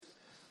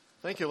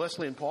Thank you,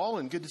 Leslie and Paul,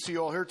 and good to see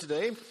you all here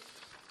today. Good to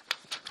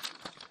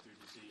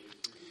see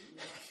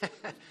you.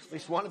 At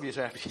least one of you is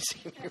happy to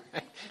see me,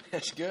 right?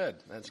 That's good.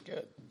 That's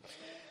good.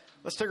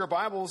 Let's take our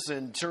Bibles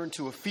and turn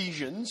to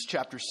Ephesians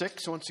chapter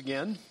 6 once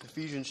again.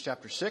 Ephesians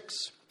chapter 6.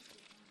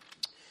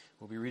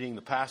 We'll be reading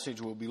the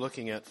passage we'll be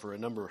looking at for a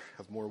number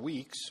of more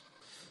weeks,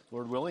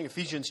 Lord willing.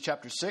 Ephesians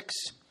chapter 6,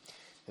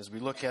 as we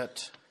look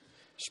at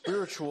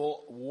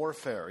spiritual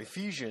warfare.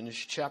 Ephesians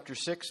chapter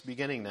 6,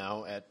 beginning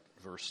now at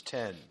verse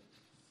 10.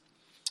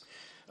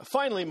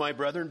 Finally, my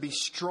brethren, be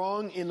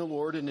strong in the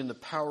Lord and in the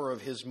power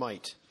of his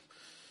might.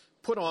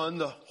 Put on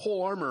the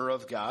whole armor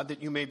of God,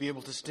 that you may be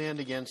able to stand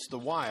against the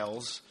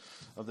wiles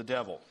of the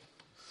devil.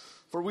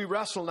 For we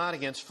wrestle not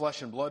against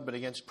flesh and blood, but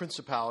against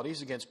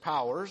principalities, against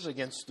powers,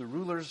 against the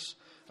rulers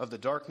of the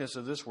darkness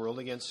of this world,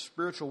 against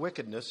spiritual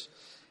wickedness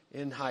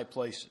in high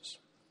places.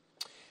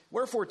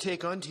 Wherefore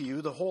take unto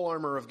you the whole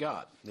armor of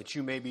God, that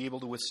you may be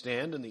able to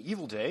withstand in the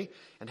evil day,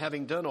 and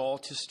having done all,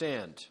 to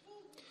stand.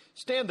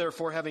 Stand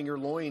therefore, having your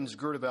loins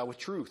girt about with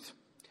truth,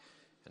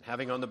 and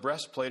having on the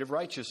breastplate of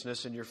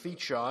righteousness, and your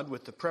feet shod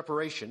with the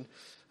preparation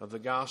of the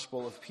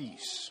gospel of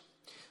peace.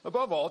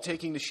 Above all,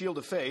 taking the shield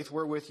of faith,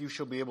 wherewith you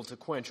shall be able to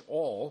quench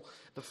all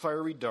the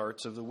fiery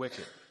darts of the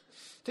wicked.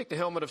 Take the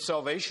helmet of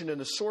salvation and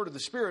the sword of the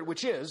Spirit,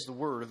 which is the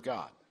word of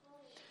God.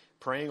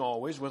 Praying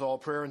always with all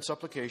prayer and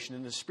supplication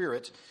in the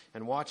Spirit,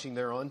 and watching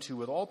thereunto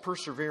with all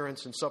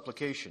perseverance and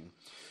supplication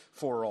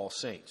for all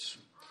saints.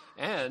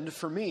 And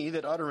for me,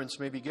 that utterance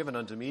may be given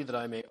unto me, that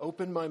I may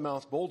open my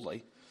mouth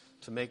boldly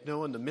to make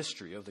known the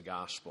mystery of the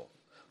gospel,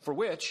 for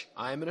which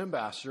I am an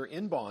ambassador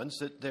in bonds,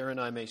 that therein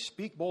I may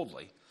speak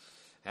boldly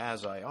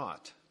as I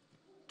ought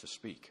to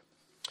speak.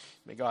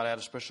 May God add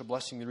a special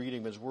blessing to the reading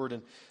of his word,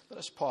 and let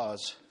us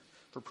pause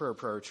for prayer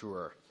prior to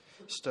our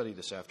study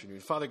this afternoon.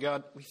 Father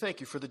God, we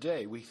thank you for the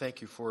day. We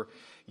thank you for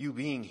you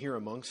being here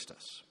amongst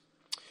us.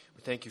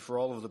 We thank you for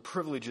all of the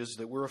privileges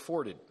that we're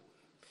afforded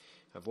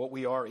of what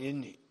we are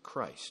in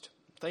Christ.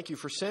 Thank you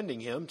for sending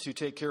him to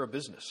take care of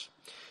business,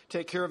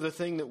 take care of the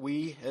thing that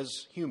we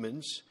as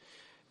humans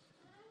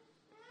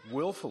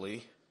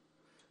willfully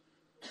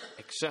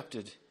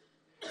accepted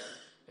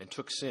and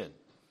took sin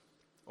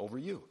over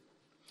you.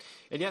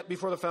 And yet,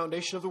 before the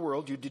foundation of the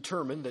world, you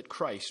determined that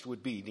Christ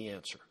would be the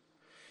answer.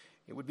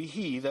 It would be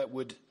he that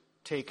would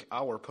take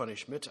our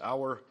punishment,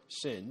 our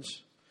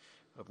sins,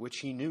 of which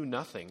he knew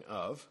nothing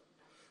of,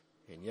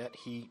 and yet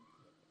he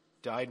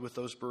died with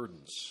those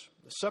burdens,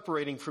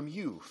 separating from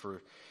you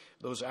for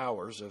those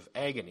hours of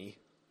agony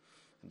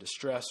and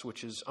distress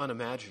which is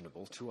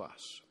unimaginable to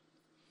us.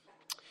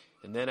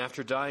 And then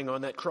after dying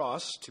on that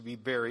cross to be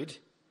buried,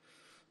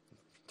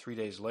 3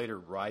 days later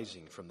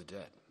rising from the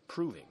dead,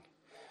 proving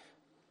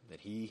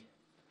that he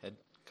had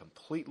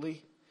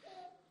completely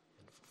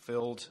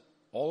fulfilled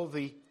all of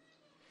the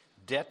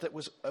debt that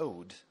was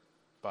owed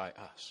by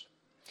us.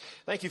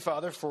 Thank you,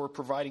 Father, for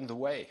providing the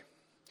way.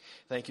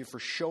 Thank you for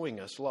showing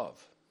us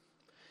love.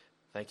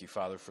 Thank you,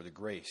 Father, for the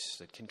grace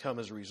that can come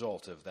as a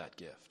result of that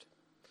gift.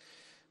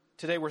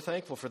 Today we're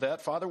thankful for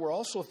that. Father, we're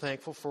also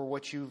thankful for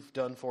what you've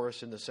done for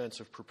us in the sense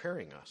of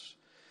preparing us,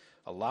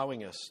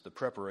 allowing us the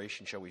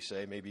preparation, shall we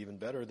say, maybe even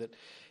better, that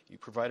you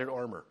provided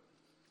armor,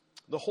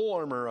 the whole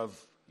armor of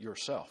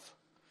yourself,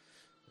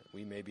 that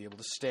we may be able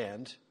to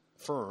stand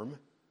firm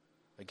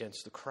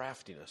against the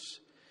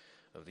craftiness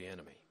of the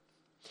enemy.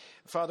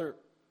 Father,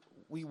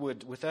 we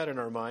would, with that in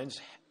our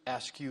minds,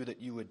 ask you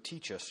that you would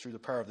teach us through the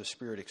power of the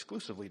Spirit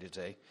exclusively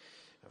today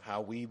of how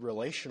we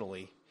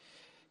relationally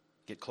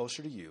get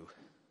closer to you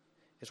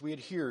as we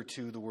adhere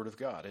to the Word of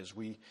God, as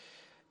we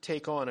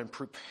take on and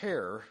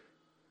prepare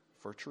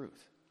for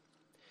truth.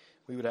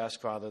 We would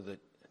ask, Father, that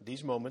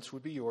these moments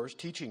would be yours,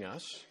 teaching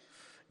us,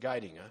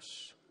 guiding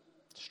us,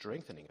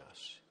 strengthening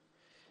us,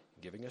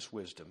 giving us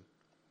wisdom,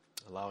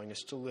 allowing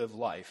us to live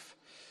life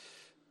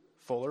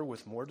fuller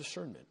with more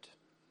discernment,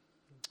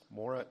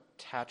 more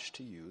attached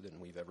to you than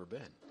we've ever been.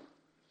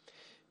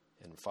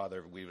 And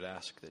Father, we would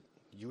ask that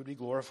you would be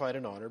glorified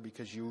and honored,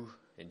 because you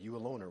and you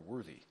alone are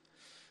worthy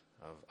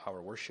of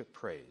our worship,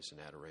 praise, and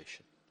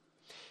adoration.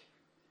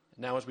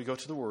 Now as we go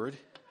to the Word,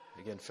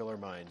 again, fill our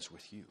minds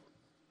with you.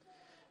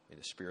 May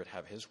the Spirit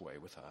have his way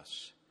with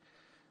us,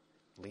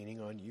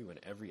 leaning on you in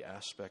every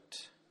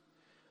aspect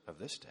of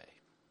this day,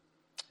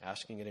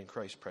 asking it in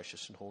Christ's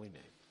precious and holy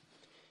name.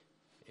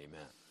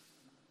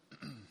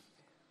 Amen.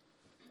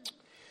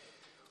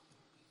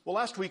 Well,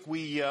 last week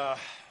we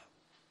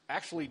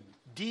actually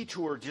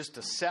detoured just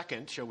a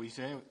second, shall we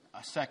say,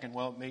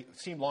 well, it may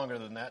seem longer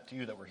than that to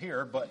you that were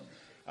here, but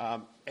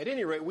at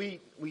any rate, we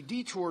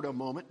detoured a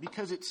moment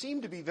because it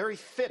seemed to be very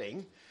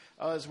fitting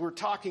as we're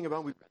talking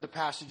about, we've read the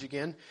passage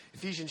again,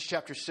 Ephesians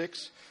chapter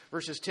 6,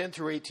 verses 10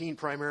 through 18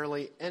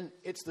 primarily, and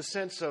it's the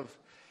sense of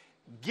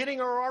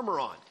getting our armor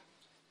on,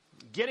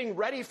 getting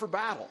ready for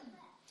battle.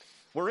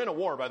 We're in a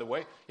war, by the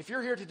way. If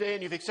you're here today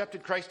and you've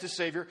accepted Christ as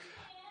Savior,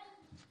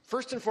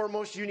 first and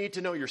foremost, you need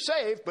to know you're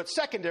saved, but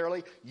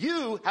secondarily,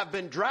 you have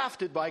been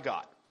drafted by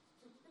God.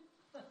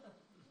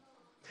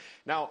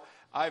 Now,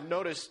 I've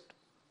noticed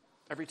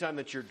every time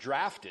that you're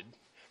drafted,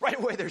 Right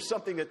away, there's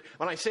something that,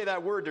 when I say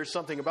that word, there's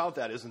something about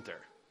that, isn't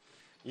there?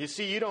 You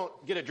see, you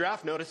don't get a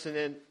draft notice and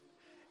then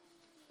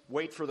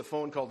wait for the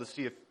phone call to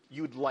see if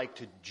you'd like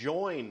to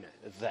join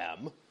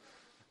them.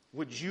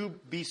 Would you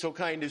be so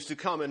kind as to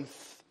come and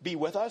be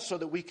with us so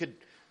that we could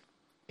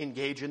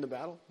engage in the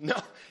battle?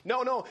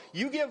 No.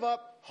 You give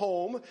up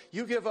home.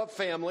 You give up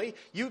family.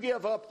 You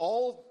give up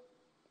all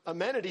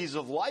amenities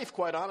of life,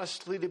 quite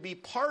honestly, to be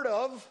part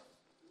of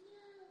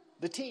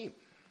the team.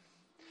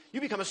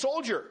 You become a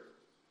soldier.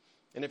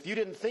 And if you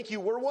didn't think you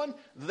were one,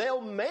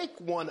 they'll make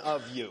one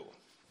of you.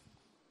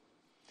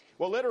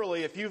 Well,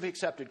 literally, if you've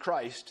accepted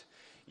Christ,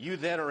 you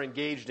then are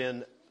engaged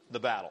in the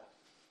battle.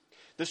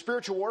 The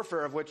spiritual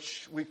warfare of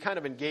which we've kind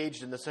of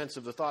engaged in the sense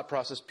of the thought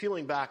process,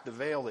 peeling back the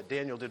veil that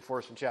Daniel did for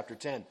us in chapter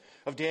 10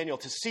 of Daniel,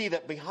 to see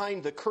that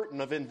behind the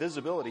curtain of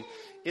invisibility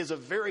is a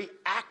very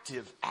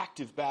active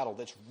battle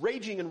that's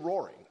raging and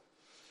roaring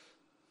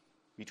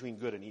between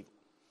good and evil.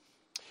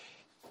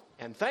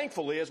 And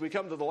thankfully, as we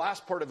come to the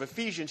last part of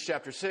Ephesians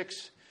chapter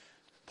 6,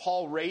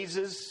 Paul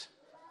raises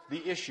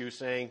the issue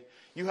saying,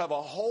 you have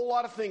a whole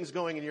lot of things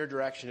going in your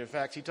direction. In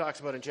fact, he talks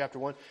about in chapter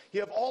 1,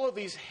 you have all of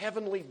these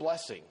heavenly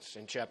blessings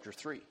in chapter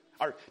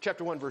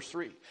 1, verse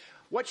 3.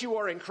 What you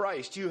are in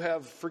Christ, you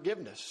have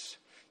forgiveness,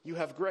 you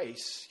have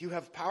grace, you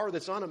have power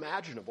that's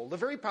unimaginable. The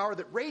very power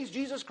that raised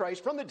Jesus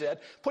Christ from the dead,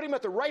 put him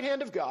at the right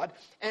hand of God,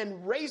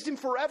 and raised him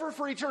forever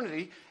for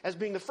eternity as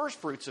being the first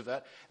fruits of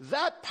that.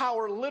 That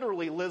power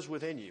literally lives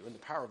within you in the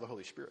power of the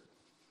Holy Spirit.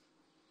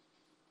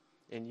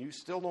 And you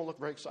still don't look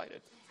very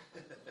excited.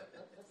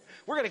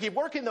 We're going to keep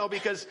working, though,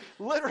 because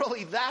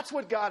literally that's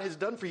what God has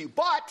done for you.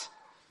 But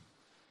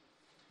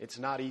it's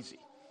not easy.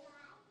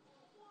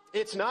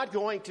 It's not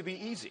going to be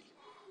easy.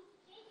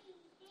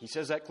 He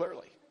says that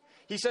clearly.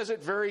 He says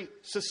it very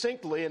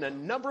succinctly in a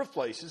number of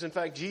places. In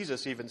fact,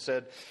 Jesus even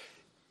said,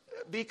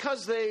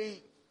 because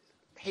they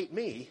hate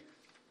me,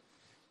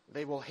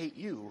 they will hate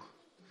you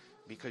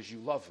because you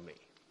love me.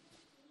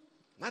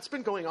 And that's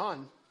been going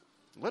on,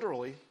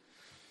 literally,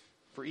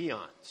 for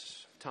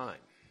eons of time.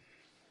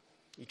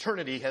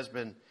 Eternity has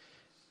been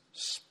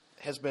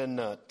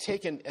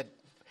taken.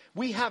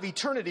 We have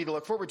eternity to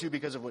look forward to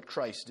because of what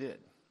Christ did.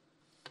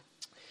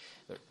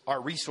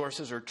 Our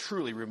resources are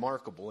truly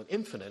remarkable and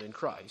infinite in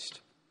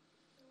Christ.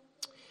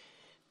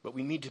 But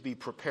we need to be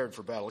prepared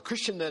for battle. A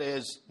Christian that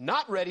is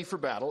not ready for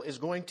battle is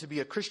going to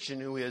be a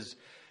Christian who is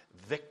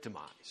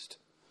victimized.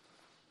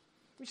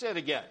 Let me say it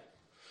again.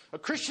 A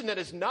Christian that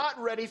is not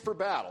ready for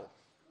battle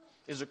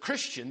is a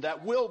Christian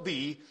that will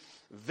be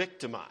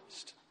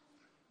victimized.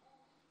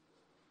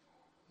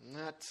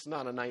 That's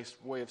not a nice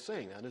way of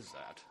saying that, is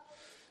that?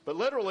 But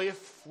literally,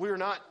 if we're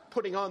not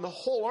putting on the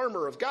whole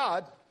armor of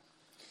God,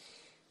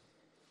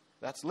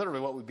 that's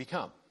literally what we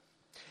become.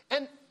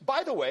 And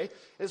by the way,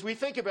 as we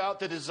think about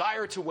the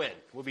desire to win,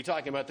 we'll be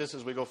talking about this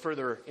as we go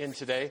further in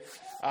today.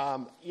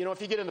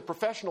 If you get in the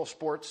professional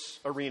sports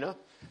arena,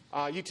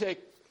 you take,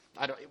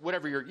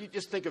 you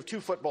just think of two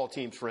football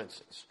teams, for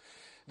instance.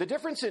 The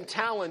difference in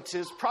talent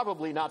is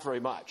probably not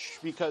very much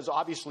because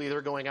obviously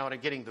they're going out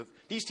and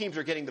these teams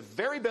are getting the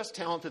very best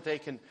talent that they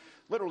can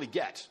literally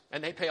get,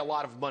 and they pay a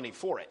lot of money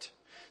for it.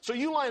 So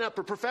you line up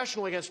a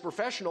professional against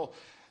professional,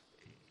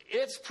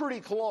 it's pretty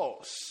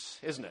close,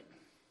 isn't it?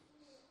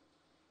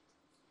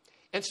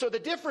 And so the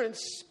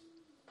difference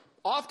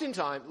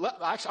oftentimes,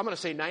 actually I'm going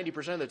to say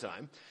 90% of the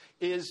time,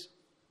 is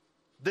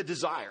the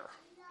desire.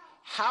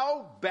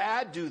 How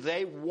bad do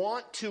they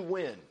want to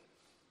win?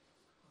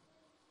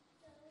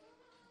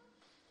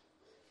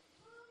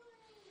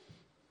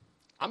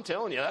 I'm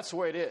telling you, that's the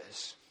way it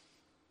is.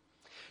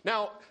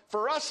 Now,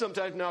 for us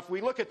sometimes, if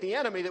we look at the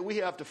enemy that we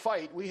have to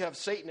fight, we have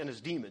Satan and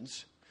his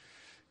demons.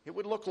 It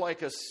would look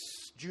like a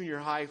junior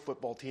high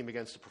football team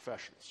against the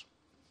professionals.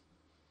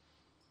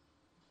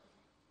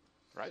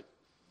 Right?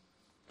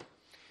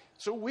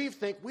 So we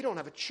think we don't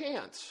have a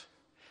chance.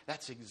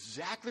 That's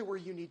exactly where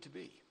you need to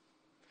be.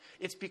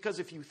 It's because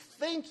if you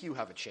think you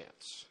have a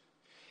chance,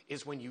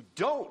 is when you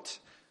don't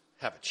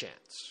have a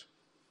chance.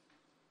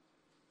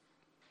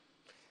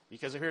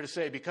 Because I'm here to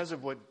say, because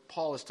of what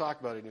Paul has talked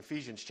about in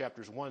Ephesians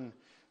chapters 1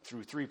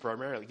 through 3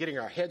 primarily, getting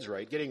our heads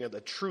right, getting the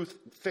truth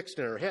fixed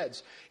in our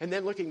heads, and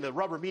then looking the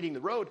rubber meeting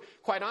the road,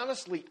 quite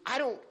honestly, I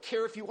don't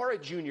care if you are a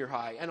junior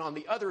high, and on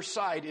the other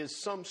side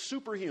is some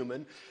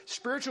superhuman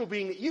spiritual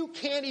being that you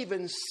can't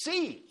even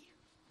see.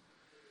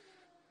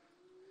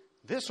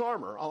 This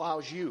armor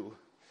allows you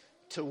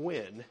to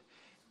win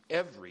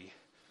every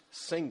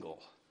single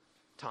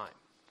time.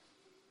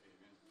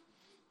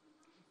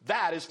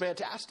 That is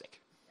fantastic.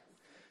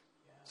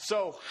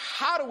 So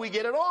how do we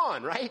get it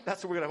on, right?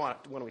 That's what we're going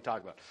to want to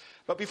talk about.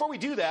 But before we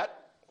do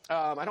that,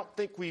 I don't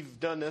think we've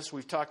done this.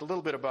 We've talked a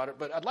little bit about it.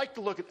 But I'd like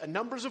to look at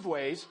numbers of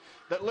ways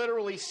that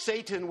literally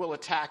Satan will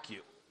attack you.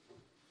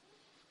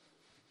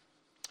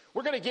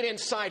 We're going to get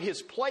inside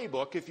his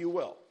playbook, if you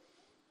will.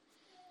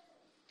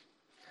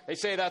 They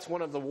say that's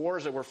one of the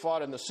wars that were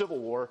fought in the Civil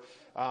War.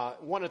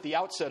 One at the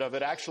outset of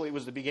it actually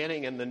was the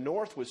beginning, and the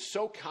North was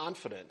so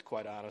confident,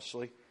 quite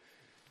honestly,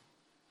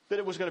 that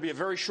it was going to be a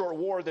very short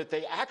war, that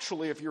they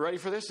actually, if you're ready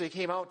for this, they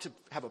came out to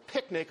have a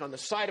picnic on the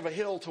side of a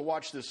hill to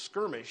watch this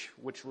skirmish,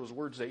 which was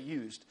words they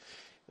used,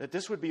 that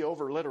this would be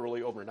over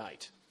literally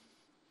overnight.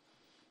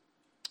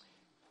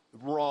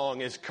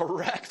 Wrong is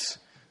correct,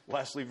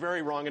 Leslie,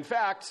 very wrong. In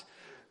fact,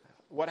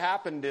 what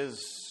happened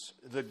is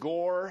the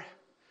gore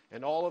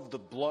and all of the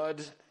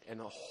blood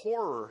and the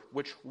horror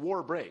which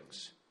war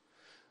brings,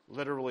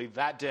 literally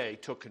that day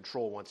took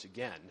control once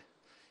again.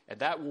 And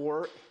that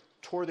war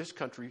tore this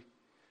country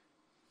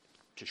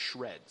to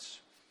shreds.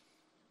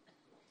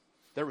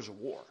 There was a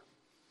war.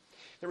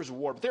 There was a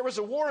war. But there was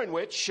a war in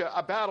which,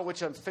 a battle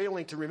which I'm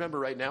failing to remember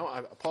right now. I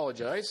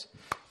apologize.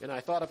 And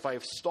I thought if I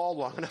stalled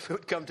long enough it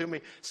would come to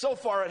me. So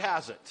far it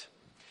hasn't.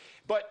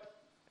 But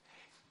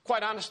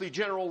quite honestly,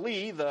 General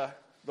Lee, the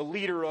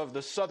leader of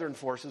the Southern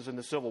forces in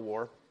the Civil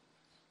War,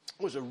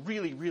 was a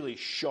really, really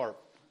sharp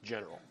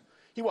general.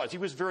 He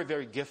was very,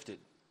 very gifted.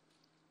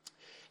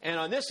 And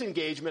on this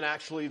engagement,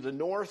 actually, the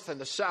North and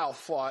the South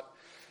fought,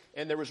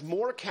 and there was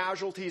more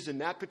casualties in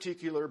that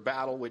particular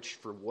battle, which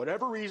for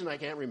whatever reason I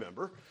can't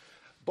remember.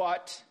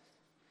 But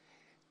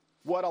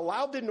what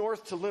allowed the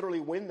North to literally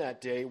win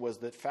that day was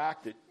the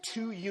fact that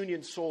 2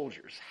 Union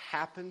soldiers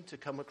happened to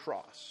come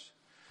across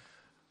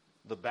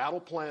the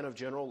battle plan of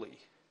General Lee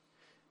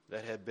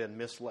that had been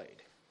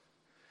mislaid.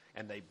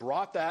 And they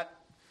brought that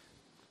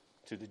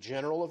to the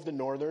general of the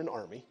Northern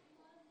Army,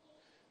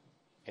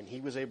 and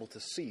he was able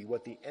to see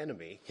what the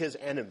enemy, his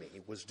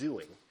enemy, was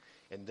doing,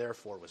 and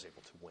therefore was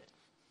able to win.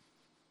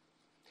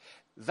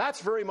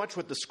 That's very much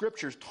what the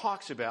Scriptures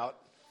talks about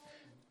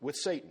with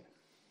Satan.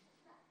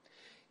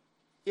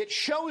 It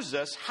shows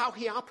us how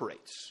he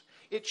operates.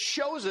 It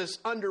shows us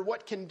under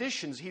what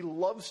conditions he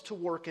loves to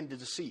work and to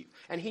deceive.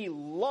 And he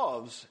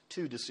loves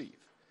to deceive.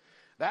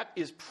 That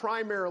is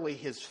primarily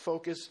his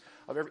focus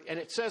of and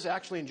it says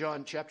actually in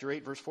John chapter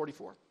 8, verse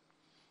 44.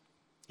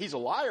 He's a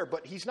liar,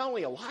 but he's not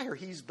only a liar,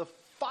 he's the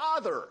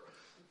father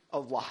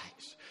of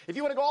lies. If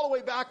you want to go all the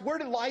way back, where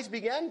did lies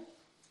begin?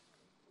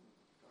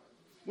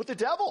 With the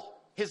devil.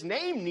 His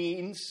name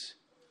means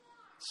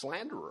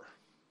slanderer.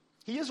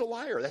 He is a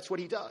liar. That's what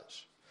he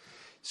does.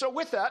 So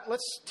with that,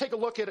 let's take a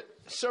look at it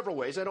several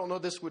ways. I don't know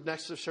this would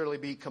necessarily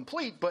be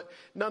complete, but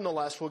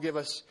nonetheless will give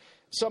us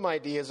some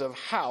ideas of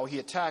how he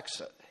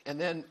attacks it. And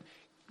then,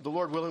 the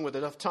Lord willing, with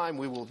enough time,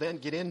 we will then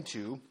get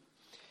into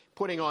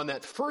putting on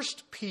that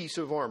first piece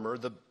of armor,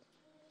 the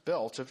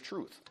belt of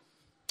truth.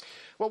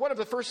 Well, one of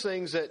the first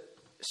things that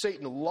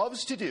Satan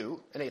loves to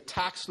do, and he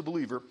attacks the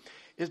believer,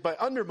 is by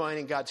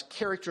undermining God's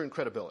character and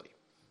credibility.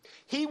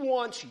 He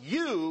wants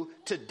you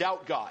to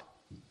doubt God.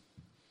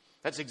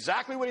 That's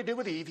exactly what he did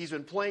with Eve. He's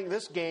been playing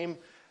this game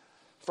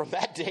from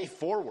that day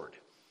forward.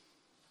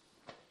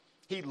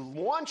 He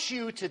wants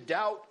you to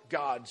doubt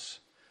God's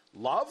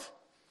love,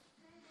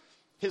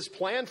 his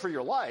plan for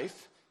your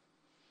life,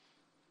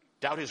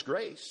 doubt his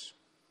grace.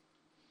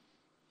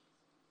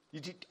 You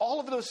do all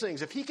of those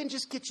things. If he can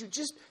just get you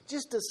just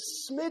a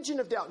smidgen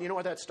of doubt, and you know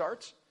where that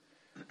starts?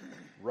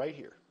 Right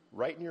here,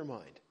 right in your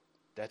mind.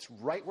 That's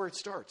right where it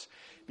starts.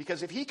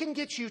 Because if he can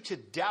get you to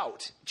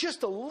doubt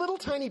just a little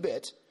tiny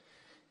bit,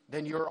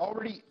 then you're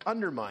already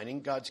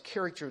undermining God's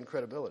character and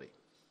credibility.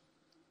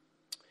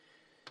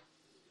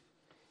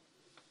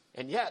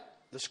 And yet,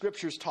 the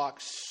Scriptures talk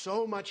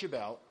so much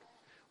about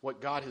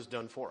what God has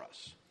done for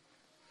us.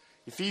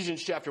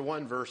 Ephesians chapter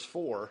 1, verse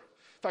 4.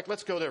 In fact,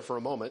 let's go there for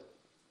a moment.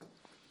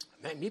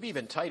 Maybe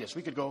even Titus.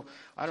 We could go,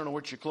 I don't know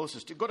what you're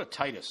closest to. Go to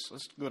Titus.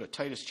 Let's go to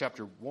Titus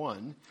chapter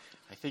 1.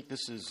 I think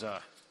this is,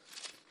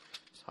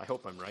 I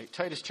hope I'm right.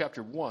 Titus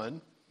chapter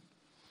 1.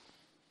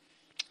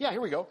 Yeah,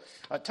 here we go.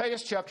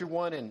 Titus chapter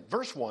 1 and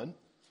verse 1.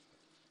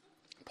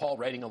 Paul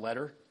writing a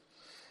letter.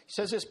 He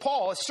says this,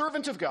 Paul, a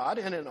servant of God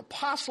and an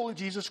apostle of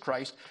Jesus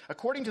Christ,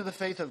 according to the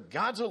faith of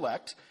God's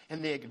elect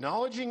and the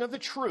acknowledging of the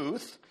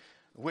truth,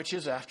 which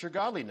is after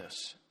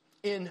godliness,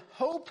 in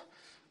hope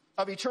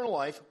of eternal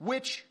life,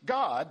 which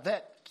God,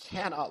 that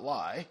cannot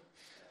lie.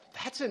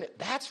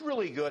 That's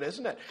really good,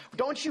 isn't it?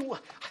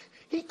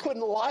 He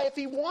couldn't lie if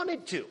he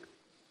wanted to.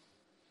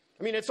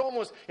 I mean, it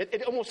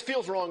almost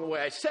feels wrong the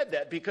way I said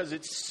that because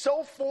it's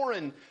so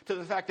foreign to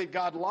the fact that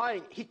God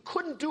lying. He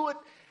couldn't do it,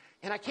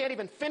 and I can't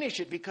even finish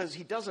it because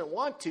he doesn't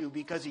want to,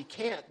 because he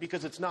can't,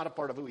 because it's not a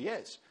part of who he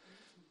is.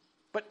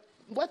 But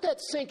let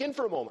that sink in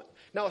for a moment.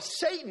 Now,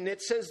 Satan,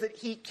 it says that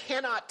he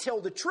cannot tell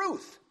the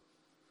truth.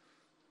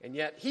 And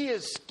yet he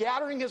is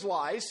scattering his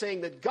lies,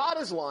 saying that God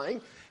is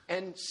lying,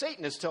 and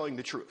Satan is telling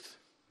the truth.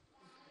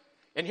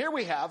 And here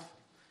we have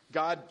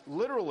God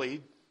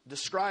literally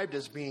described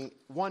as being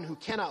one who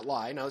cannot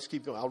lie. Now let's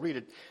keep going. I'll read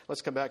it.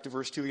 Let's come back to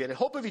verse 2 again. In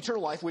hope of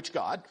eternal life, which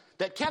God,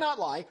 that cannot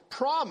lie,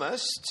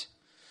 promised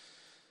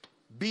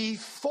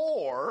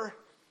before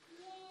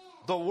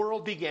the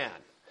world began.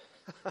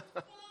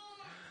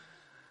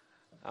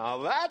 Now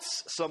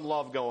that's some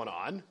love going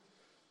on.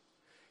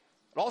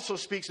 It also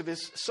speaks of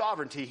his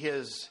sovereignty,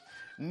 his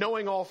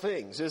knowing all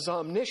things, his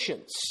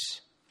omniscience.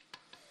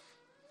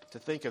 To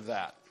think of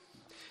that.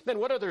 Then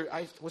what other,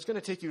 I was going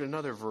to take you to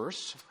another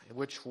verse,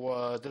 which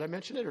was, did I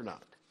mention it or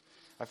not?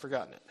 I've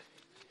forgotten it.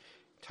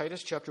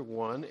 Titus chapter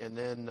 1, and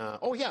then,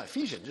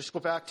 Ephesians. Just go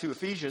back to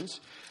Ephesians.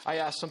 I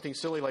asked something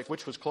silly like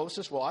which was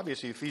closest. Well,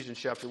 obviously Ephesians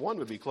chapter 1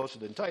 would be closer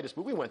than Titus,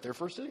 but we went there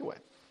first anyway.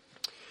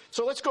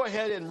 So let's go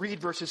ahead and read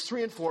verses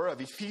 3 and 4 of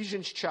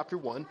Ephesians chapter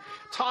 1.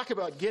 Talk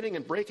about getting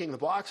and breaking the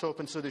box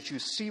open so that you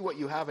see what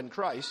you have in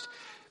Christ.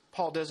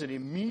 Paul does it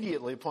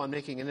immediately upon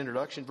making an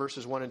introduction,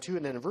 verses 1 and 2.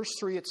 And then in verse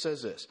 3 it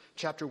says this,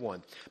 chapter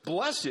 1.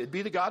 Blessed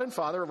be the God and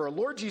Father of our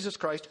Lord Jesus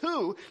Christ,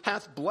 who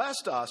hath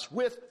blessed us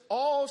with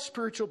all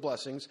spiritual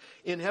blessings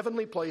in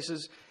heavenly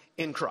places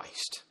in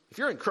Christ. If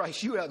you're in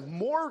Christ, you have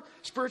more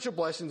spiritual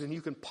blessings than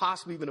you can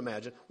possibly even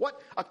imagine.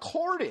 What?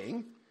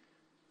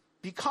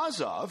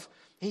 Because of,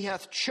 he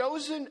hath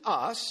chosen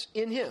us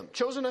in him.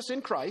 Chosen us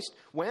in Christ.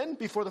 When?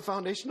 Before the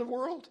foundation of the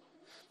world.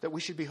 That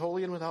we should be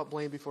holy and without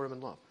blame before him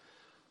in love.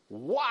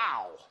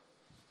 Wow.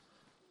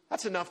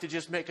 That's enough to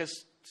just make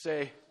us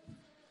say,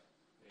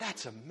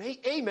 that's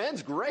amazing.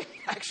 Amen's great.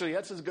 Actually,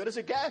 that's as good as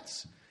it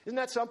gets. Isn't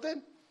that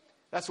something?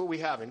 That's what we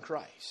have in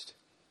Christ.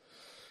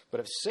 But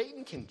if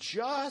Satan can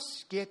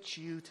just get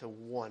you to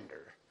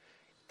wonder,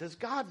 does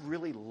God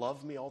really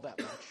love me all that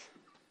much?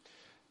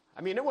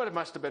 I mean, it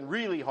must have been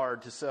really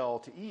hard to sell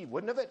to Eve,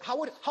 wouldn't it?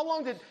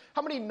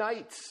 How many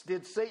nights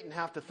did Satan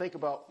have to think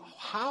about,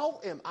 how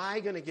am I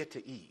going to get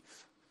to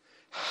Eve?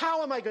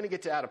 How am I going to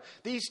get to Adam?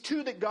 These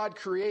two that God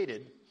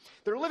created,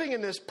 they're living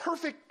in this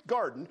perfect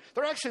garden.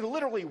 They're actually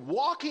literally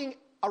walking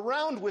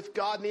around with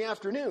God in the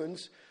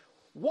afternoons.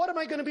 What am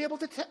I going to be able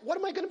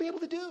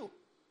to do?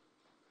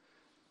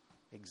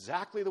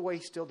 Exactly the way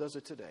he still does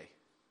it today.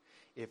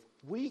 If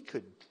we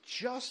could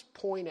just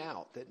point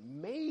out that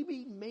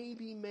maybe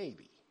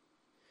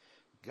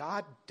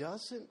God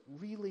doesn't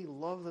really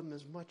love them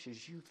as much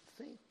as you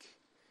think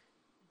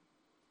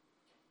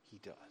he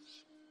does.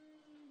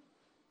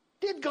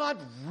 Did God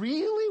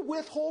really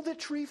withhold a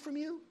tree from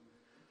you?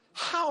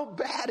 How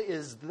bad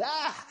is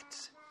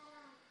that?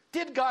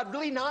 Did God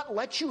really not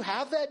let you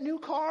have that new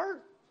car?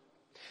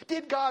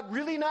 Did God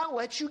really not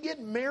let you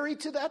get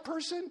married to that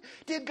person?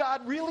 Did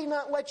God really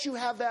not let you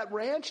have that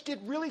ranch? Do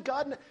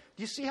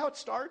you see how it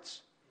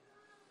starts?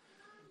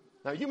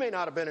 Now, you may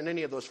not have been in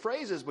any of those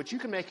phrases, but you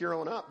can make your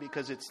own up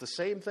because it's the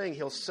same thing.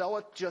 He'll sell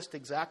it just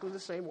exactly the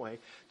same way.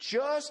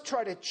 Just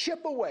try to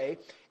chip away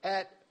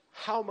at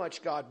how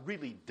much God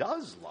really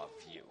does love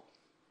you.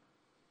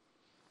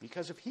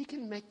 Because if he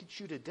can make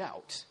you to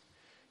doubt,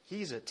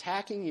 he's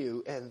attacking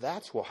you, and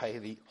that's why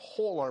the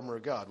whole armor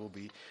of God will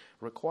be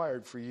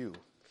required for you.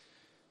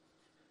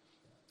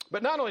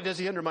 But not only does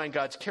he undermine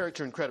God's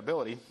character and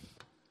credibility,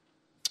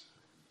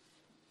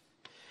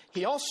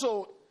 he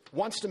also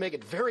wants to make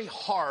it very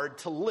hard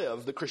to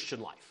live the Christian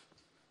life.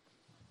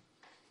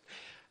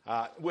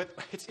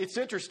 It's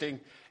interesting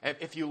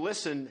if you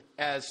listen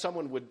as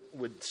someone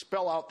would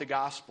spell out the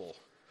gospel,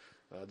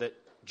 that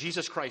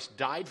Jesus Christ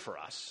died for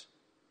us,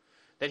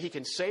 that he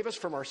can save us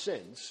from our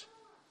sins,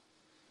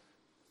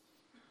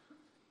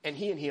 and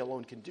he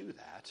alone can do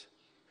that.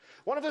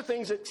 One of the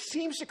things that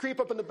seems to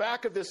creep up in the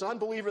back of this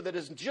unbeliever that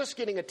is just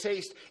getting a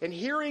taste and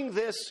hearing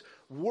this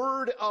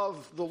word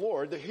of the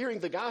Lord, hearing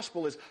the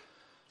gospel is,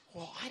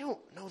 well, I don't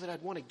know that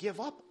I'd want to give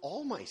up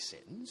all my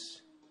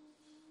sins.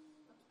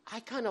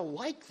 I kind of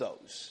like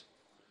those.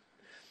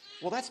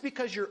 Well, that's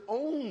because you're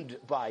owned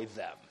by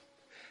them.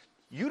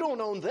 You don't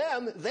own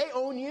them, they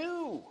own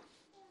you.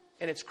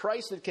 And it's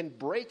Christ that can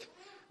break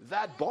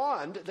that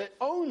bond that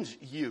owns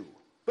you.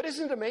 But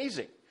isn't it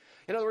amazing?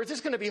 In other words,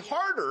 it's going to be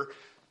harder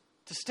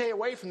to stay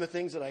away from the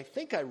things that I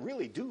think I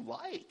really do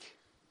like.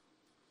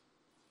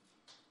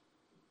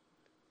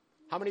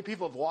 How many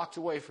people have walked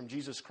away from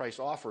Jesus Christ's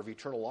offer of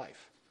eternal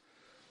life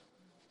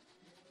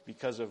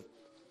because of,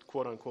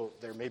 quote unquote,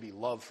 their maybe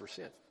love for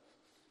sin?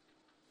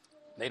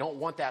 They don't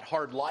want that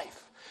hard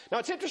life. Now,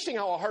 it's interesting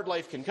how a hard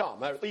life can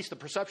come, or at least the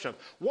perception of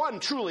one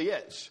truly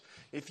is.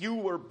 If you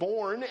were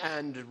born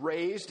and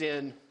raised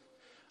in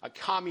a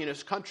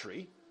communist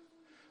country,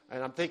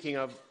 and I'm thinking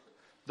of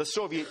the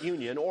Soviet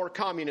Union or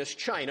communist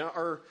China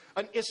or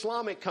an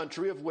Islamic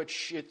country of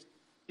which it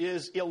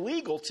is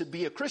illegal to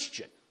be a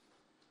Christian,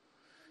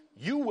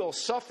 you will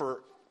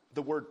suffer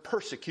the word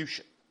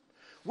persecution.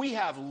 We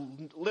have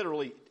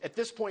literally, at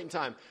this point in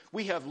time,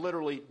 we have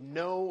literally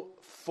no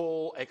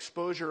full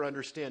exposure or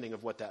understanding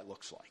of what that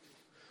looks like.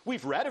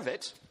 We've read of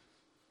it.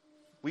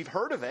 We've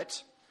heard of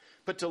it.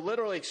 But to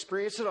literally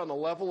experience it on the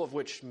level of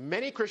which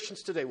many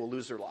Christians today will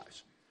lose their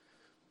lives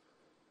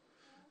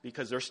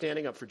because they're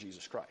standing up for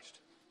Jesus Christ.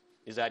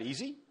 Is that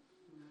easy?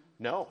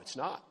 No, it's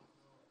not.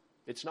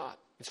 It's not.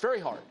 It's very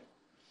hard.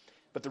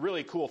 But the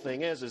really cool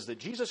thing is that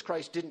Jesus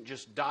Christ didn't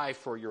just die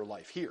for your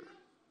life here.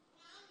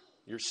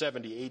 Your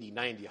 70, 80,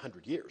 90,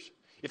 100 years.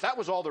 If that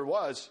was all there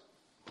was,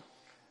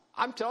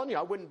 I'm telling you,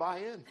 I wouldn't buy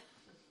in.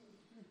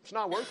 It's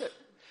not worth it.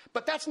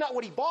 But that's not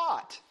what he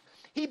bought.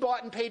 He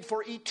bought and paid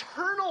for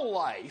eternal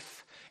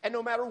life. And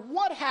no matter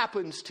what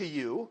happens to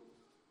you,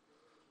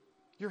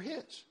 you're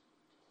his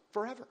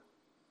forever.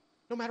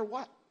 No matter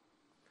what.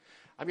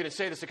 I'm going to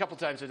say this a couple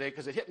times today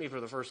because it hit me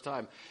for the first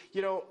time.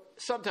 You know,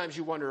 sometimes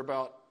you wonder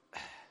about,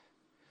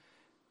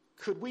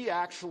 could we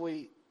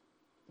actually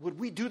would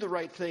we do the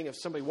right thing if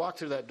somebody walked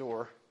through that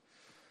door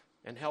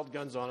and held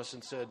guns on us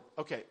and said,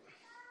 okay,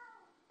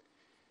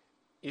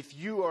 if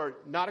you are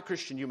not a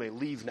Christian, you may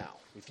leave now.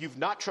 If you've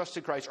not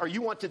trusted Christ or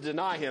you want to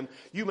deny him,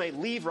 you may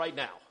leave right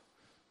now.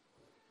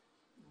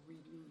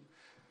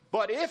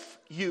 But if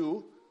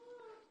you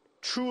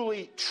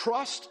truly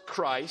trust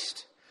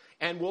Christ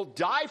and will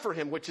die for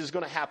him, which is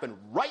going to happen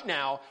right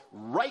now,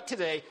 right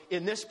today,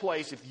 in this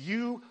place, if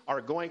you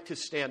are going to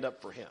stand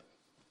up for him.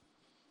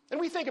 And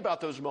we think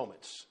about those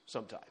moments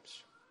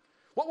sometimes.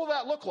 What will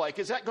that look like?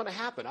 Is that going to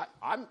happen?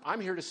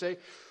 I'm here to say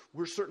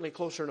we're certainly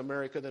closer in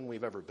America than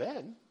we've ever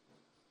been.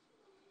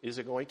 Is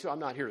it going to? I'm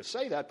not here to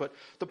say that, but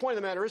the point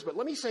of the matter is, but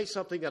let me say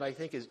something that I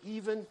think is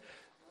even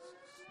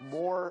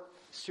more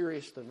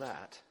serious than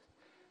that.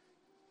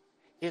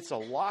 It's a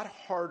lot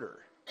harder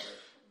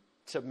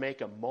to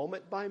make a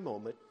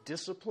moment-by-moment,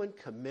 disciplined,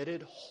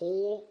 committed,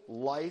 whole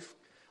life,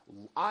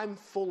 I'm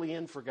fully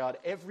in for God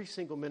every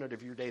single minute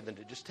of your day than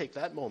to just take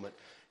that moment.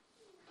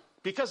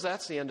 Because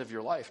that's the end of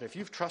your life. And if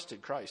you've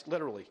trusted Christ,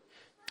 literally,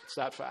 it's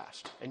that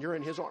fast. And you're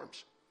in his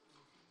arms.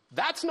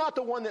 That's not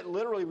the one that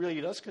literally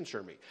really does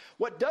concern me.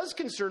 What does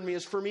concern me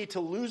is for me to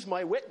lose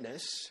my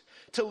witness,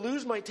 to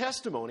lose my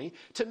testimony,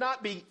 to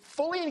not be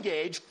fully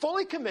engaged,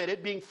 fully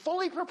committed, being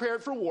fully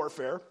prepared for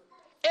warfare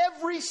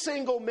every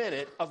single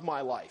minute of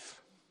my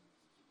life.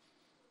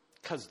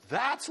 Because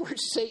that's where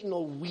Satan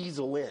will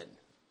weasel in.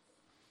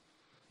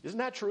 Isn't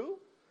that true?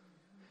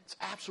 It's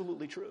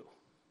absolutely true.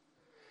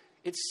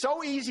 It's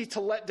so easy to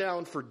let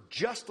down for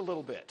just a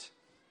little bit.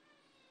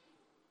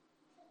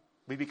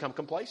 We become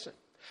complacent.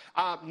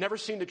 Never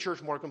seen the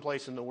church more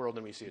complacent in the world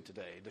than we see it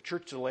today. The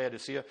church of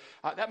Laodicea,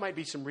 that might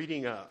be some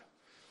reading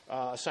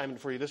assignment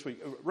for you this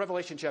week.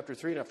 Revelation chapter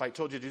 3, and if I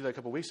told you to do that a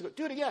couple of weeks ago,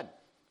 do it again.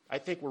 I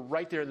think we're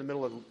right there in the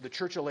middle of the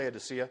church of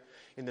Laodicea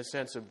in the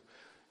sense of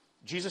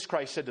Jesus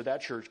Christ said to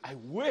that church, I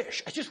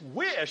just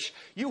wish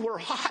you were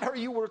hot or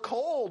you were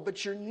cold,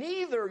 but you're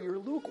neither. You're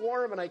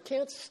lukewarm, and I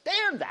can't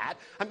stand that.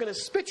 I'm going to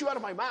spit you out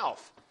of my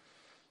mouth.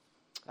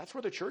 That's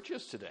where the church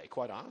is today,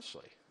 quite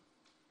honestly.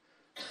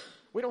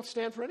 We don't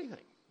stand for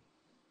anything.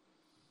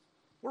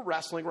 We're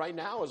wrestling right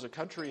now as a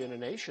country and a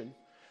nation.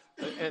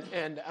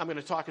 And I'm going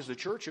to talk as the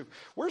church of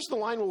where's the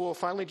line where we'll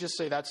finally just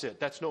say that's it.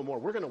 That's no more.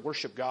 We're going to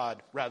worship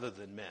God rather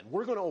than men.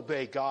 We're going to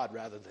obey God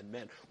rather than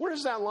men. Where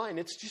is that line?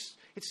 It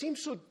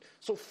seems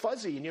so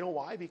fuzzy. And you know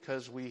why?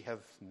 Because we have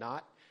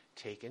not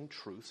taken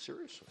truth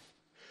seriously.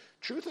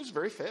 Truth is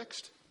very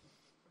fixed.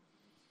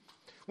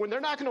 When they're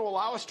not going to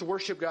allow us to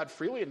worship God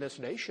freely in this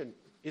nation,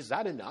 is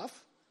that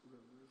enough?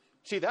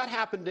 See, that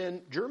happened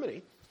in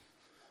Germany.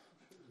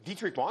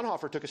 Dietrich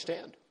Bonhoeffer took a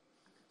stand.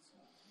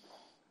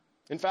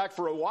 In fact,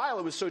 for a while,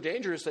 it was so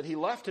dangerous that he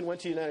left and went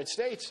to the United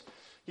States.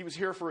 He was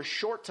here for a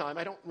short time.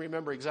 I don't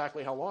remember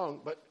exactly how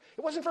long, but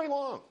it wasn't very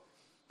long.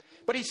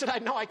 But he said,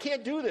 I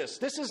can't do this.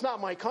 This is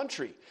not my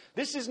country.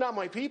 This is not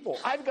my people.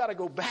 I've got to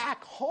go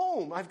back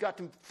home. I've got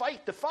to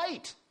fight the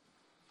fight.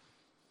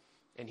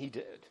 And he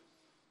did.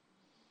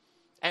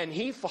 And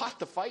he fought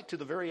the fight to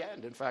the very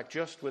end. In fact,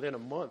 just within a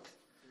month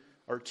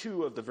or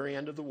two of the very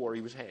end of the war,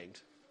 he was hanged.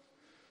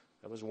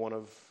 That was one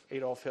of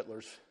Adolf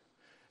Hitler's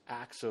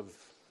acts of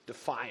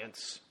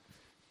defiance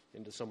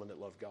into someone that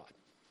loved God.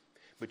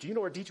 But do you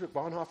know where Dietrich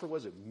Bonhoeffer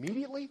was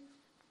immediately?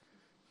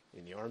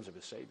 In the arms of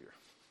his Savior.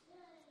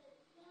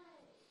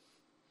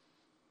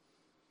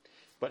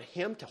 But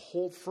him to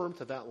hold firm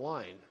to that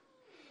line,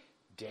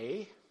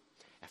 day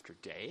after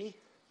day,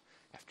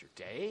 after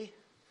day,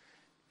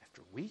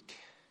 after week,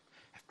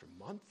 after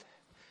month,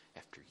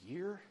 after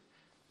year,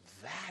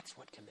 that's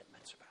what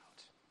commitment's about.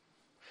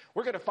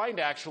 We're going to find,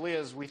 actually,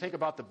 as we think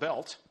about the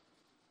belt,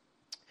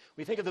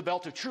 we think of the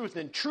belt of truth,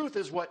 and truth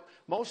is what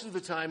most of the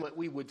time what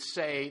we would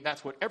say,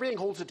 that's what everything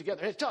holds it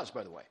together. And it does,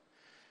 by the way.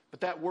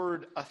 But that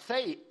word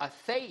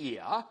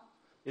atheia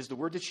is the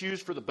word that's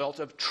used for the belt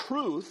of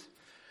truth.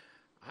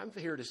 I'm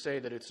here to say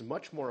that it's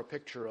much more a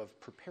picture of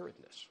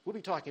preparedness. We'll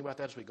be talking about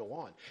that as we go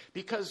on.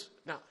 Because,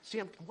 now, see,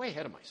 I'm way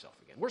ahead of myself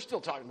again. We're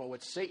still talking about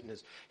what Satan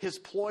is, his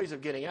ploys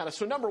of getting at us.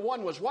 So number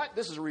one was what?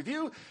 This is a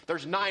review.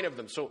 There's 9 of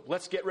them, so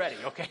let's get ready,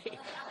 okay?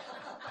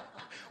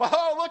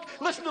 Oh, look,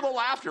 listen to the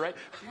laughter, right?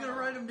 You going to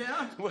write them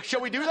down? Well,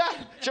 shall we do that?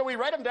 Shall we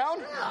write them down?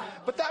 Yeah.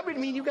 But that would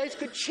mean you guys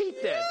could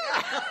cheat then.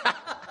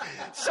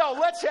 So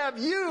let's have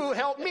you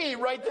help me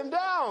write them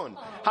down.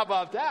 How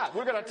about that?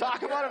 We're going to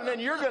talk about it, and then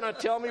you're going to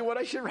tell me what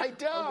I should write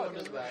down.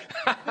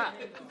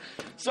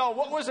 So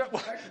what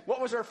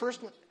was our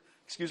first one?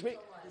 Excuse me?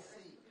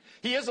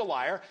 He is a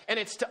liar, and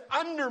it's to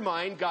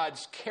undermine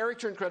God's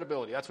character and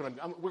credibility. That's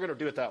what we're going to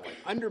do it that way.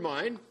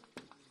 Undermine.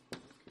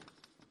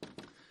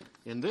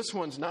 And this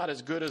one's not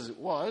as good as it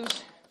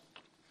was.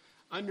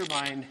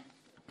 Undermine,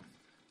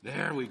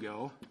 there we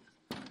go,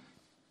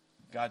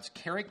 God's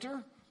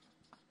character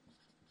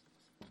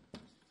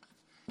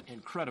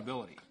and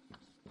credibility.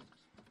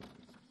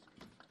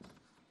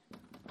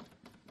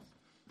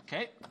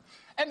 Okay?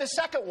 And the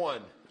second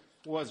one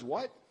was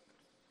what?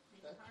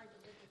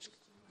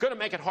 Going to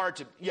make it hard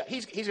to,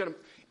 he's going to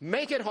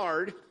make it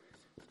hard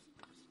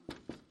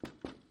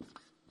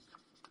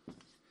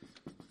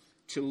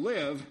to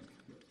live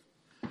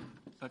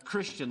a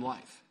Christian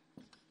life.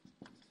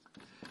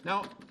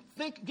 Now,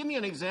 give me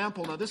an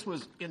example. Now, this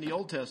was in the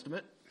Old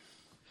Testament.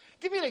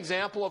 Give me an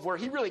example of where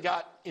he really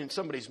got in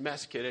somebody's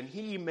mess kit and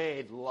he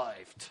made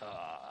life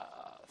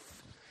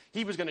tough.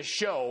 He was going to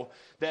show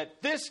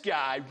that this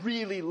guy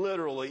really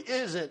literally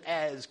isn't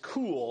as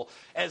cool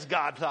as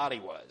God thought he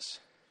was.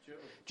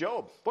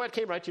 Job. Boy, it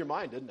came right to your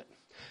mind, didn't it?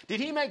 Did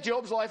he make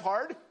Job's life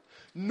hard?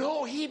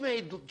 No, he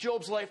made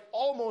Job's life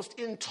almost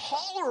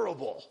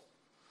intolerable.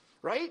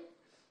 Right?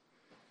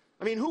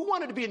 I mean, who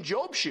wanted to be in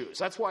Job's shoes?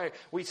 That's why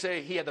we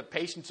say he had the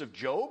patience of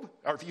Job.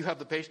 Or if you have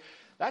the patience,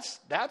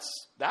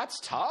 that's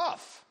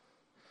tough.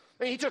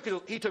 I mean, he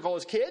took all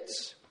his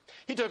kids.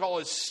 He took all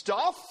his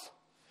stuff.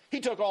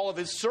 He took all of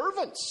his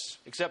servants,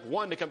 except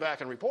one to come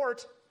back and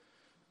report.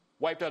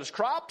 Wiped out his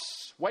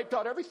crops. Wiped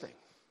out everything.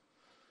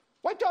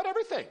 Wiped out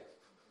everything.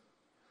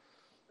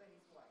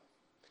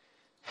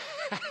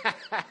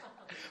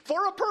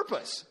 For a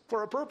purpose.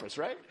 For a purpose,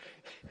 right?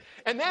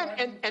 And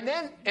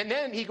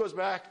then he goes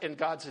back and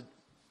God said,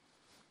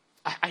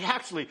 I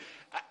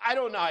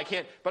don't know, I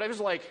can't, but I was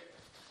like,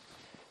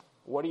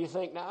 what do you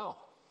think now?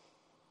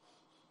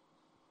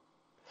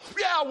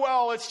 Yeah,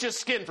 well, it's just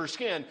skin for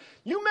skin.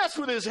 You mess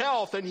with his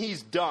health and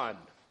he's done.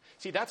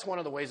 See, that's one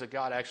of the ways that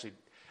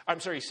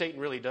Satan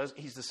really does.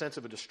 He's the sense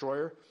of a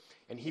destroyer,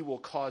 and he will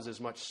cause as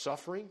much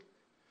suffering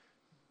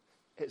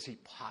as he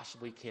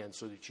possibly can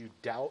so that you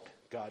doubt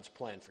God's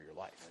plan for your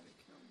life.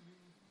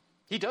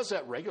 He does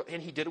that regularly,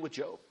 and he did it with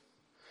Job.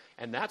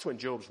 And that's when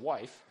Job's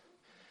wife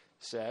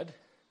said,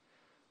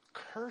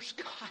 curse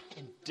God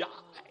and die.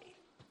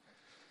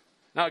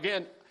 Now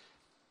again,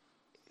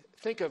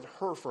 think of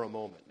her for a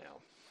moment now.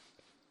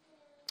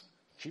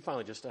 She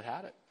finally just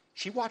had it.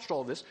 She watched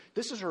all this.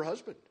 This is her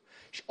husband.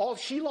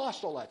 She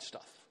lost all that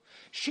stuff.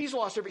 She's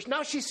lost everything.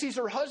 Now she sees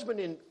her husband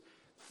in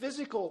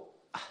physical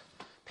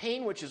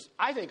pain, which is,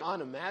 I think,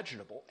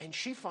 unimaginable. And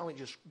she finally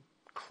just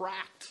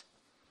cracked.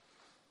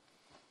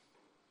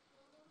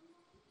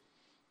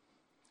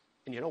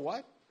 And you know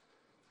what?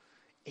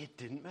 It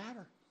didn't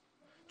matter.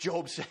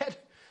 Job said,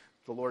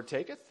 the Lord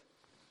taketh,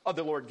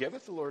 the Lord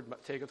giveth, the Lord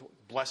taketh.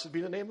 Blessed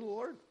be the name of the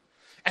Lord.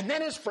 And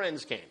then his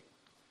friends came.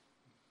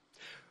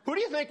 Who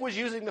do you think was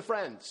using the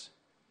friends?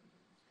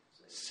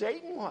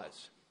 Satan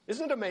was.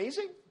 Isn't it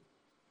amazing?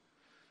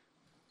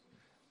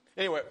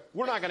 Anyway,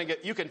 we're not going to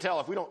you can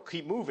tell if we don't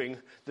keep moving,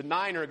 the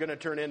 9 are going to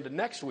turn into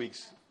next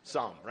week's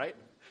psalm, right?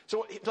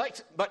 So,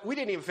 but we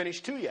didn't even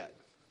finish 2 yet.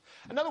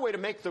 Another way to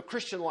make the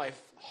Christian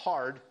life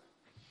hard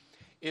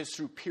is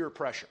through peer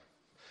pressure.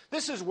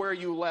 This is where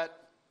you let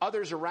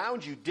others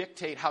around you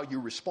dictate how you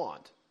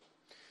respond.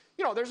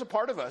 You know, there's a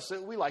part of us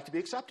that we like to be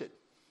accepted.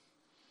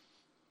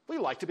 We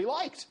like to be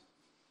liked.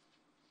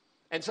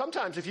 And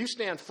sometimes if you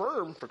stand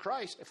firm for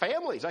Christ,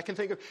 families, I can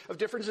think of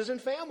differences in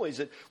families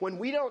that when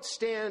we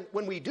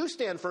do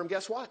stand firm,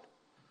 guess what?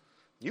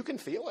 You can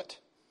feel it.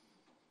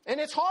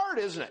 And it's hard,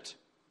 isn't it?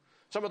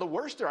 Some of the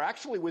worst are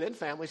actually within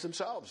families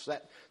themselves.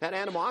 That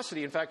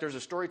animosity. In fact, there's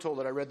a story told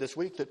that I read this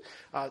week that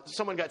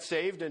someone got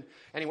saved and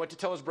he went to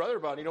tell his brother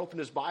about it. He opened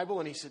his Bible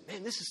and he said,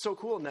 man, this is so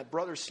cool. And that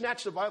brother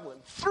snatched the Bible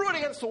and threw it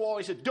against the wall.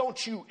 He said,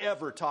 don't you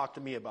ever talk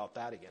to me about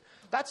that again.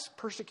 That's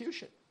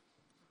persecution.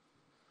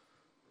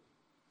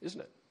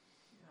 Isn't it?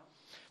 Yeah.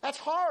 That's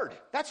hard.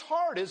 That's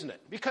hard, isn't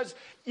it? Because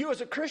you as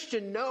a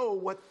Christian know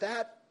what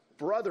that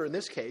brother, in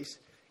this case,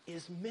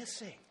 is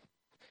missing.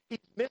 He's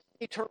missing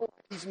eternal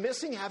life. He's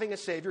missing having a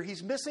Savior.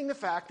 He's missing the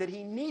fact that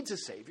he needs a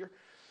Savior.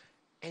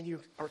 And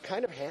you are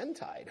kind of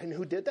hand-tied. And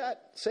who did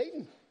that?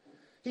 Satan.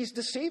 He's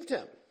deceived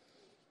him.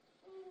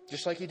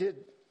 Just like he did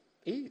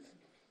Eve.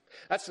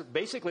 That's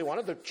basically one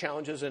of the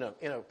challenges in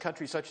a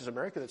country such as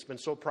America that's been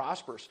so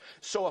prosperous,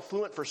 so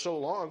affluent for so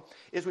long,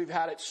 is we've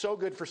had it so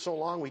good for so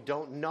long we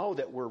don't know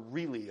that we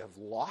really have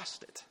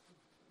lost it.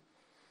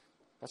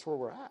 That's where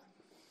we're at.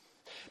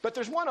 But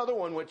there's one other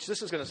one, which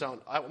this is going to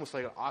sound almost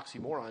like an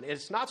oxymoron.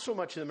 It's not so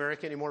much in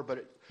America anymore, but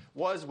it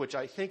was, which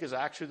I think is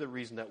actually the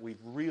reason that we've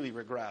really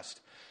regressed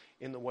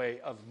in the way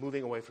of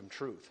moving away from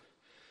truth.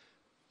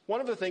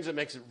 One of the things that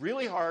makes it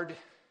really hard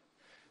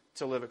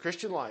to live a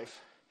Christian life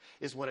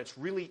is when it's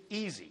really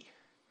easy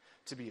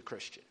to be a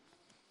Christian.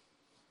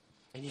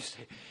 And you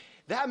say,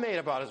 that made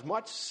about as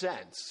much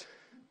sense.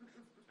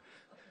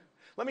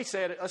 Let me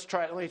say it,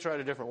 let me try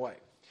it a different way.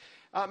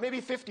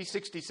 Maybe 50,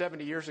 60,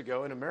 70 years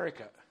ago in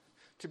America,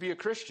 to be a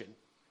Christian,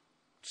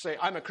 say,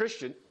 I'm a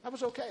Christian, that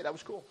was okay, that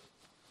was cool.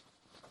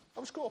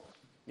 That was cool.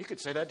 You could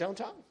say that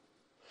downtown.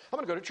 I'm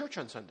going to go to church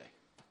on Sunday.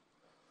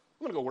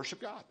 I'm going to go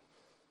worship God.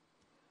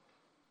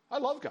 I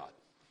love God.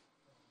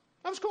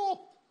 That was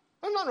cool.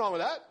 There's nothing wrong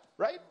with that,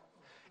 right?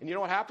 And you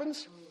know what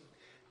happens?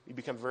 You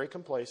become very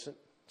complacent.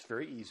 It's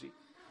very easy.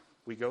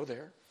 We go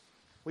there.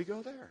 We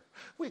go there.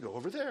 We go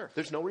over there.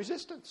 There's no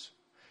resistance.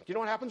 Do you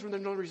know what happens when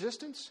there's no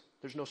resistance?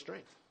 There's no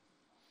strength.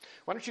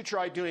 Why don't you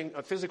try doing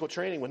a physical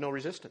training with no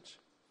resistance?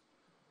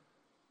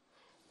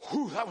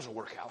 Whew, that was a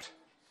workout.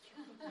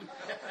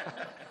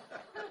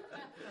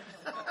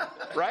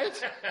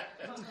 Right?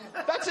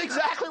 That's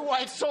exactly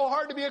why it's so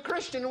hard to be a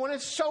Christian when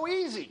it's so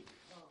easy.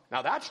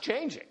 Now that's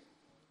changing.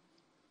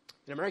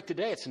 In America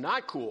today, it's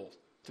not cool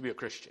to be a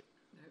Christian.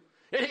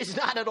 It is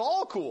not at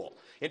all cool.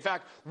 In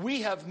fact,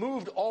 we have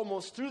moved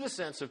almost through the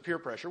sense of peer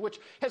pressure, which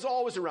has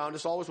always around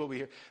us, always will be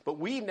here. But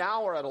we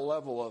now are at a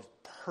level of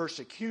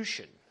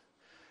persecution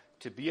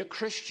to be a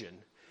Christian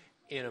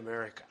in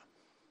America.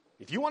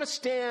 If you want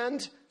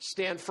to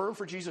stand firm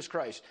for Jesus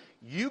Christ,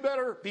 you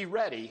better be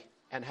ready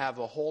and have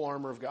the whole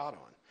armor of God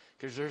on.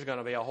 Because there's going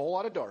to be a whole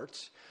lot of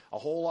darts, a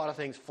whole lot of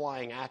things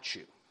flying at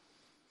you.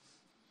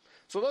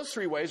 So those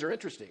three ways are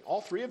interesting.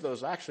 All three of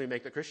those actually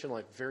make the Christian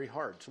life very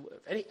hard to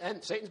live.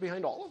 And Satan's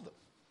behind all of them.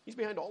 He's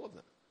behind all of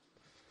them.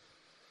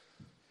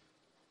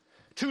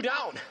 2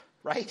 down,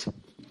 right?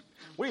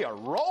 We are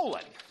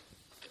rolling.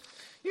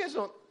 You guys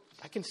don't,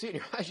 I can see it in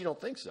your eyes, you don't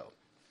think so.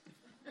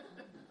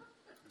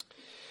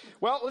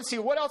 Well, let's see,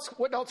 what else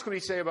could we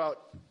say about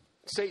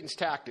Satan's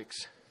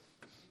tactics?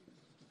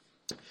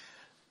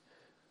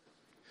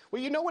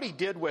 Well, you know what he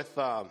did with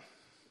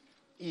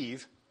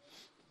Eve?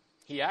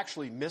 He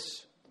actually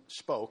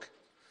misspoke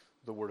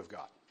the Word of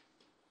God.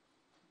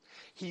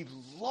 He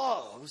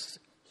loves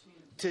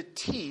to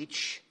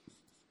teach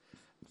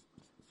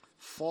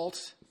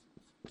false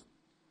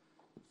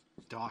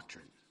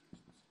doctrine.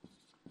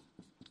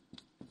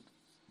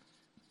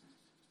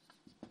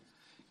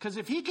 Because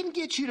if he can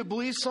get you to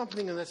believe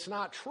something that's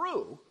not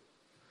true,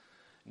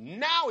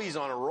 now he's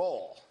on a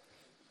roll.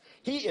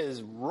 He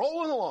is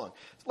rolling along.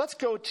 Let's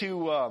go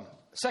to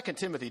 2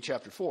 Timothy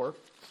chapter 4.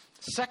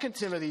 2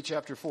 Timothy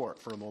chapter 4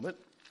 for a moment.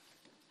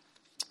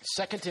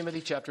 2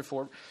 Timothy chapter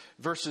 4,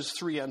 verses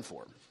 3 and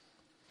 4.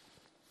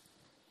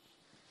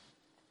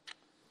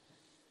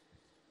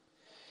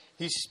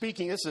 He's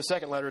speaking, this is the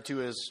second letter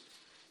to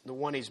the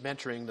one he's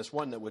mentoring, this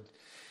one that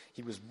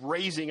he was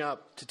raising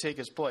up to take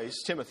his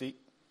place, Timothy,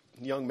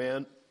 young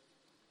man.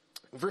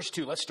 Verse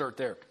 2, let's start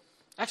there.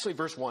 Actually,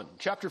 verse 1.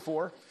 Chapter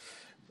 4,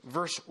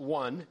 verse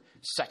 1,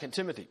 2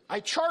 Timothy.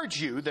 I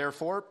charge you,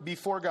 therefore,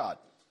 before God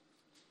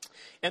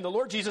and the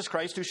Lord Jesus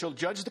Christ, who shall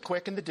judge the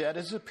quick and the dead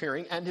as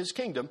appearing, and his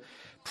kingdom,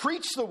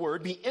 preach the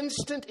word, be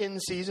instant in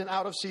season,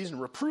 out of season,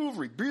 reprove,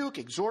 rebuke,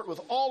 exhort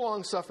with all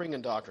longsuffering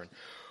and doctrine.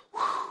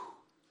 Whew.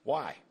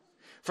 Why?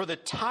 For the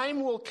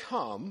time will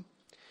come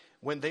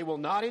when they will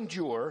not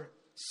endure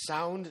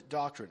sound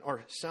doctrine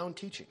or sound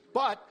teaching,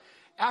 but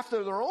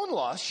after their own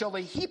lust shall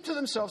they heap to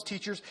themselves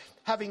teachers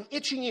having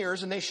itching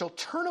ears, and they shall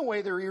turn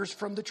away their ears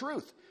from the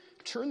truth.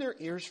 Turn their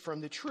ears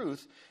from the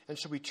truth, and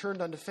shall be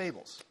turned unto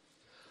fables.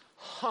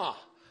 I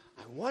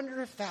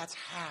wonder if that's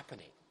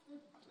happening.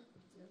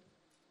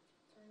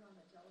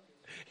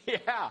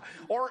 Yeah,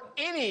 or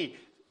any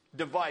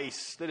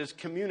device that is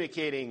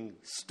communicating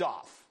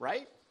stuff,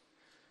 right?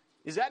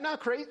 Is that not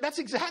crazy? That's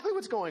exactly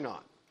what's going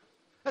on.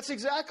 That's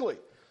exactly.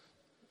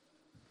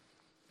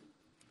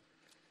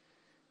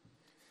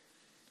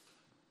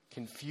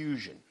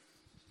 Confusion.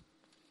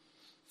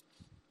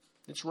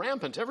 It's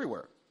rampant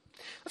everywhere.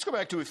 Let's go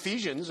back to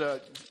Ephesians,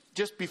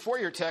 just before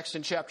your text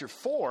in chapter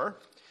 4.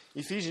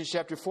 Ephesians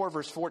chapter 4,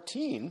 verse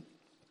 14.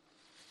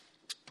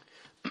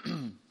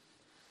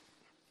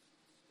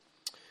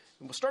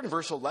 We'll start in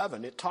verse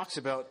 11. It talks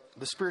about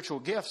the spiritual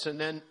gifts and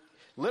then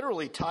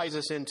literally ties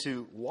us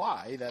into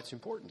why that's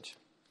important.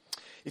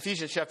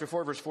 Ephesians chapter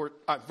 4,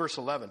 verse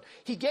 11.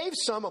 He gave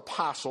some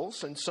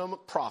apostles and some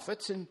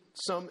prophets and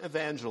some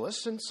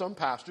evangelists and some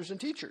pastors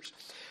and teachers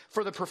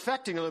for the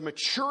perfecting or the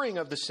maturing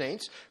of the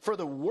saints, for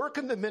the work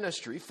of the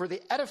ministry, for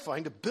the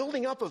edifying, the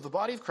building up of the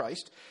body of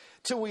Christ,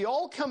 till we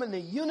all come in the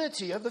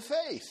unity of the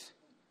faith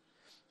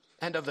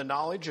and of the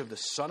knowledge of the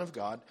Son of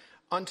God,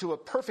 unto a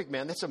perfect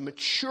man, that's a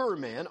mature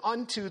man,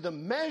 unto the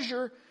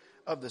measure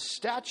of the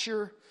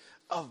stature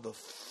of the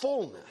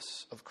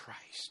fullness of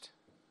Christ.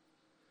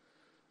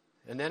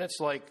 And then it's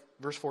like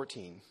verse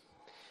 14.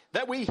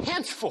 That we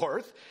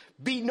henceforth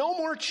be no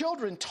more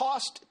children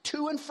tossed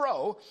to and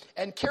fro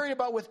and carried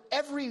about with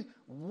every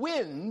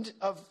wind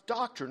of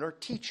doctrine or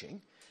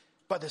teaching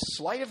by the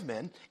sleight of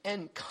men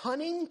and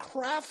cunning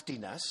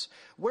craftiness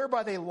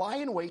whereby they lie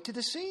in wait to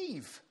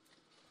deceive.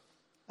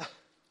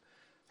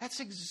 That's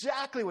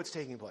exactly what's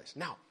taking place.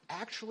 Now,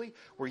 actually,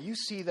 where you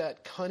see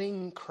that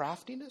cunning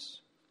craftiness,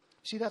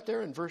 see that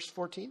there in verse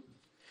 14?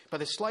 By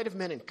the sleight of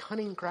men and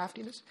cunning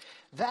craftiness.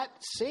 That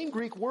same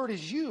Greek word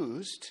is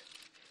used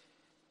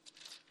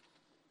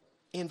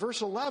in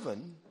verse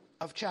 11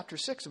 of chapter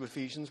 6 of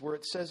Ephesians, where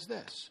it says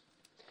this.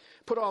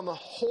 Put on the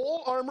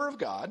whole armor of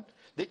God,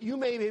 that you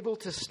may be able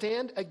to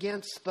stand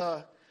against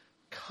the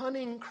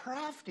cunning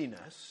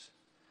craftiness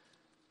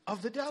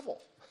of the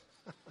devil.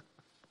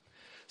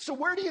 So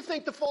where do you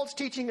think the false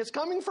teaching is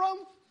coming from?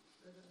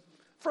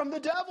 From the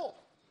devil.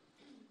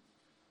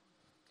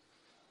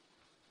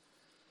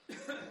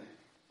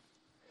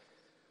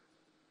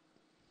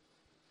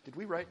 Did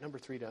we write number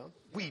 3 down?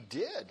 We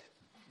did.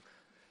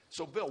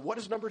 So, Bill, what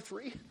is number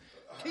 3?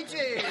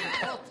 Teaching.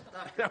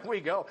 There we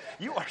go.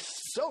 You are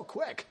so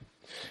quick.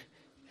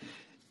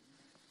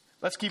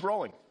 Let's keep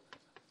rolling.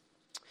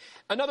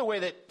 Another way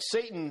that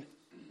Satan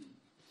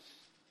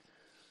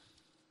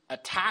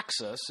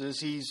attacks us is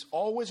he's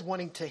always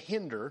wanting to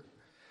hinder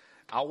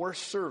our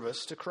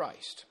service to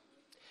Christ.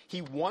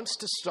 He wants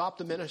to stop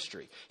the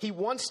ministry. He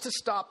wants to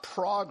stop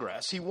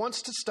progress. He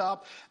wants to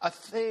stop a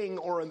thing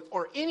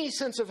or any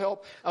sense of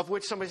help of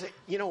which somebody say,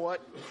 you know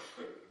what?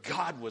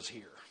 God was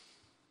here.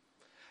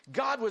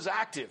 God was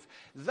active.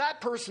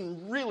 That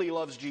person really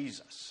loves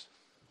Jesus.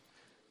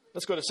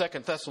 Let's go to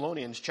 2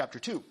 Thessalonians chapter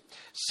 2.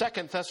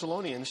 2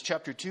 Thessalonians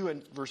chapter 2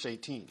 and verse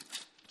 18.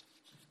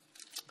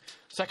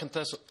 1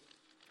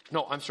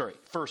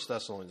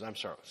 Thessalonians. I'm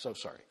sorry. So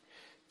sorry.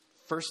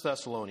 1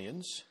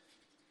 Thessalonians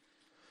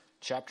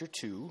chapter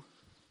 2.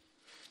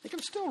 I think I'm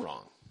still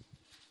wrong.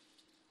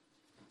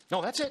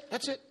 No, that's it.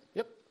 That's it.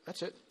 Yep,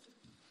 that's it.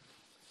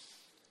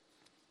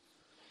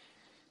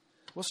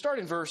 We'll start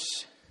in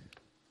verse...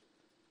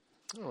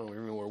 I don't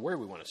remember where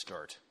we want to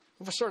start.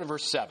 We'll start in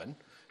verse 7.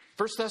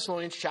 1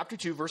 Thessalonians chapter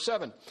 2, verse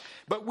 7.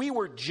 But we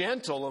were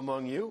gentle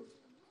among you,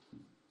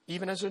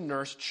 even as a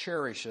nurse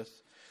cherisheth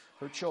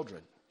her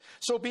children.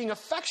 So being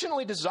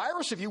affectionately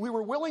desirous of you, we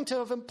were willing to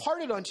have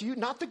imparted unto you,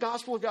 not the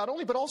gospel of God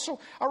only, but also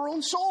our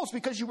own souls,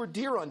 because you were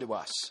dear unto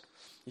us.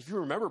 If you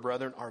remember,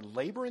 brethren, our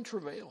labor and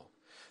travail,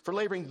 for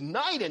laboring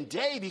night and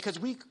day, because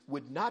we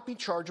would not be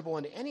chargeable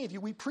unto any of you,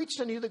 we preached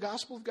unto you the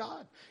gospel of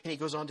God. And he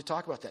goes on to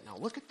talk about that. Now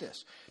look at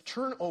this.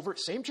 Turn over,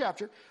 same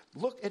chapter,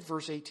 look at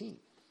verse 18.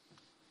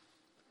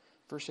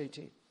 Verse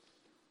 18.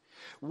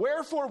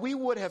 Wherefore we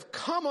would have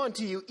come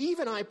unto you,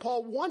 even I,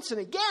 Paul, once and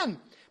again,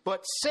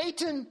 but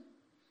Satan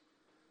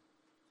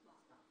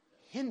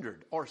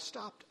hindered or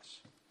stopped us.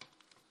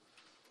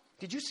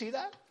 Did you see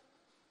that?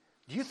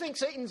 Do you think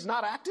Satan's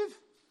not active?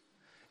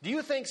 Do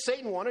you think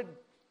Satan wanted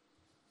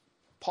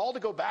Paul to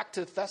go back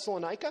to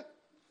Thessalonica?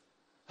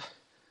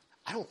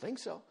 I don't think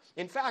so.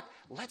 In fact,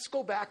 let's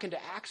go back into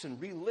Acts and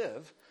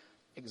relive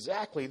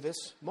exactly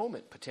this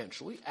moment,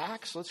 potentially.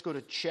 Acts, let's go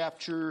to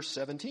chapter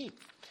 17.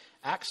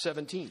 Acts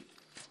 17.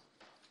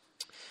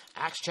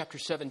 Acts chapter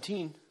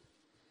 17.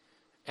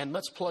 And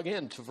let's plug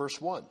in to verse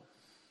 1.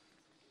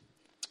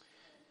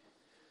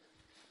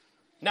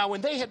 Now,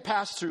 when they had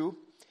passed through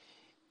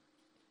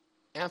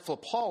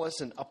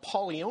Amphipolis and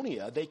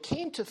Apollonia, they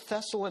came to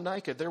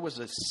Thessalonica. There was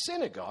a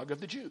synagogue of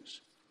the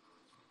Jews.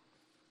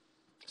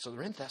 So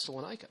they're in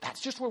Thessalonica.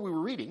 That's just where we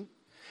were reading.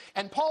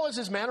 And Paul, as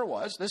his manner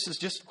was, this is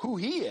just who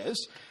he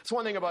is. It's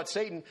one thing about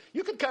Satan.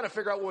 You could kind of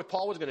figure out what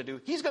Paul was going to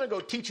do. He's going to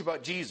go teach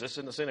about Jesus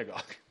in the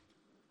synagogue.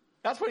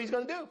 That's what he's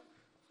going to do.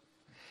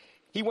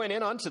 He went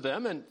in unto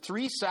them and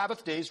 3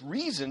 Sabbath days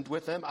reasoned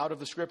with them out of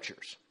the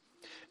Scriptures,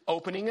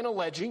 opening and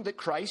alleging that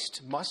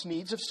Christ must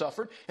needs have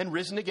suffered and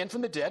risen again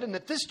from the dead, and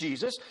that this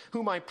Jesus,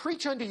 whom I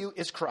preach unto you,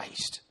 is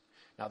Christ.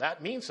 Now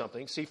that means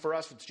something. See, for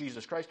us it's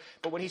Jesus Christ.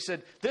 But when he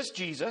said, this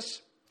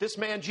Jesus, this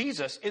man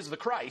Jesus is the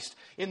Christ,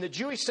 in the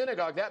Jewish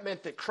synagogue, that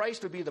meant that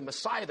Christ would be the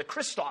Messiah, the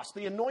Christos,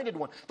 the anointed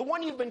one, the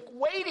one you've been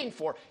waiting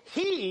for.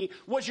 He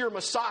was your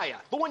Messiah,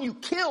 the one you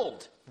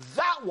killed,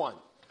 that one.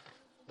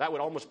 That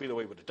would almost be the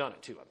way we would have done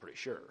it too, I'm pretty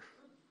sure.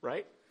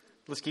 Right?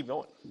 Let's keep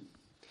going.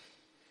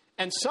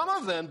 And some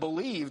of them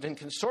believed and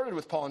consorted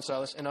with Paul and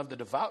Silas, and of the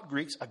devout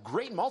Greeks, a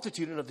great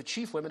multitude, and of the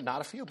chief women,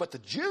 not a few. But the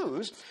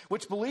Jews,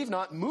 which believed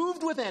not,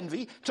 moved with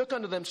envy, took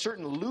unto them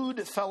certain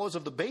lewd fellows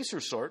of the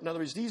baser sort. In other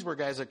words, these were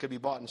guys that could be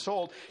bought and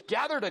sold,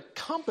 gathered a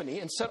company,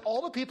 and set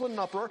all the people in an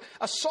uproar,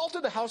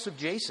 assaulted the house of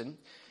Jason,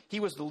 he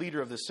was the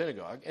leader of the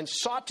synagogue, and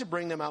sought to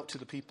bring them out to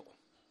the people.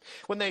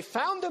 When they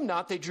found them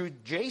not, they drew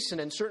Jason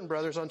and certain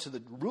brothers unto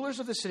the rulers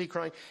of the city,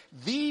 crying,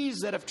 these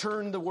that have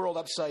turned the world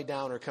upside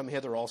down are come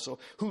hither also,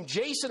 whom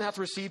Jason hath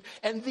received,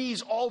 and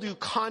these all do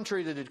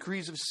contrary to the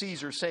decrees of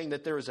Caesar, saying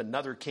that there is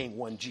another king,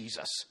 one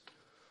Jesus.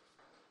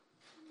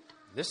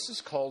 This is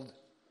called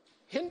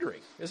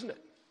hindering, isn't it?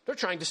 They're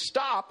trying to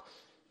stop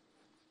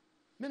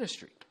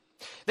ministry.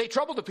 They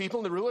troubled the people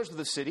and the rulers of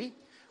the city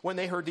when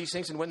they heard these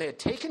things, and when they had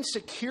taken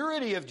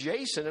security of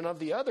Jason and of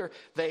the other,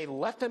 they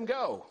let them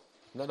go.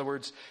 In other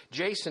words,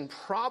 Jason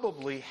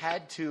probably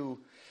had to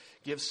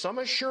give some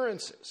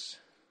assurances.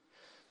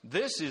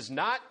 This is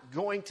not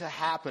going to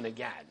happen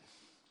again.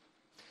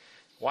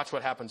 Watch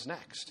what happens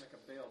next. Like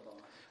a bail bond.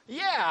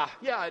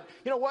 Yeah.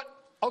 You know what?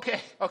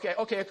 Okay.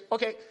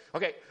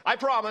 I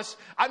promise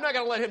I'm not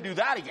going to let him do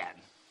that again.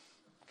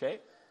 Okay?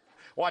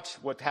 Watch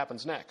what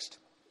happens next.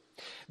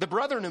 The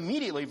brethren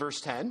immediately, verse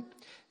 10,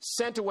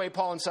 sent away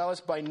Paul and Silas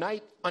by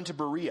night unto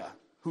Berea,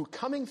 who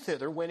coming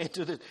thither went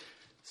into the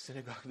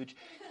synagogue of the Jews.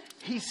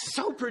 He's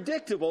so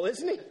predictable,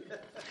 isn't he?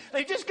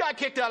 They just got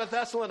kicked out of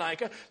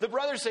Thessalonica. The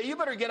brothers say, you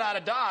better get out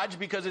of Dodge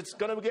because it's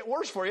going to get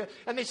worse for you.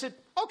 And they said,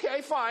 okay,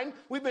 fine.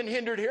 We've been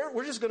hindered here.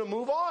 We're just going to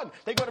move on.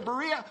 They go to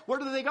Berea. Where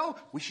do they go?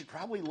 We should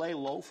probably lay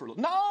low for a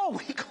little. No,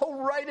 we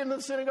go right into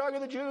the synagogue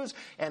of the Jews.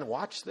 And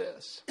watch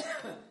this.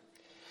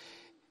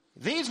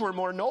 These were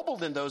more noble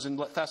than those in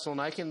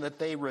Thessalonica, in that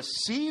they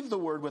received the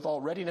word with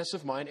all readiness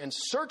of mind and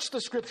searched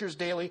the Scriptures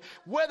daily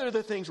whether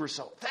the things were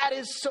so.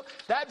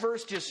 That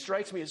verse just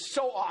strikes me as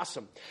so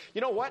awesome.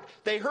 You know what?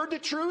 They heard the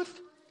truth,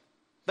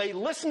 they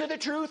listened to the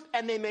truth,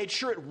 and they made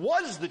sure it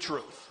was the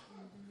truth.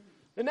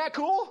 Isn't that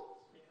cool?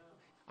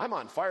 I'm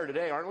on fire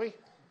today, aren't we?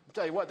 I'll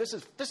tell you what, this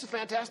is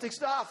fantastic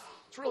stuff.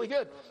 It's really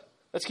good.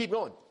 Let's keep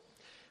going.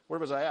 Where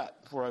was I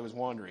at before I was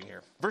wandering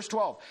here? Verse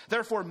 12.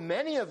 Therefore,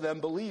 many of them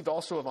believed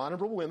also of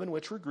honorable women,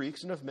 which were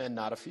Greeks, and of men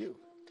not a few.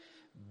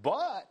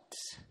 But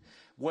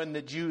when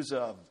the Jews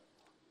of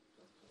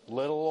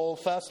little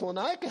old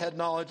Thessalonica had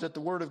knowledge that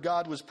the word of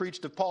God was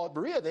preached of Paul at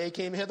Berea, they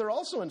came hither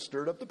also and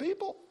stirred up the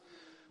people.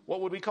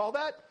 What would we call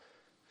that?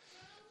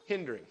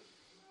 Hindering.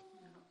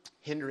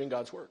 Hindering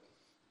God's work.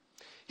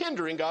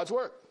 Hindering God's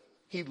work.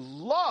 He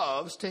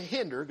loves to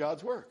hinder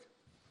God's work.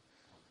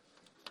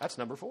 That's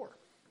number 4.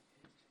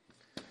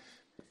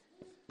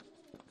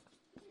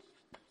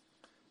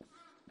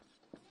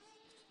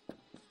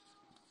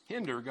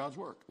 Hinder God's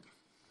work.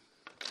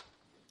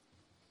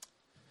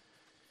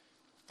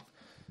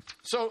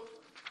 So,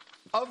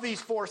 of these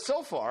 4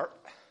 so far,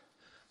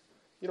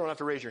 you don't have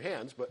to raise your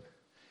hands, but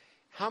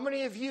how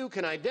many of you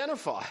can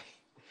identify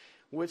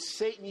with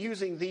Satan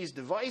using these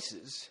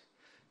devices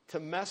to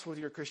mess with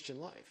your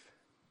Christian life?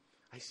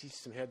 I see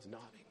some heads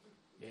nodding.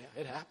 Yeah,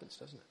 it happens,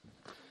 doesn't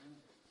it?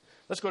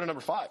 Let's go to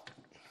number 5.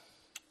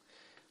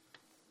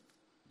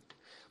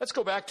 Let's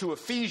go back to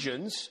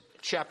Ephesians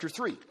chapter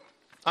 4.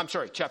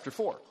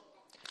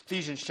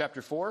 Ephesians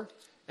chapter 4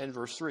 and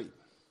verse 3.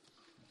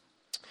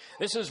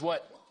 This is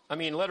what,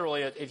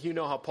 literally, if you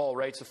know how Paul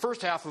writes, the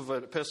first half of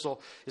an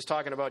epistle is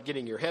talking about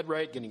getting your head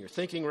right, getting your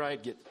thinking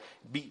right,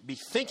 be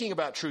thinking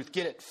about truth,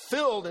 get it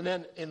filled, and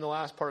then in the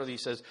last part of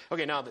these says,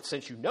 okay, now that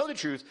since you know the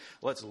truth,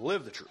 let's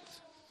live the truth.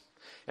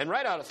 And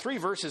right out of 3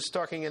 verses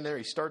talking in there,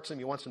 he starts them,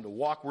 he wants them to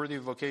walk worthy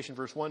of vocation,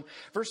 verse 1.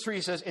 Verse 3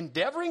 he says,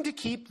 endeavoring to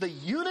keep the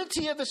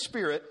unity of the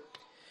Spirit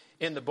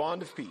in the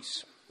bond of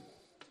peace.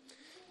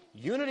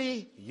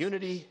 Unity,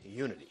 unity,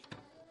 unity.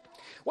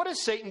 What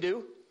does Satan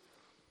do?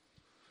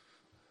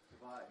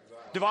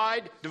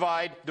 Divide,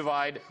 divide,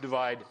 divide,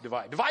 divide,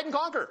 divide. Divide and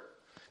conquer.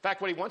 In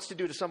fact, what he wants to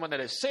do to someone that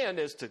has sinned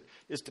is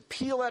to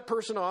peel that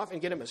person off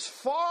and get him as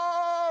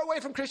far away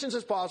from Christians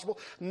as possible,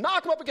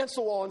 knock him up against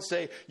the wall and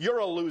say, you're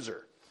a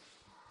loser.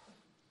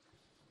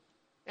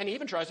 And he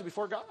even tries it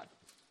before God.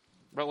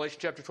 Revelation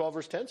chapter 12,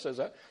 verse 10 says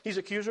that. He's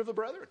accuser of the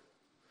brethren.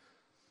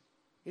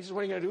 He says,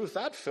 what are you going to do with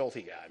that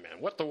filthy guy, man?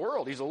 What the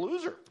world? He's a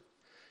loser.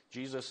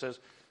 Jesus says,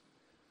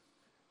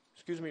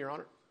 excuse me, Your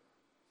Honor,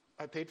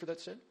 I paid for that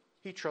sin.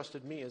 He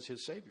trusted me as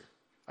his Savior.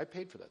 I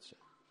paid for that sin.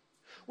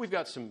 We've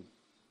got some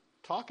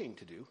talking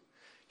to do.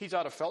 He's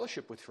out of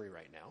fellowship with me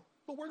right now,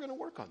 but we're going to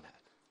work on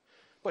that.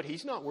 But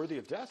he's not worthy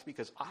of death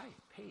because I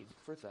paid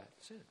for that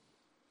sin.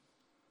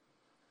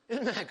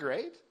 Isn't that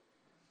great?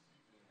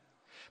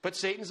 But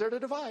Satan's there to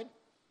divide.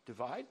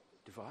 Divide,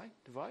 divide,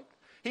 divide.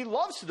 He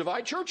loves to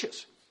divide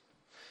churches.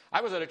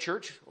 I was at a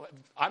church.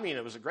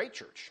 It was a great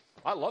church.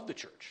 I loved the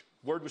church.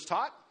 Word was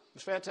taught. It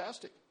was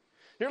fantastic.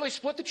 Nearly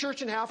split the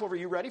church in half over, are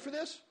you ready for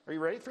this? Are you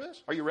ready for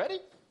this? Are you ready?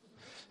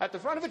 At the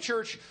front of the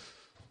church,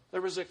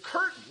 there was a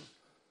curtain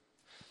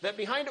that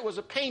behind it was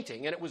a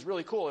painting, and it was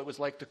really cool. It was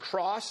like the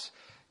cross.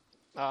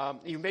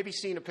 You've maybe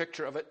seen a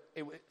picture of it.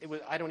 It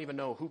was, I don't even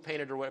know who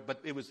painted it or what, but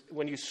it was,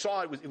 when you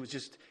saw it, it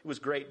was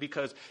great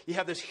because you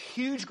have this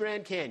huge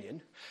Grand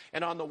Canyon,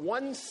 and on the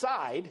one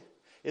side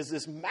is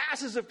this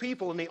masses of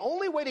people, and the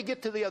only way to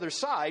get to the other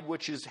side,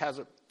 which has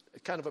a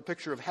kind of a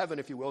picture of heaven,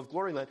 if you will, of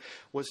glory land,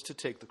 was to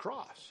take the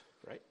cross,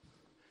 right?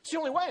 It's the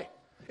only way.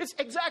 It's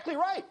exactly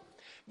right.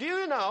 Do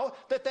you know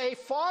that they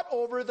fought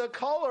over the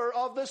color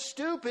of the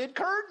stupid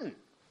curtain?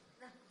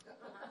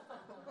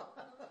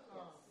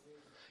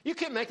 You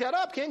can't make that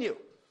up, can you?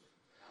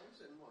 I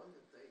was in one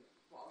that they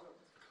fought over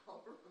the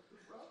color of the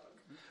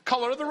rug.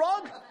 Color of the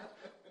rug?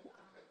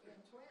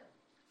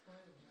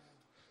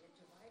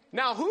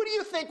 Now, who do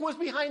you think was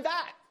behind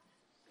that?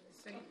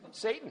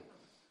 Satan.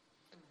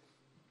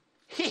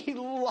 He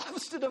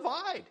loves to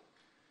divide.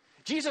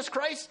 Jesus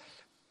Christ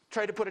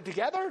tried to put it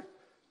together.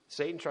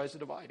 Satan tries to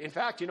divide. In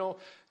fact, you know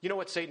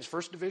what Satan's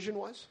first division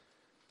was?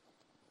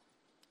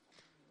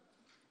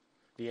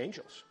 The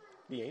angels.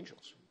 The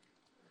angels.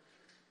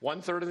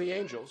 1/3 of the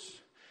angels.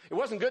 It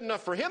wasn't good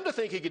enough for him to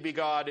think he could be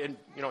God and,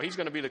 he's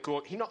going to be the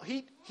cool.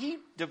 He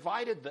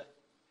divided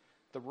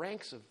the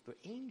ranks of the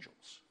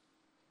angels.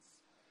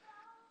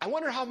 I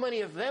wonder how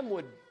many of them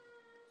would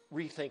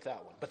rethink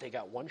that one. But they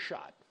got one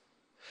shot.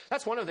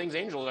 That's one of the things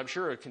angels, I'm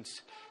sure,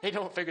 they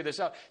don't figure this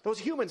out. Those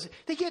humans,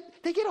 they get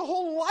a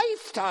whole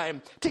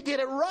lifetime to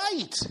get it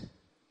right.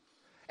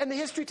 And the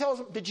history tells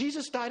them that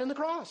Jesus died on the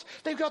cross.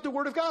 They've got the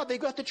Word of God. They've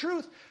got the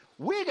truth.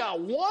 We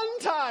got one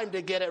time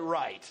to get it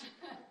right.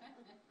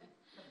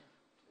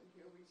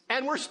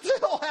 And we're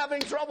still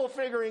having trouble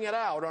figuring it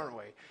out, aren't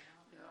we?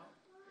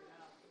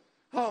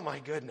 Oh, my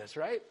goodness,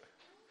 right?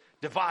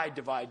 Divide,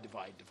 divide,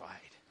 divide, divide.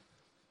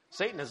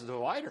 Satan is a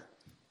divider.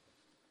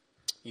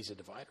 He's a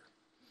divider.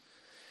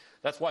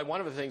 That's why one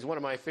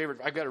of my favorite,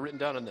 I've got it written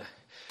down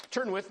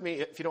turn with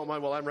me, if you don't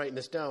mind, while I'm writing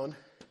this down.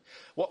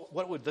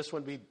 What would this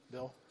one be,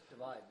 Bill?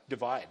 Divide.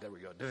 Divide, there we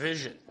go.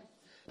 Division.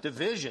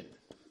 Division.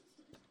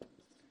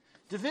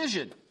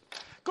 Division.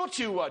 Go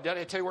to, did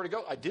I tell you where to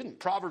go? I didn't.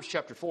 Proverbs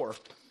chapter 4.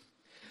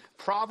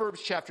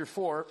 Proverbs chapter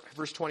 4,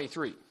 verse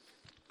 23.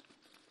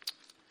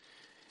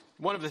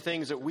 One of the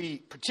things that we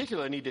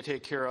particularly need to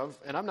take care of,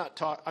 and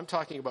I'm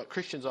talking about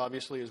Christians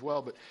obviously as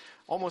well, but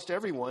almost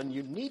everyone,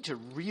 you need to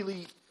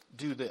really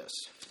do this.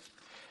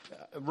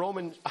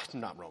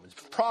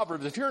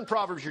 Proverbs. If you're in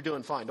Proverbs, you're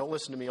doing fine. Don't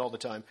listen to me all the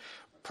time.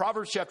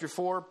 Proverbs chapter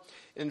 4,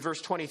 in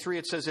verse 23,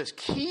 it says this: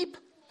 keep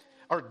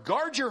or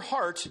guard your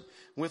heart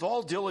with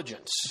all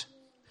diligence,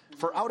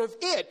 for out of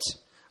it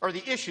are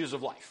the issues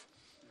of life.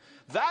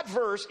 That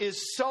verse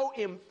is so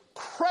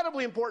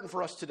incredibly important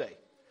for us today.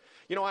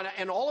 You know,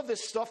 and all of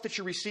this stuff that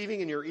you're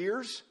receiving in your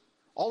ears,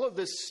 all of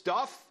this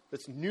stuff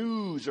that's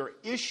news or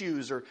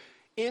issues or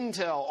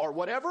intel or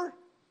whatever,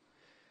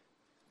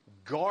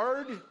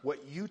 guard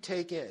what you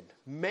take in.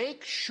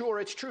 Make sure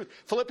it's truth.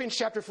 Philippians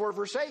chapter 4,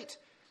 verse 8.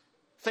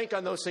 Think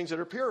on those things that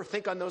are pure.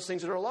 Think on those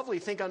things that are lovely.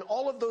 Think on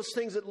all of those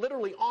things that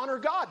literally honor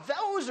God.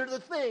 Those are the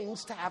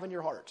things to have in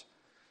your heart.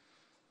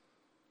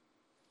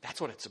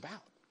 That's what it's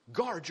about.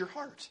 Guard your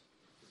heart.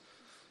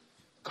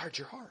 Guard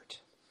your heart.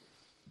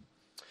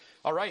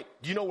 All right.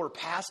 Do you know we're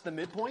past the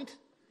midpoint?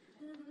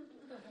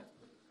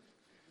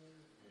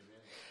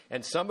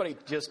 And somebody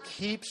just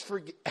keeps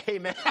forgetting.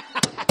 Amen.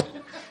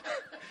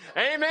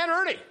 Amen,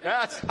 Ernie.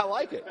 I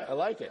like it. I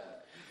like it.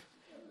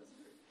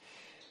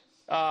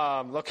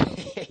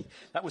 Okay,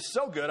 that was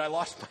so good. I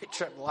lost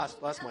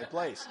my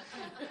place.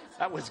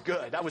 That was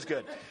good. That was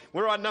good.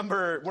 We're on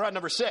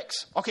number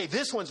 6. Okay,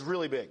 this one's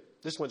really big.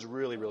 This one's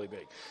really, really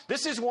big.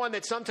 This is one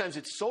that sometimes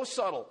it's so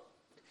subtle,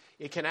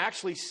 it can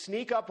actually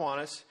sneak up on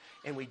us,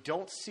 and we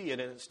don't see it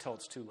until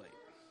it's too late.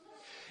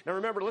 Now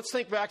remember, let's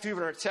think back to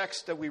even our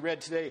text that we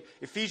read today,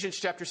 Ephesians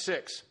chapter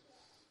 6.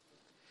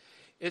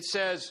 It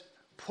says,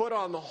 put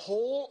on the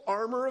whole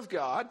armor of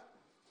God.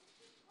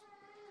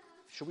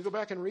 Should we go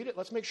back and read it?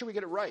 Let's make sure we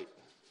get it right.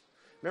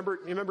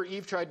 Remember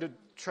Eve tried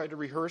to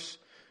rehearse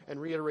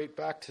and reiterate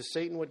back to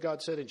Satan what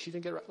God said, and she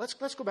didn't get it right.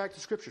 Let's go back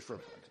to Scripture for a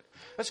minute.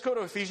 Let's go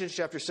to Ephesians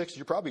chapter 6.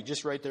 You're probably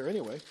just right there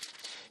anyway.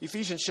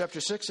 Ephesians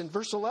chapter 6 and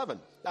verse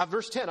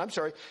 10, I'm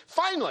sorry.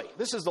 Finally,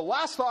 this is the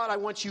last thought I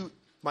want you,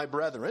 my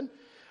brethren.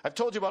 I've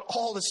told you about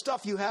all the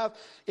stuff you have.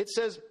 It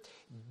says,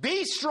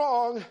 be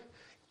strong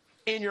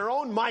in your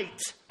own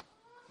might.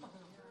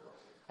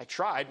 I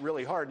tried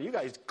really hard, and you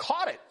guys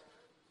caught it.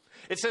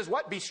 It says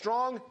what? Be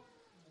strong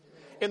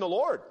in the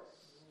Lord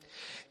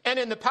and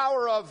in the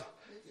power of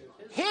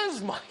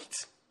His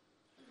might.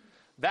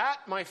 That,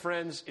 my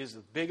friends, is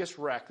the biggest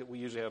wreck that we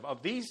usually have.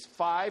 Of these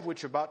 5,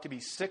 which are about to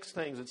be 6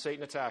 things that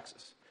Satan attacks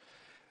us,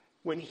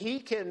 when he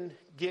can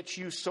get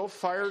you so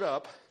fired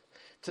up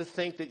to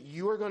think that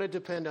you are going to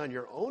depend on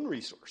your own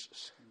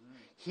resources,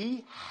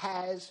 he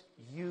has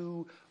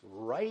you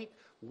right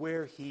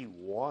where he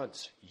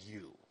wants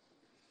you.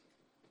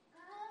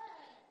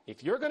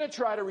 If you're going to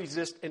try to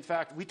resist, in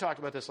fact, we talked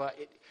about this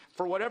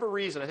for whatever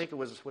reason. I think it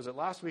was it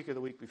last week or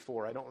the week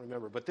before? I don't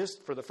remember. But this,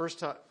 for the first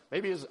time,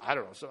 maybe I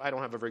don't know. So I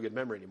don't have a very good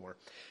memory anymore.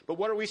 But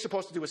what are we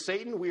supposed to do with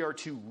Satan? We are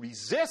to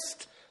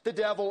resist the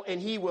devil,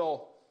 and he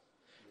will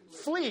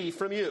flee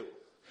from you.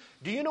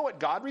 Do you know what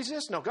God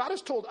resists? Now, God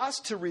has told us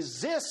to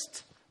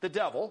resist the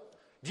devil.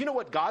 Do you know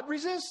what God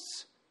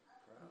resists?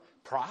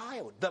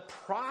 Pride. The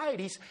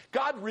pride.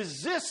 God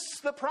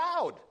resists the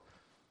proud.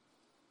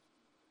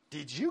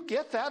 Did you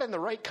get that in the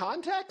right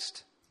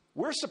context?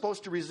 We're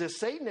supposed to resist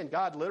Satan, and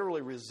God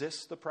literally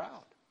resists the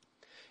proud.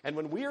 And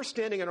when we are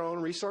standing in our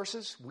own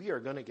resources, we are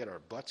going to get our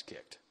butts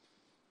kicked.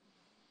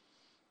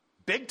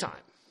 Big time.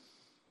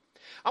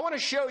 I want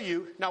to show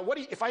you, now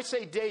if I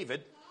say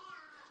David,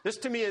 this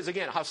to me is,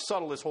 again, how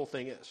subtle this whole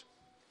thing is.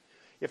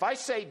 If I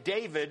say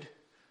David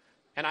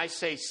and I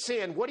say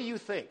sin, what do you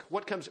think?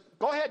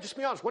 Go ahead, just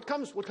be honest. What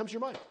comes to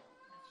your mind?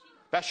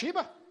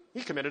 Bathsheba.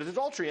 He committed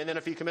adultery. And then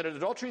if he committed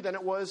adultery, then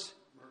it was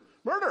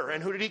murder.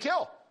 And who did he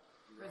kill?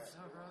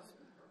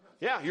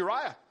 Yeah,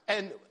 Uriah.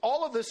 And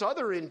all of this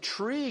other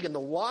intrigue and the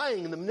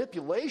lying and the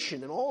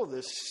manipulation and all of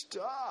this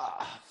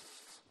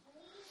stuff.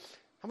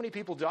 How many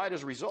people died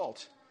as a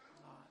result?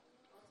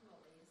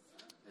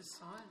 His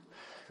son.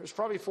 There's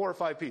probably 4 or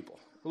 5 people,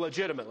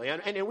 legitimately.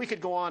 And we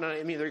could go on.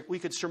 I mean, we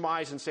could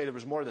surmise and say there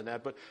was more than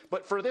that.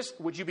 But for this,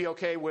 would you be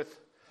okay with,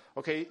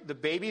 the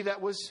baby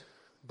that was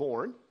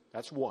born?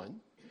 That's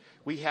one.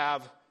 We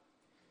have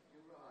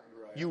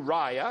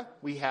Uriah.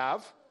 We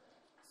have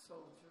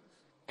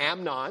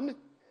Amnon.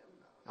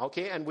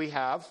 Okay, and we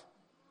have,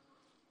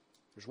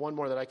 there's one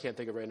more that I can't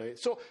think of right now.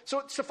 So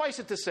suffice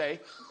it to say,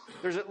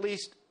 there's at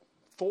least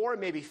 4,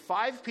 maybe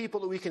 5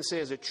 people that we can say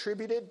is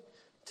attributed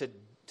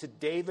to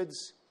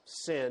David's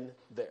sin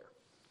there.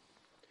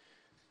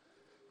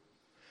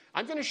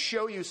 I'm going to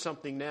show you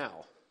something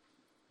now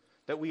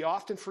that we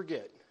often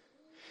forget.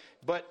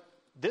 But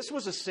this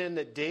was a sin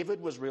that David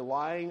was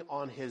relying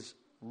on his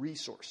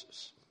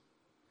resources.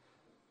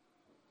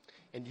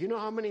 And do you know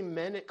how many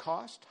men it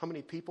cost? How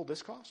many people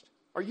this cost?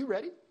 Are you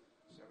ready?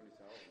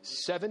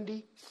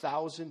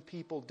 70,000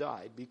 people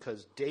died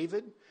because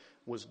David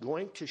was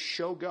going to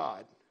show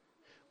God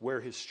where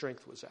his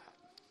strength was at.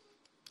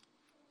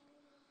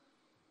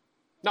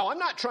 Now, I'm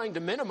not trying to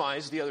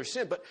minimize the other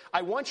sin, but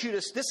I want you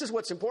to, this is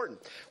what's important.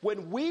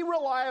 When we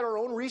rely on our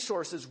own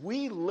resources,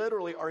 we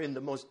literally are in the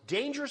most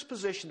dangerous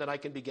position that I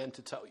can begin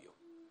to tell you.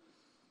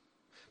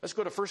 Let's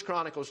go to 1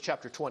 Chronicles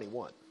chapter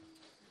 21.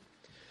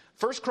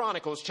 1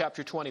 Chronicles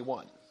chapter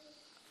 21.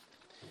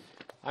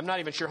 I'm not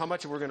even sure how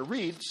much we're going to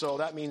read, so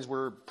that means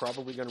we're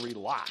probably going to read a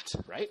lot,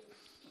 right?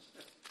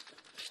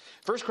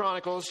 1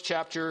 Chronicles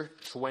chapter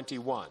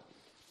 21.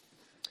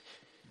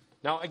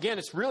 Now, again,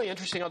 it's really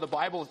interesting how the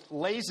Bible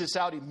lays this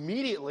out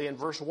immediately in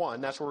verse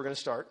 1. That's where we're going to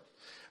start.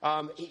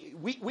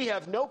 We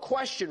have no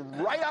question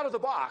right out of the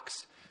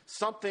box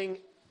something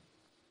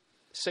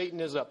Satan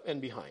is up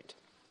and behind.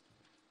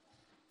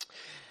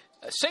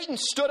 Satan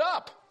stood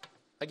up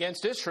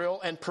against Israel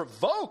and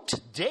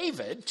provoked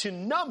David to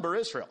number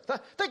Israel.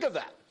 Think of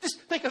that. Just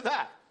think of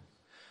that.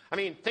 I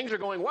mean, things are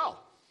going well.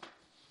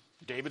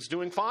 David's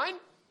doing fine.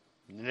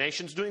 The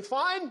nation's doing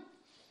fine.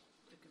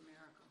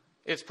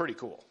 It's pretty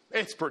cool.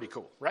 It's pretty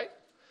cool, right?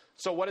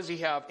 So what does he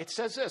have? It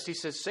says this. He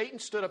says, Satan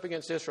stood up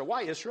against Israel.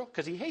 Why Israel?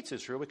 Because he hates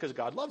Israel, because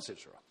God loves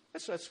Israel.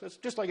 That's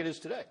just like it is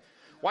today.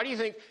 Why do you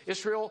think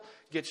Israel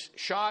gets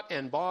shot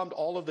and bombed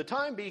all of the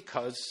time?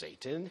 Because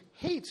Satan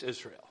hates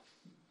Israel.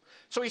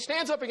 So he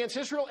stands up against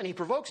Israel and he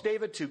provokes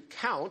David to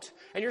count.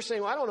 And you're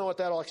saying, well, I don't know what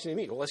that all actually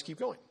means. Well, let's keep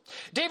going.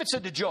 David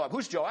said to Joab.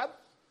 Who's Joab?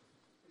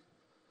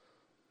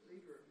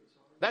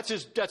 That's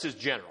his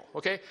general,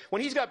 okay? When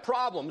he's got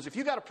problems, if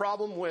you got a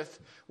problem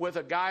with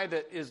a guy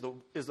that is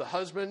the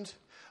husband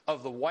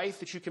of the wife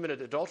that you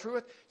committed adultery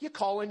with, you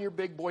call in your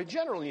big boy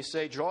general and you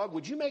say, Joab,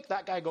 would you make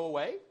that guy go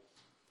away?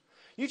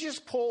 You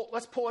just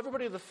let's pull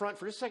everybody to the front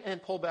for just a second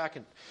and pull back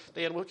and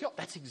the animal will kill.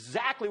 That's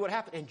exactly what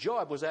happened. And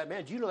Joab was that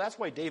man. Do you know that's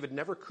why David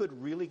never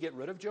could really get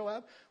rid of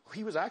Joab?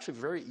 He was actually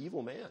a very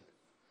evil man.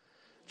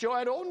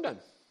 Joab owned him.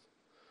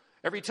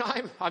 Every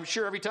time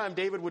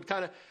David would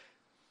kind of,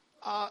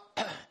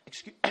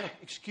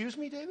 excuse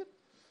me, David?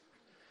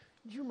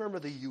 Do you remember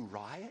the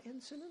Uriah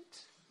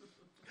incident?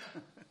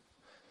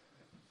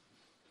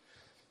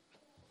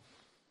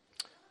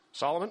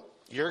 Solomon,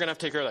 you're going to have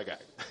to take care of that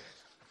guy.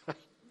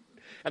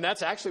 And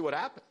that's actually what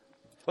happened.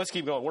 Let's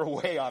keep going. We're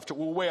way off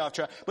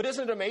track. But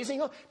isn't it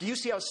amazing? Do you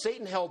see how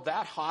Satan held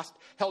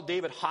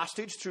David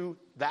hostage through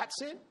that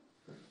sin?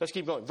 Let's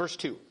keep going. Verse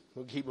 2.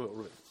 We'll keep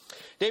moving.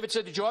 David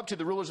said to Joab, to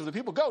the rulers of the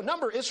people, go,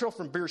 number Israel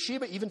from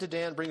Beersheba even to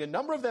Dan. Bring a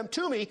number of them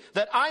to me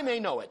that I may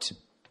know it.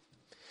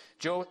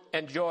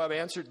 And Joab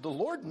answered, the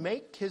Lord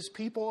make his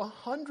people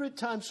 100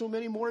 times so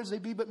many more as they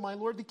be, but my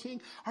lord the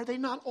king, are they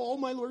not all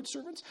my lord's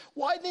servants?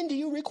 Why then do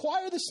you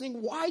require this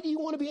thing? Why do you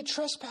want to be a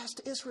trespass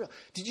to Israel?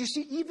 Did you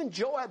see? Even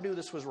Joab knew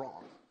this was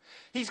wrong.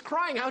 He's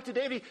crying out to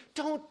David,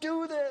 don't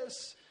do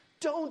this.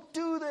 Don't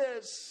do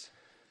this.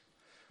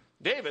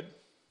 David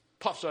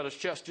puffs out his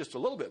chest just a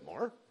little bit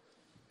more.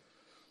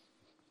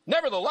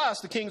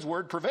 Nevertheless, the king's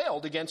word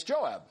prevailed against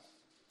Joab.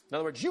 In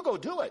other words, you go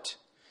do it.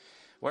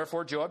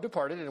 Wherefore Joab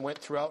departed and went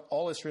throughout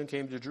all Israel and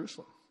came to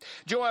Jerusalem.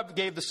 Joab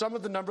gave the sum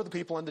of the number of the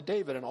people unto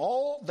David, and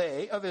all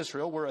they of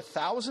Israel were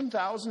 1,000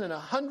 and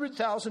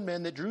 100,000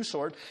 men that drew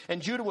sword,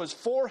 and Judah was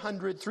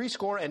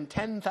 460 and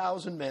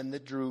 10,000 men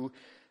that drew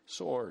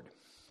sword.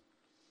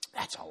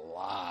 That's a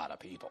lot of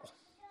people.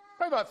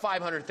 Probably about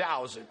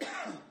 500,000.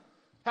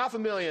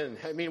 500,000.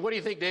 I mean, what do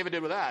you think David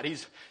did with that?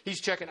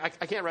 He's checking. I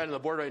can't write on the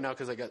board right now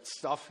because I got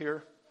stuff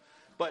here.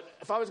 But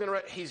if I was going to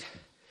write,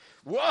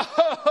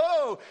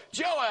 whoa,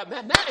 Joab,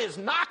 man, that is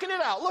knocking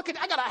it out. Look,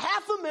 I got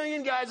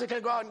 500,000 guys that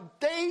can go out and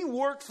they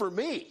work for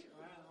me.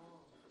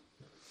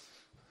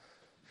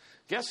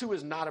 Guess who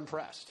is not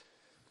impressed?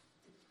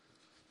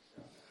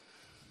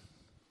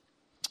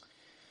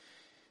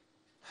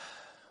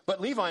 But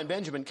Levi and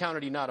Benjamin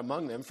counted he not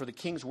among them, for the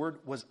king's word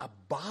was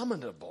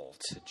abominable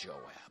to Joab.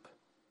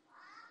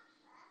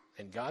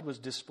 And God was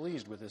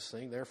displeased with this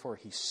thing, therefore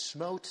he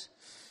smote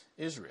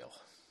Israel.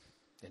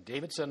 And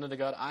David said unto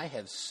God, I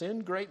have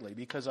sinned greatly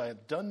because I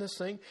have done this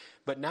thing,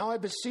 but now I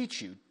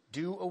beseech you,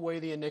 do away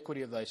the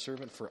iniquity of thy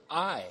servant, for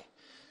I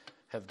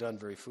have done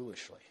very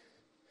foolishly.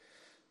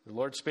 The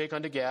Lord spake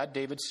unto Gad,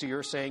 David's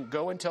seer, saying,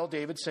 go and tell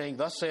David, saying,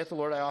 thus saith the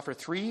Lord, I offer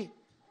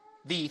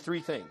thee three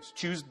things.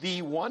 Choose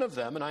thee one of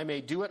them, and I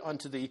may do it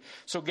unto thee.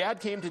 So Gad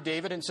came to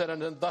David and said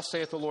unto him, thus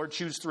saith the Lord,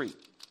 choose three.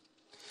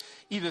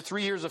 Either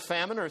 3 years of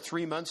famine or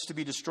 3 months to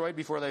be destroyed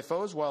before thy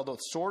foes, while the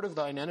sword of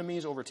thine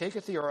enemies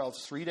overtaketh thee, or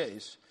else 3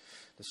 days.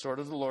 The sword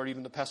of the Lord,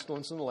 even the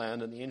pestilence in the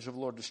land, and the angel of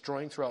the Lord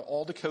destroying throughout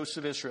all the coasts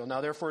of Israel. Now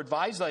therefore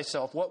advise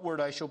thyself what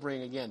word I shall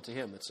bring again to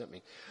him that sent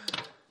me.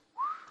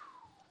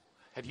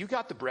 Have you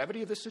got the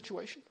brevity of this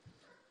situation?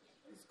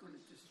 He's going to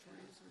destroy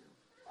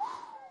Israel.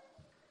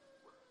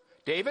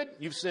 David,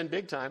 you've sinned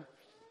big time.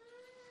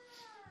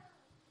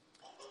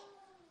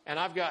 And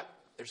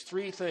there's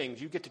 3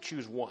 things. You get to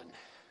choose one.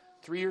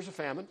 3 years of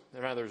famine,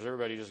 and others,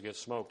 everybody just gets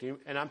smoked.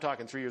 And I'm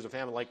talking 3 years of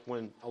famine like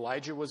when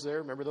Elijah was there.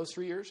 Remember those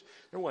 3 years?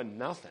 There wasn't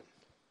nothing.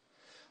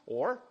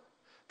 Or,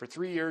 for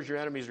 3 years, your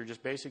enemies are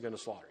just basically going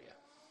to slaughter you.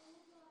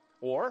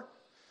 Or,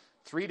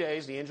 3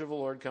 days, the angel of the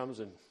Lord comes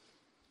and...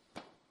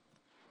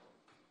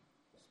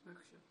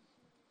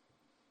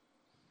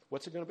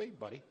 What's it going to be,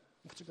 buddy?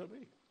 What's it going to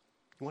be?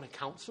 You want to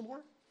count some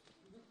more?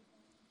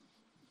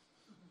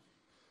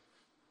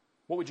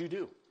 What would you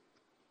do?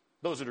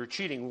 Those that are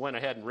cheating went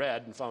ahead and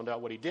read and found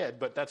out what he did,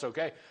 but that's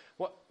okay.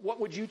 What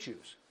would you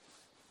choose?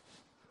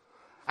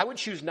 I would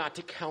choose not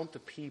to count the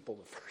people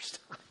the first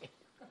time.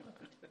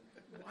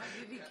 Why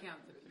did he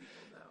count the people,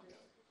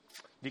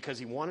 though? Because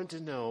he wanted to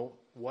know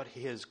what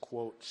his,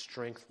 quote,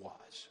 strength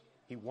was.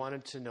 He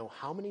wanted to know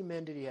how many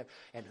men did he have,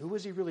 and who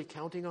was he really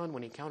counting on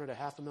when he counted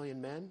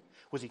 500,000 men?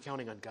 Was he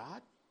counting on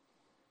God?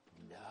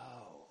 No.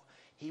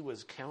 He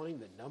was counting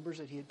the numbers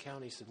that he had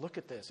counted. He said, look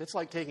at this. It's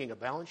like taking a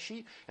balance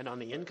sheet, and on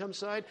the income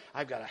side,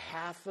 I've got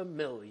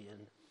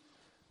 500,000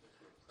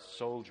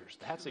 soldiers.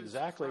 That's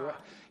exactly right.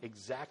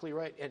 Exactly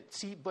right. And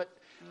see, but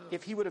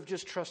if he would have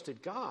just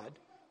trusted God,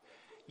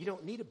 you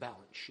don't need a balance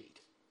sheet.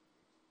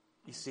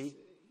 You see?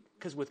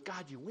 Because with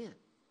God, you win.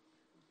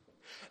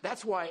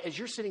 That's why, as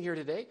you're sitting here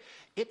today,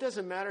 it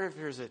doesn't matter if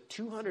there's a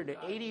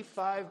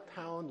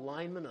 285-pound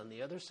lineman on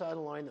the other side of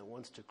the line that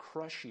wants to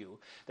crush you,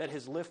 that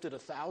has lifted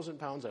 1,000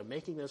 pounds. I'm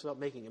making this up,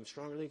 making him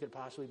stronger than he could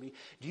possibly be.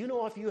 Do you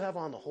know if you have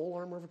on the whole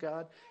armor of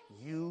God,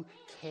 you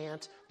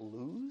can't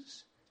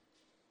lose?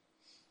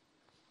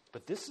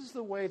 But this is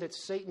the way that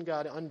Satan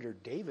got under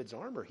David's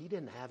armor. He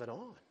didn't have it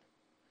on.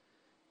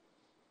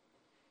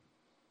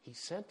 He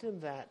sent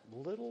him that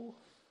little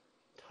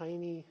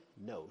tiny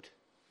note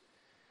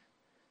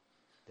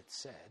that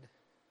said,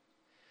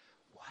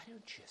 why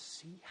don't you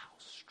see how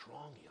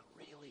strong you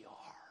really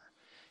are?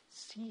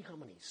 See how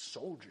many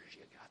soldiers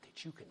you got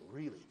that you can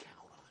really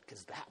count on,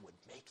 because that would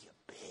make you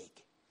big.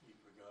 He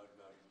forgot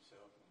about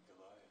himself and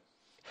Goliath.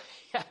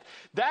 Yeah,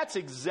 that's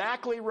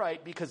exactly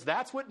right, because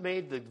that's what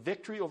made the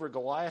victory over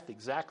Goliath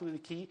exactly the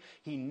key.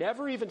 He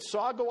never even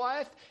saw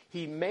Goliath.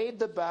 He made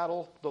the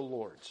battle the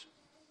Lord's.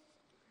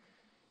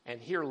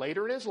 And here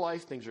later in his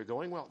life, things are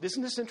going well.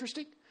 Isn't this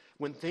interesting?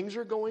 When things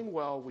are going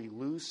well, we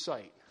lose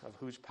sight of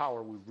whose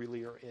power we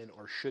really are in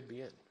or should be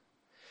in.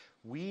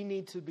 We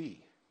need to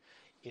be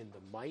in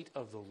the might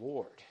of the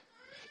Lord.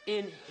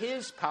 In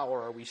his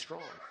power are we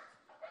strong.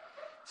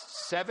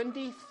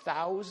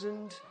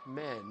 70,000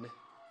 men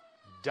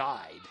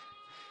died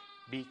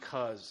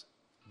because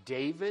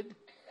David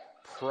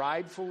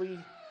pridefully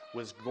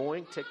was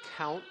going to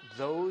count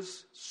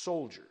those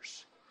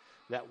soldiers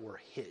that were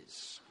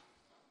his.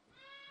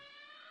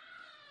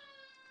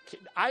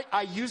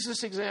 I use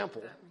this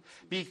example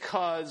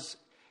because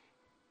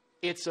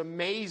it's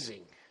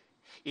amazing.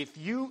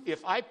 You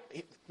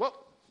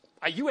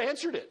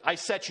answered it. I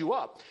set you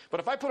up. But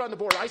if I put on the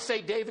board, I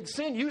say David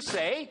sinned, you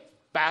say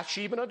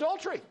Bathsheba and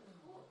adultery.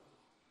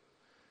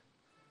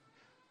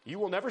 You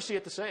will never see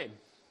it the same.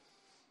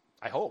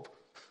 I hope.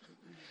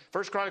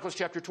 1 Chronicles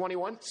chapter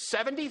 21,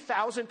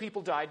 70,000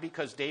 people died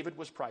because David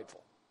was prideful.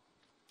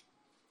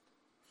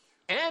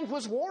 And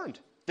was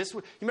warned.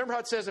 You remember how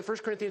it says in 1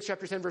 Corinthians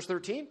chapter 10, verse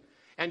 13?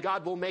 And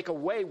God will make a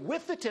way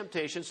with the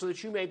temptation so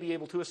that you may be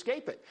able to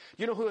escape it.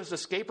 You know who his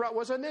escape route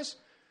was on this?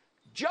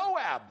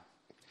 Joab.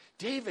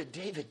 David.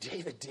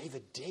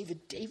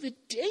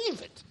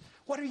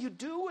 What are you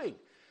doing?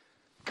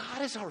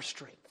 God is our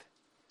strength.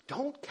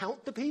 Don't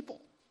count the people.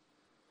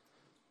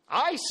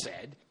 I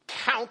said,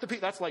 count the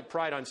people. That's like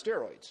pride on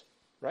steroids,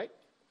 right?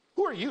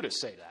 Who are you to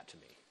say that to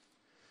me?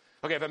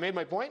 Okay, have I made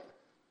my point?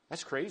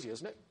 That's crazy,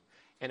 isn't it?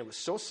 And it was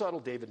so subtle,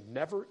 David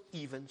never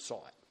even saw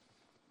it.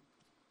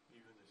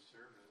 Even the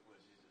servant was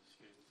his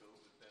scapegoat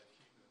with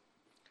Bathsheba.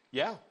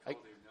 Yeah.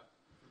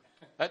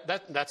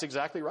 That's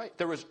exactly right.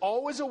 There was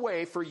always a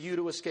way for you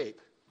to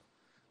escape.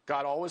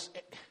 God always,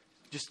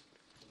 just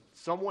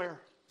somewhere.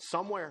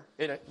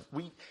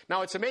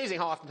 Now, it's amazing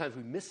how oftentimes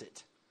we miss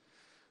it.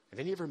 Have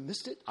any ever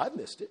missed it? I've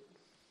missed it.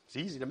 It's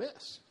easy to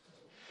miss.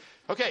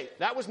 Okay,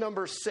 that was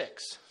number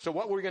 6. So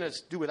what we're going to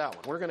do with that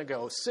one, we're going to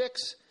go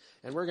 6,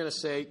 and we're going to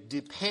say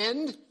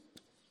depend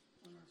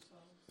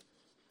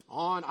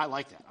on, I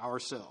like that,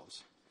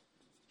 ourselves.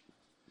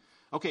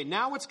 Okay,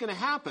 now what's going to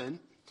happen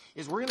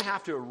is we're going to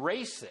have to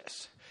erase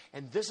this.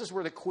 And this is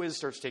where the quiz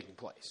starts taking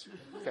place.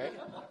 Okay?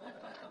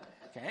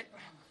 Okay.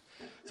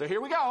 So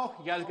here we go.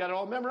 You guys got it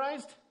all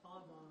memorized?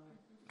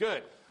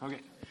 Good. Okay.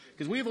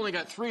 Because we've only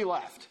got 3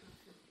 left.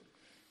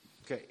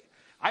 Okay.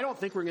 I don't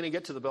think we're going to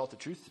get to the belt of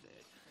truth today.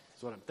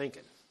 That's what I'm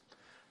thinking.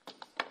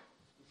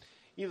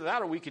 Either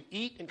that or we could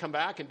eat and come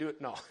back and do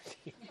it. No.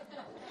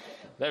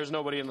 There's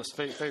nobody in this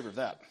favor of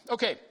that.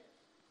 Okay.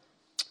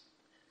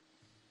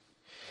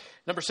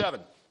 Number 7.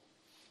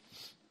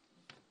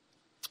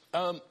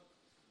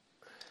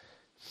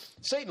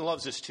 Satan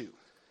loves this too.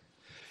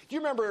 Do you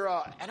remember,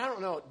 and I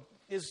don't know,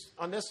 is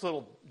on this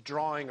little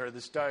drawing or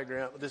this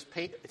diagram, this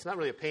paint, it's not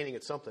really a painting,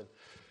 it's something.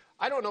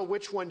 I don't know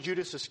which one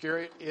Judas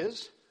Iscariot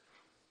is,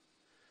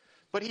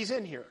 but he's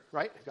in here,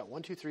 right? I've got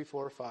 1, 2, 3,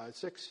 4, 5,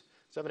 6,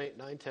 7, 8,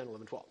 9, 10,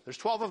 11, 12. There's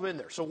 12 of them in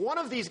there. So one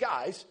of these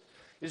guys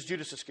is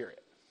Judas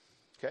Iscariot.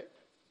 Okay?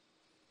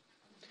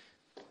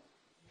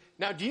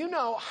 Now, do you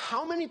know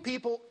how many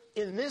people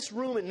in this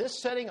room, in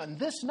this setting, on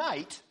this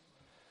night,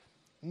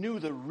 knew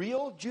the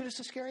real Judas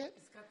Iscariot?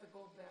 He's got the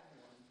gold bag.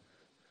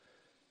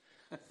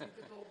 See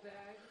the gold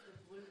bag, the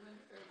blue one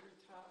over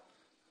top?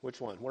 Which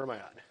one? Where am I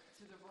at?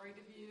 To the right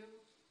of you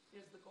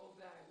is the gold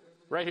bag.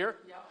 Right here?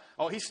 Yeah.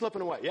 Oh, he's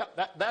slipping away. Yeah,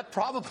 that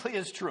probably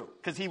is true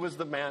because he was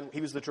the man,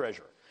 he was the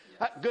treasurer.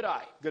 Good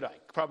eye,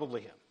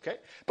 probably him. Okay,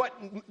 but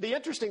the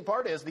interesting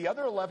part is the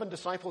other 11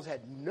 disciples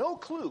had no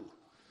clue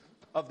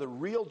of the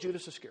real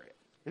Judas Iscariot.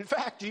 In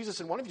fact, Jesus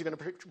said, one of you is going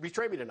to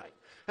betray me tonight.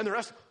 And the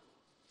rest,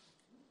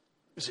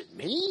 is it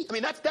me? I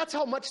mean, that's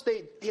how much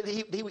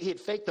he had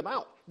faked them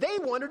out. They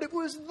wondered it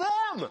was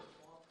them.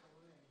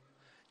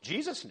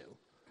 Jesus knew.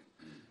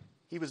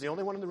 He was the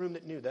only one in the room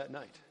that knew that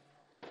night.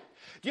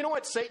 Do you know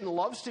what Satan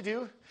loves to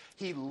do?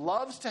 He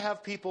loves to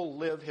have people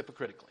live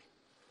hypocritically.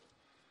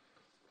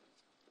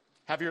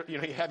 You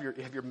have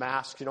your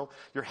mask,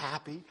 you're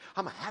happy.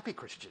 I'm a happy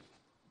Christian.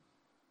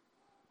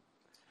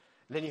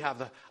 And then you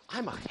have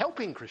I'm a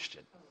helping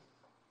Christian.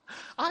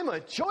 I'm a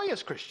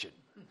joyous Christian.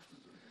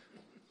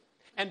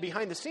 And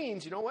behind the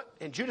scenes, you know what?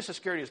 And Judas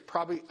Iscariot is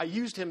probably, I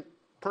used him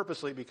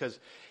purposely because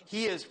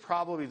he is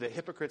probably the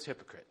hypocrite's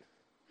hypocrite.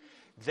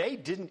 They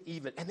didn't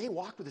even, and they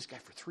walked with this guy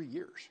for 3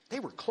 years. They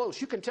were close.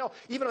 You can tell,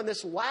 even on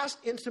this last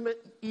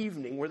intimate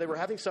evening where they were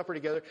having supper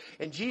together,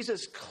 and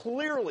Jesus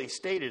clearly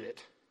stated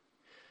it.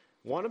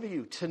 One of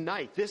you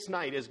tonight, this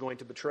night, is going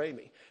to betray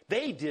me.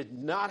 They did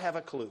not have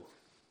a clue.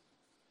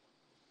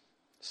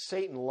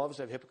 Satan loves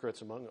to have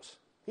hypocrites among us.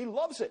 He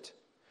loves it.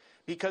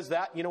 Because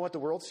you know what the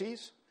world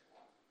sees?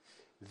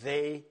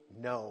 They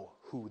know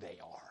who they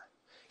are.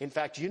 In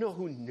fact, you know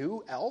who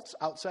knew else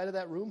outside of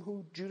that room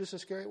who Judas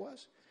Iscariot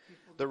was?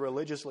 The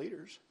religious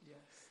leaders. Yes.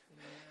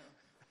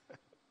 Yeah.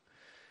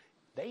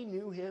 They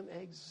knew him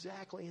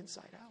exactly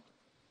inside out.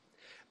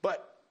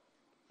 But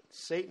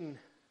Satan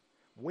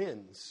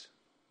wins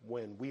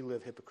when we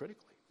live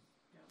hypocritically.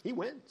 He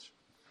wins.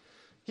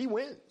 He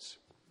wins.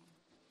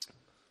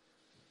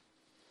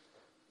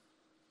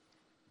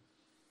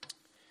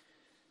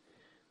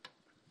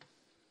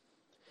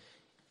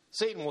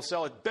 Satan will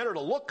sell it better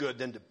to look good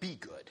than to be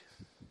good.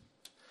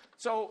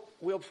 So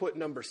we'll put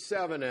number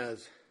 7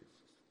 as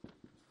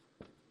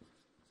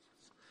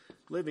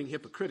living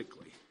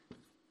hypocritically.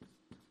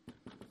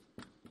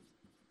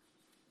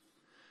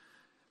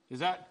 Is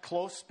that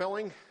close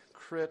spelling?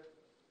 Crit.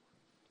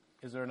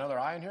 Is there another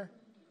I in here?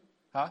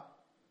 Huh?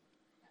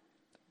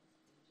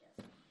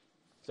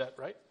 Is that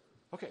right?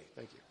 Okay,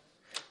 thank you.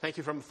 Thank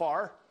you from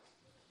afar.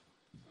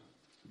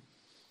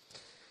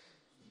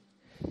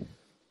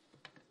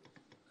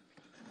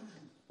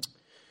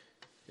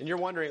 And you're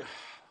wondering,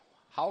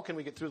 how can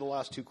we get through the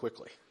last 2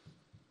 quickly?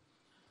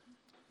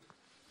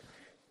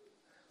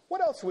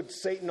 What else would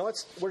Satan,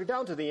 we're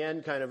down to the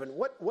end kind of, and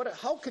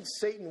how could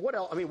Satan, what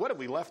else, what have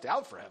we left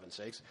out for heaven's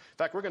sakes? In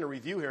fact, we're going to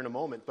review here in a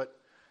moment, but,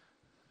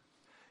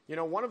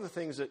 one of the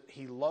things that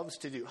he loves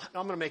to do,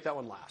 I'm going to make that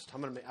one last.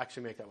 I'm going to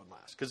actually make that one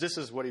last, because this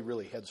is what he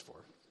really heads for.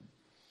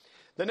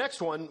 The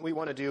next one we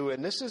want to do,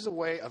 and this is a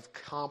way of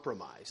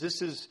compromise.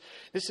 This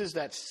is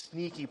that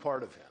sneaky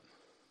part of him.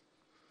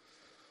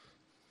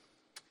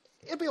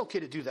 It'd be okay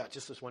to do that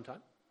just this one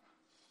time.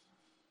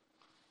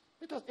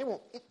 It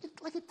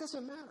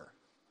doesn't matter.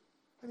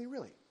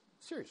 Really,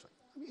 seriously.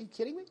 Are you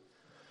kidding me?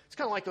 It's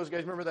kind of like those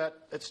guys. Remember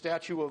that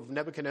statue of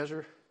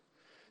Nebuchadnezzar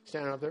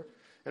standing up there?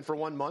 And for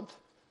 1 month,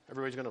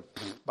 everybody's going to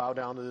bow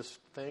down to this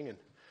thing. And,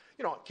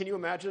 can you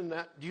imagine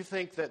that? Do you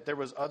think that there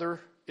was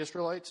other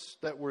Israelites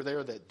that were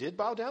there that did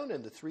bow down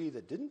and the 3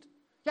 that didn't?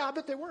 Yeah, I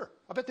bet they were.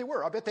 I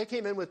bet they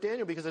came in with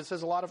Daniel because it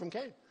says a lot of them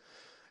came.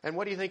 And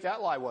what do you think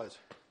that lie was?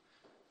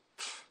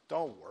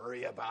 Don't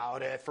worry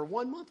about it. For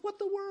 1 month, what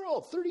the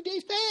world? 30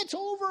 days, it's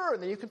over.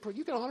 And then you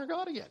can honor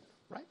God again,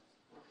 right?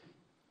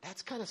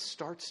 That's kind of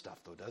start stuff,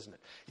 though, doesn't it?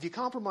 If you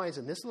compromise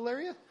in this little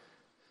area,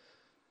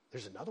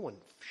 there's another one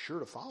sure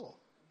to follow.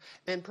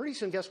 And pretty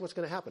soon, guess what's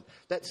going to happen?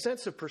 That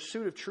sense of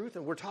pursuit of truth,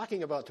 and we're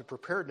talking about the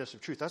preparedness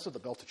of truth. That's what the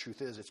belt of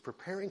truth is. It's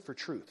preparing for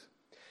truth.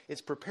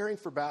 It's preparing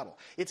for battle.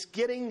 It's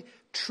getting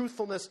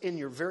truthfulness in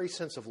your very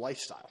sense of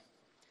lifestyle.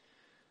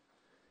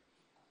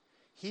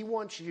 He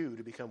wants you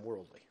to become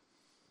worldly.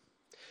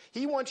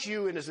 He wants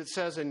you, and as it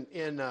says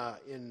in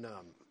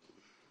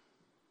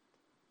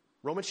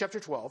Romans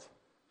chapter 12,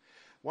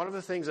 one of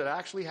the things that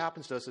actually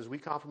happens to us is we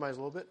compromise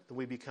a little bit, and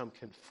we become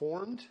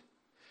conformed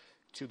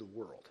to the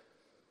world.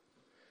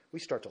 We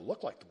start to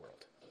look like the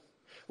world.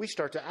 We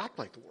start to act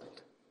like the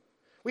world.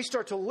 We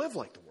start to live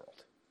like the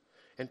world.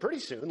 And pretty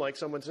soon, like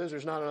someone says,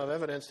 there's not enough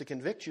evidence to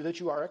convict you that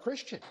you are a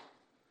Christian.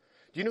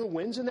 Do you know who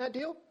wins in that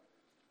deal?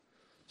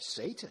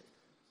 Satan.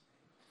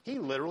 He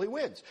literally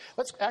wins.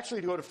 Let's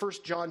actually go to 1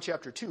 John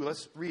chapter 2.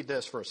 Let's read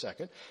this for a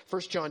second.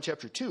 1 John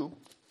chapter 2.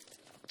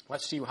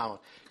 Let's see how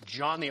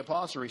John the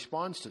Apostle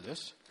responds to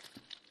this.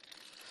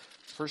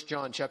 1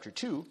 John chapter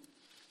 2.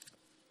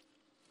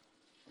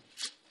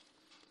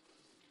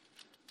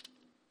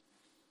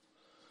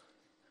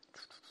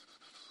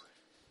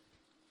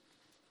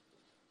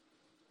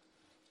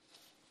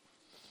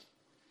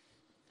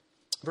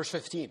 Verse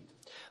 15.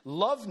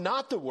 Love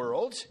not the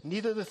world,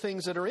 neither the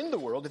things that are in the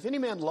world. If any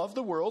man love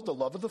the world, the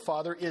love of the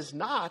Father is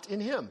not in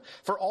him.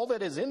 For all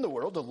that is in the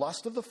world, the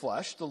lust of the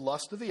flesh, the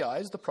lust of the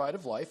eyes, the pride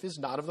of life, is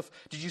not of the...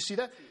 Did you see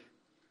that?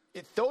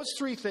 those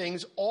three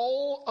things,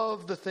 all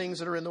of the things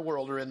that are in the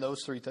world are in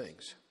those three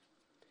things.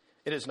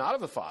 It is not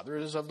of the Father,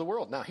 it is of the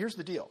world. Now, here's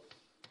the deal.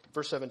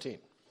 Verse 17.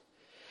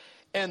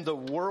 And the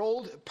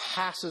world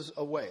passes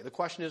away. The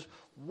question is,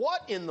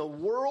 what in the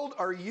world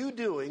are you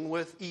doing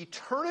with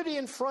eternity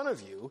in front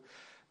of you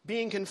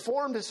being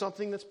conformed to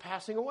something that's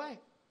passing away?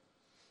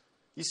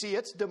 You see,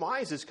 its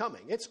demise is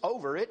coming. It's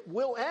over. It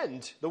will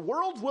end. The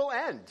world will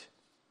end.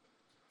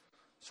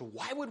 So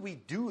why would we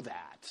do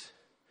that?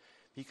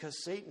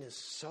 Because Satan is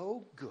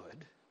so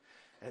good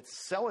at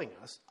selling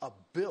us a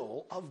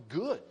bill of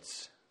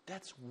goods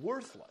that's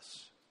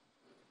worthless.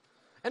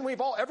 And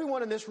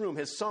everyone in this room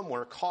has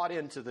somewhere caught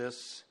into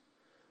this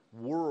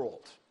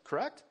world,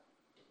 correct?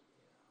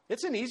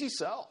 It's an easy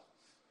sell.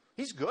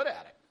 He's good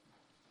at it.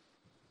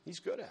 He's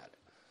good at it.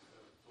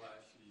 The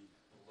flashy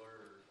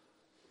lure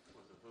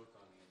with a hook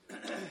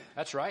on the end.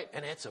 That's right.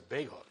 And it's a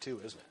big hook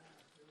too, isn't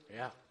it?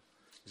 Yeah,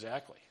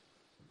 exactly.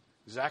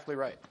 Exactly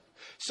right.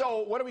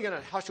 So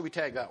how should we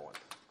tag that one?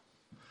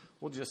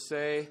 We'll just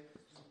say,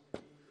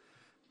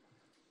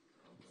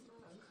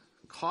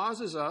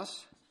 causes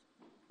us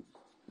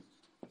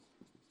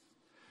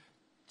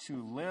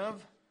to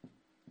live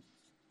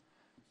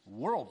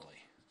worldly.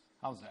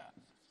 How's that?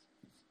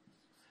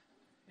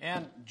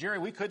 And Jerry,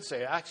 we could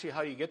say, actually,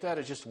 how you get that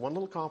is just one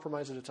little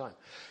compromise at a time.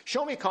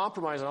 Show me a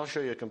compromise and I'll show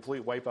you a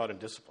complete wipeout in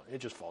discipline. It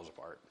just falls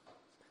apart.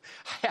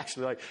 I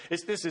actually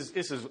this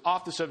is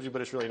off the subject,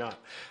 but it's really not.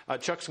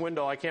 Chuck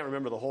Swindoll, I can't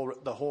remember the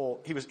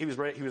whole. He was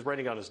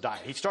writing on his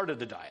diet. He started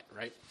the diet,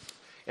 right?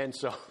 And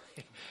so,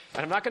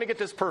 and I'm not going to get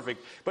this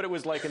perfect, but it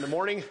was like in the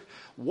morning,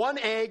 1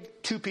 egg,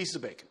 2 pieces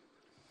of bacon.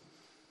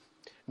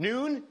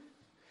 Noon,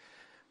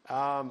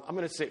 I'm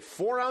going to say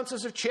 4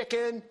 ounces of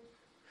chicken,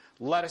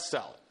 lettuce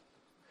salad.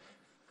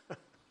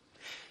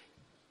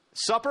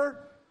 Supper,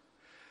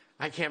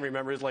 I can't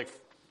remember. It's like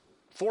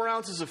 4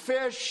 ounces of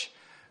fish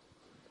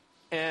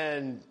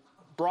and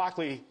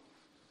broccoli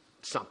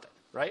something,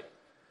 right?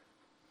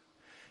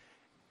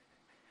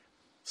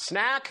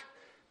 Snack,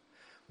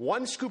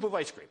 1 scoop of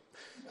ice cream.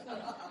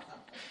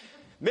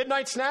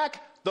 Midnight snack,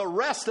 the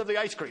rest of the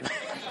ice cream.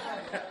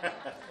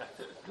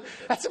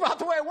 That's about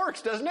the way it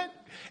works, doesn't it?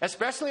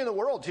 Especially in the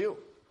world too.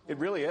 It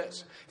really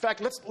is. In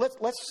fact,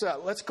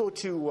 let's go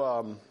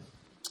to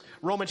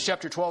Romans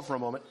chapter 12 for a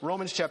moment.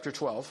 Romans chapter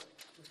 12.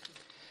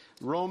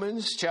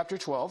 Romans chapter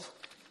 12.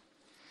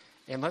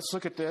 And let's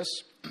look at this.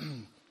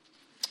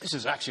 This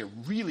is actually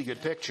a really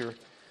good picture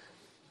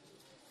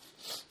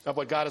of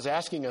what God is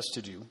asking us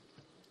to do.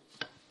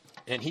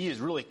 And he is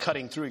really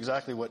cutting through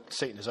exactly what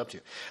Satan is up to.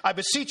 I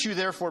beseech you,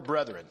 therefore,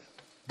 brethren,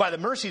 by the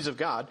mercies of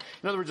God.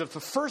 In other words, if the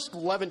first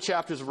 11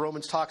 chapters of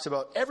Romans talks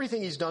about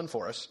everything he's done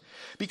for us,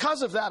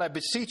 because of that, I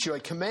beseech you, I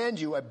command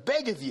you, I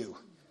beg of you,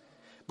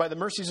 by the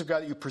mercies of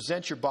God, that you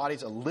present your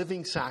bodies a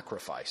living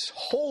sacrifice,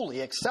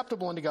 holy,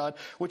 acceptable unto God,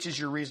 which is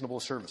your reasonable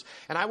service.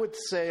 And I would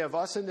say of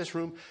us in this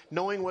room,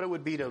 knowing what it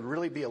would be to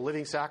really be a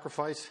living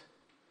sacrifice,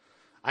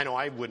 I know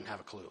I wouldn't have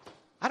a clue.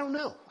 I don't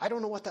know. I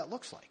don't know what that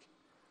looks like.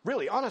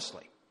 Really,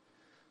 honestly.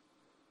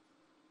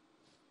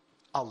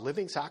 A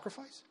living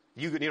sacrifice?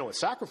 You know what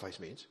sacrifice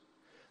means.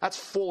 That's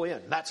full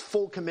in. That's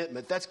full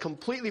commitment. That's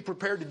completely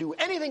prepared to do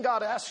anything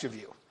God asks of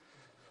you.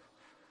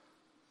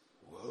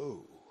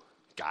 Whoa.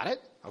 Got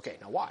it? Okay,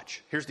 now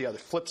watch. Here's the other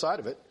flip side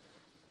of it.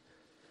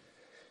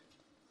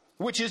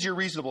 Which is your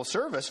reasonable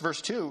service,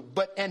 verse 2.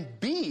 And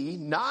be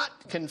not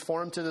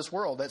conformed to this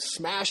world, that's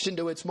smashed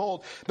into its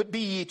mold, but be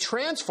ye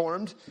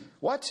transformed,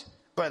 what?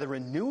 By the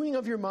renewing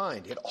of your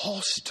mind. It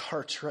all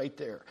starts right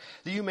there.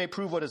 That you may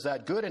prove what is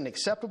that good and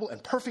acceptable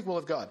and perfect will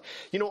of God.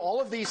 You know,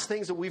 all of these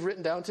things that we've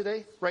written down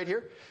today, right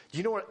here, do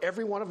you know where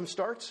every one of them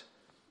starts?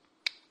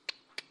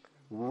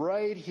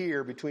 Right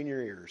here between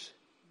your ears.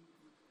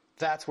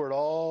 That's where it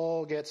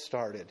all gets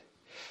started.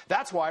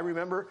 That's why,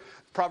 remember,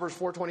 Proverbs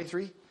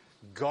 4:23,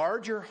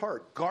 guard your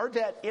heart. Guard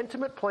that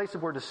intimate place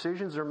of where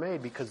decisions are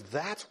made, because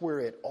that's where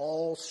it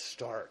all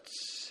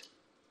starts.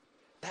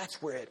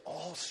 That's where it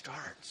all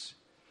starts.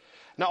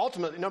 Now,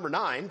 ultimately, number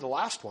 9, the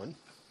last one,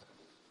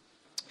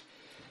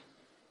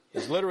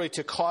 is literally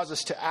to cause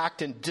us to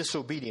act in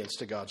disobedience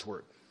to God's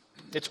word.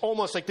 It's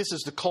almost like this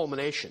is the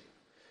culmination.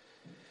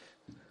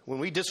 When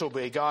we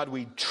disobey God,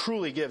 we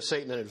truly give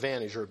Satan an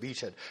advantage or a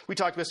beachhead. We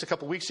talked about this a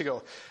couple weeks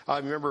ago. I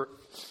remember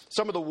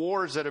some of the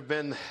wars that have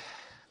been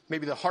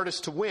maybe the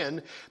hardest to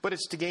win, but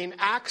it's to gain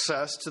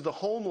access to the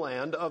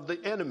homeland of the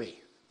enemy.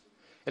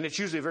 And it's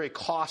usually very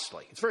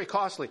costly. It's very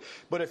costly.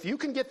 But if you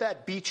can get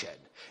that beachhead,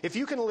 if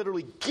you can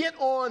literally get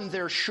on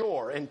their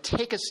shore and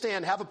take a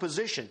stand, have a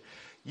position,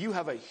 you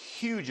have a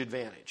huge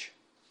advantage.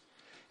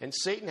 And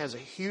Satan has a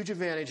huge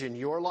advantage in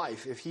your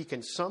life if he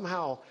can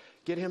somehow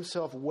get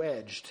himself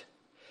wedged,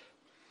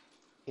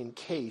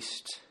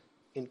 encased,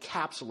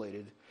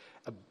 encapsulated,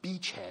 a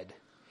beachhead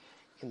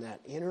in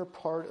that inner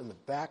part in the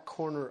back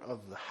corner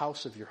of the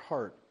house of your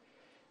heart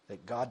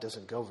that God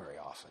doesn't go very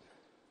often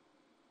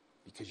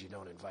because you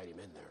don't invite him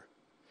in there.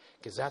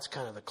 Because that's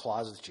kind of the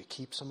closet that you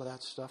keep some of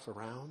that stuff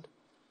around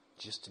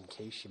just in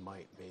case you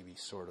might maybe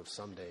sort of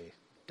someday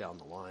down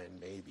the line,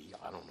 maybe,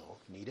 I don't know,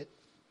 need it.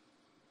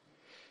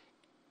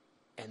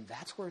 And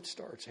that's where it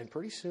starts. And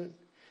pretty soon,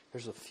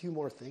 there's a few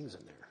more things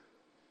in there.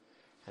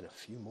 And a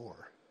few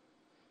more.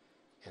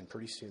 And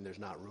pretty soon, there's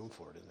not room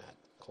for it in that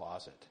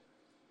closet.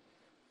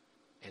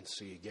 And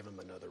so you give him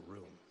another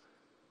room.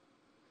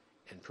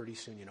 And pretty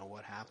soon, you know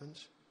what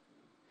happens?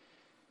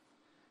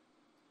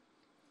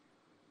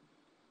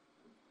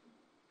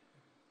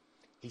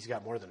 He's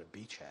got more than a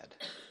beachhead.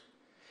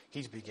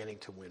 He's beginning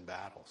to win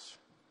battles.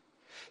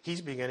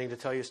 He's beginning to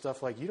tell you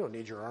stuff like, you don't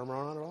need your armor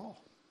on at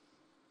all.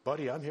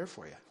 Buddy, I'm here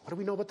for you. What do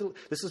we know about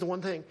this is the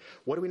one thing.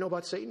 What do we know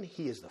about Satan?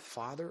 He is the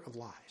father of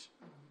lies.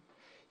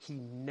 He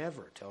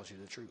never tells you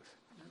the truth.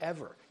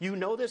 Ever. You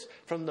know this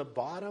from the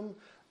bottom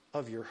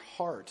of your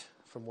heart,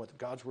 from what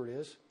God's word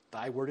is.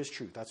 Thy word is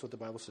truth. That's what the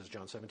Bible says,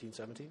 John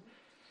 17:17.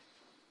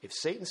 If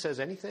Satan says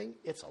anything,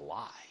 it's a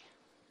lie.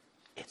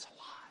 It's a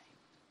lie.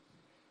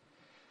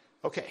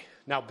 Okay,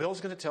 now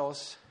Bill's going to tell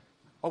us,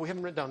 we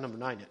haven't written down number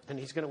 9 yet. And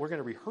we're going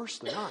to rehearse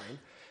the 9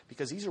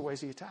 because these are ways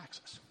he attacks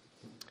us.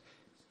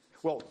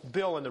 Well,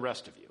 Bill and the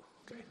rest of you.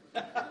 Okay.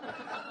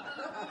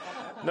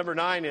 Number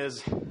 9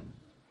 is... I'm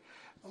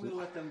going to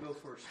let them go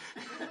first.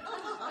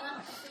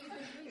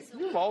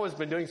 You've always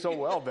been doing so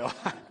well, Bill.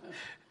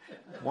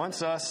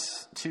 Wants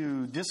us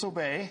to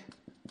disobey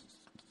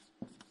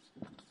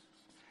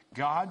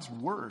God's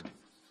word.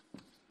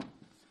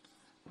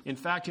 In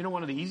fact, you know,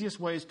 one of the easiest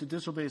ways to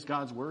disobey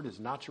God's word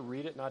is not to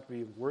read it, not to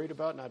be worried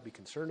about it, not to be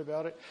concerned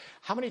about it.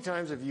 How many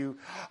times have you,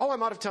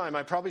 I'm out of time.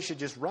 I probably should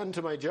just run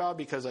to my job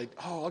because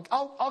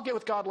I'll get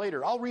with God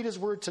later. I'll read his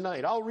word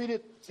tonight. I'll read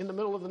it in the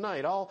middle of the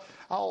night.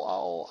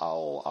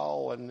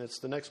 And it's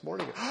the next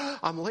morning.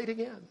 I'm late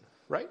again,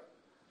 right?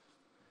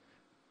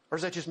 Or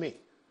is that just me?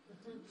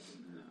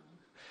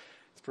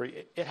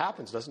 It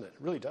happens, doesn't it? It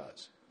really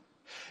does.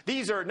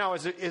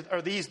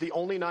 Are these the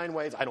only 9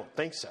 ways? I don't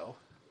think so.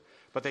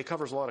 But they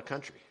covers a lot of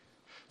country.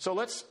 So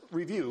let's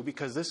review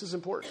because this is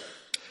important.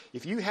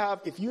 If you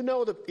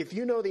know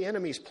the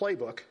enemy's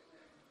playbook,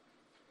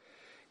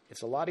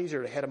 it's a lot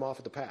easier to head him off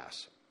at the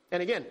pass.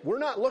 And again, we're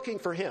not looking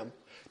for him.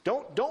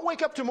 Don't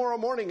wake up tomorrow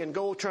morning and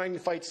go trying to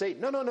fight Satan.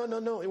 No.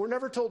 We're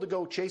never told to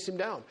go chase him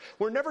down.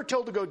 We're never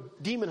told to go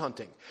demon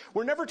hunting.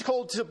 We're never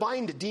told to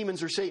bind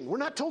demons or Satan. We're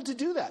not told to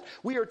do that.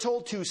 We are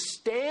told to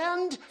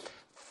stand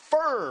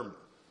firm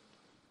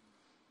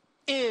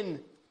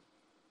in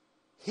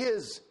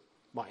his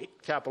might,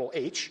 capital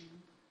H,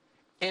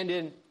 and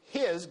in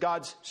his,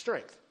 God's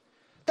strength.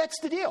 That's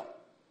the deal.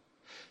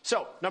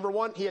 So, number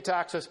 1, he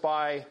attacks us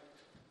by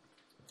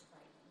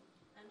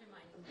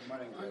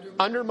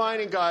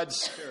undermining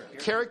God's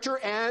character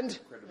and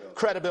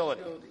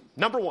credibility.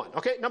 Number 1.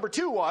 Okay, number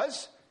 2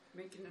 was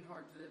making it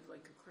hard to live like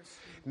a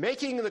Christian.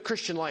 Making the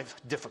Christian life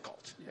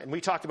difficult. And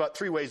we talked about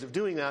 3 ways of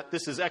doing that.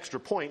 This is extra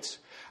points.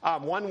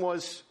 One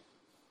was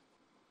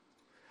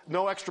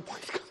no extra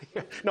points.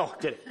 No,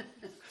 did it.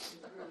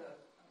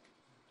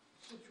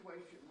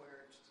 Situation where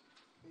it's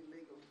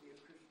illegal to be a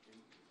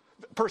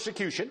Christian.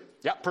 Persecution.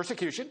 Yeah,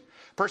 persecution.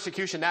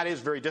 Persecution, that is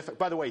very difficult.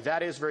 By the way,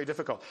 that is very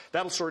difficult.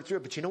 That'll sort through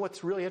it. But you know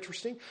what's really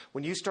interesting?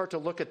 When you start to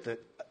look at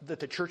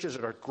the churches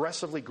that are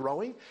aggressively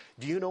growing,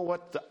 do you know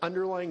what the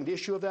underlying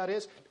issue of that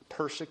is?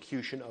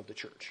 Persecution of the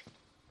church.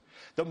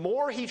 The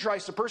more he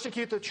tries to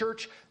persecute the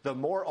church, the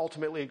more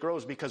ultimately it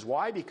grows. Because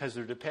why? Because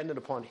they're dependent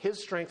upon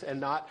his strength and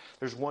not,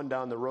 there's one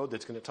down the road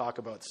that's going to talk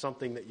about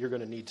something that you're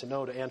going to need to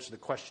know to answer the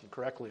question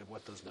correctly of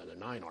what those other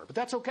 9 are. But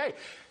that's okay.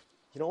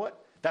 You know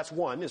what? That's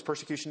 1, is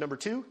persecution. Number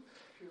 2,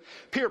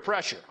 peer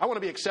pressure. I want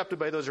to be accepted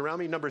by those around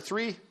me. Number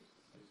 3, It's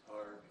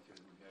hard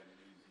because we have it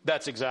easy.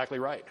 that's exactly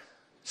right.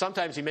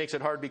 Sometimes he makes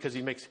it hard because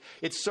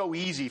it's so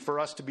easy for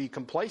us to be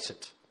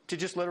complacent. To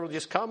just literally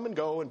just come and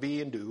go and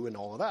be and do and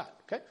all of that.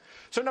 Okay?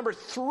 So number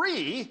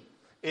 3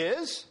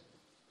 is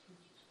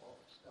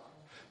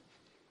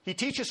he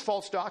teaches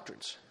false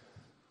doctrines.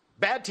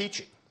 Bad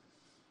teaching.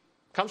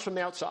 Comes from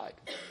the outside.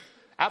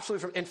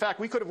 Absolutely. In fact,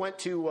 we could have went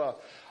to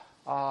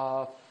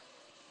 1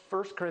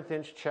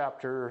 Corinthians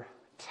chapter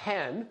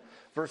 10,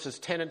 verses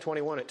 10 and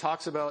 21. It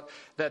talks about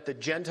that the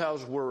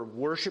Gentiles were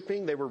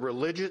worshiping. They were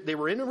religious. They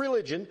were in a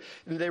religion,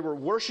 and they were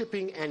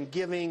worshiping and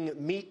giving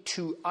meat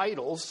to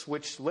idols,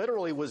 which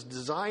literally was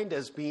designed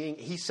as being,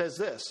 he says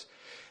this,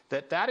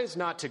 that is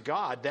not to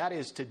God, that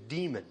is to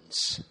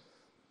demons.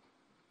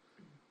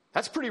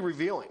 That's pretty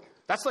revealing.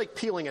 That's like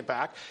peeling it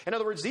back. In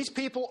other words, these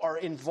people are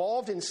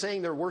involved in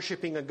saying they're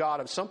worshiping a God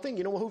of something.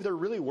 You know who they're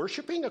really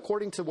worshiping,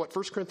 according to what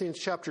 1 Corinthians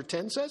chapter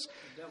 10 says?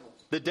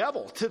 The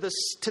devil. To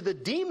the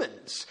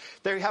demons.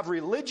 They have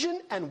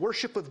religion and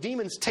worship of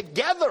demons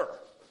together.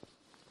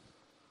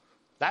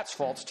 That's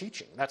false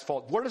teaching. That's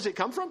false. Where does it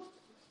come from?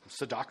 It's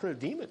the doctrine of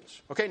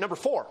demons. Okay, number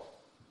 4.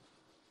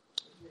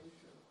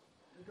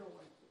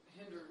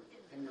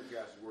 Hinder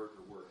God's work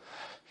or work.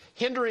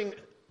 Hindering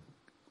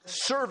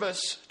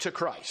service to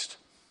Christ.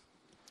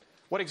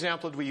 What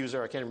example did we use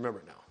there? I can't remember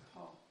it now.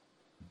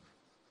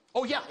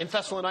 Oh, yeah, in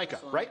Thessalonica,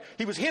 right?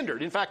 He was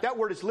hindered. In fact, that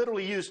word is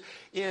literally used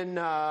in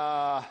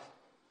 1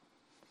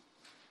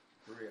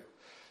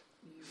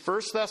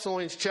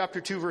 Thessalonians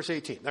chapter 2, verse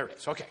 18. There it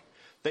is. Okay.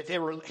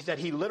 That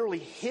he literally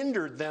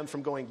hindered them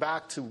from going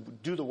back to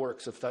do the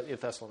works of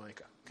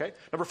Thessalonica. Okay?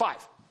 Number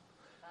 5.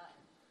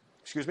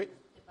 Excuse me?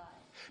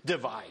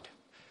 Divide.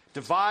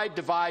 Divide,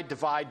 divide,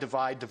 divide,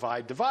 divide,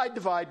 divide, divide,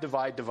 divide,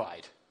 divide,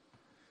 divide.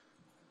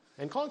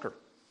 And conquer.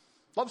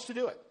 Loves to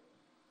do it.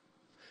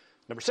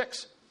 Number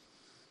 6.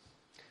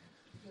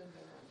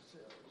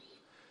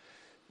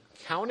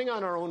 Counting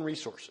on our own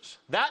resources.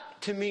 That,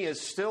 to me,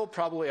 is still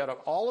probably out of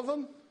all of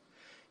them,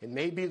 it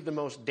may be the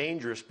most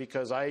dangerous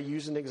because I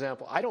use an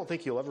example. I don't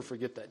think you'll ever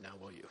forget that now,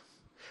 will you?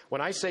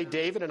 When I say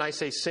David and I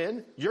say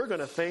sin, you're going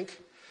to think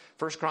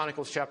 1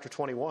 Chronicles chapter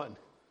 21.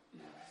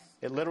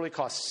 It literally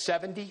cost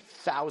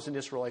 70,000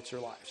 Israelites their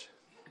lives.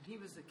 And he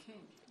was the king.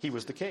 He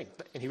was the king,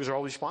 and he was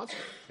always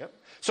responsible. Yep.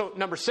 So,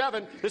 number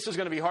 7, this is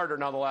going to be harder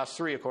now, the last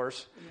 3, of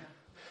course.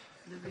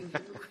 Yeah. Living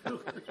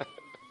hypocritically.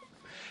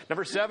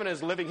 Number 7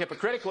 is living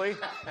hypocritically.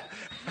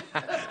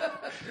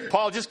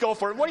 Paul, just go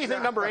for it. What do you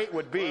think number 8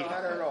 would be?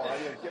 I don't know.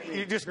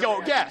 You just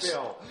go guess.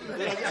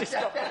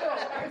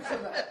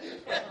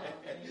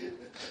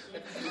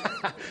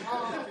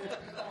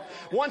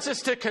 Wants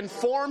us to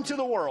conform to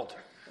the world.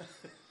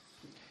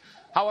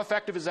 How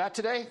effective is that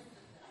today?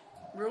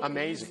 Real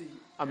Amazing. easy.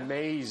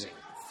 Amazing.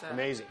 Sad.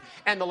 Amazing.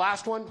 And the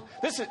last one,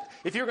 this is,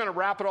 if you're going to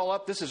wrap it all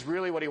up, this is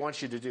really what he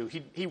wants you to do.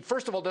 He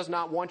first of all does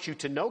not want you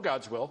to know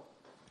God's will.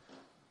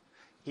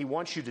 He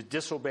wants you to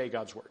disobey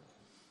God's word.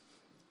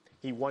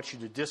 He wants you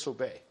to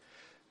disobey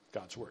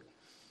God's word.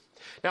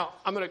 Now,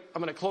 I'm going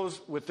to close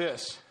with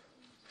this.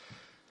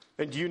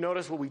 And do you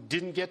notice what we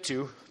didn't get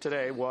to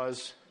today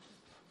was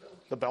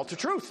the belt of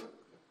truth?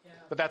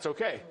 But that's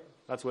okay.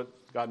 That's what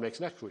God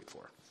makes next week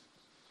for.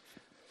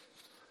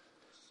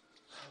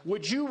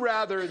 Would you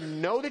rather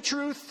know the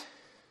truth?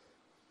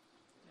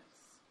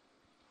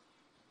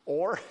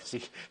 Or,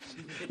 see,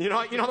 you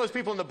know those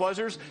people in the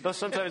buzzers? They'll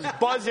sometimes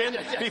buzz in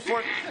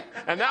before,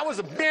 and that was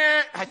a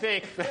meh, I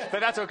think, but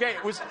that's okay.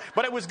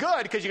 But it was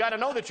good because you got to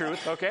know the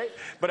truth, okay?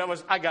 But I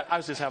was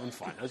just having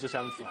fun. I was just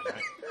having fun,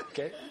 right?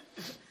 Okay.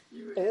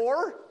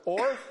 Or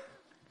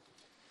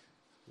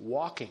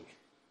walking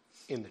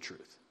in the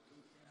truth.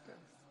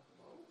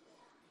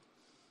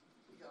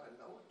 You gotta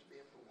know it to be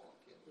able to walk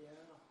in.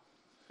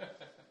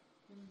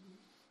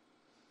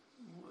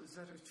 Was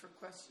that a trick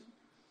question?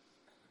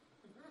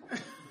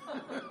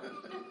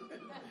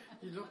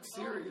 You look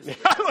serious.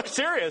 I look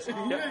serious.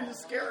 Yeah, you're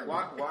scaring me.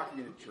 Walking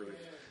in the truth.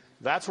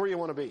 That's where you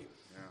want to be.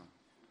 Yeah.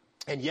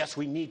 And yes,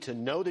 we need to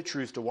know the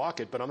truth to walk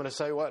it. But I'm going to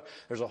tell you what,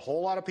 there's a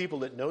whole lot of people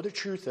that know the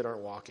truth that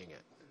aren't walking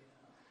it.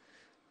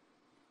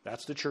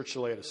 That's the church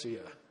of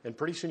Laodicea. And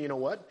pretty soon, you know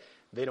what?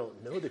 They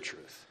don't know the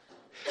truth.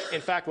 In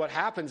fact, what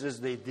happens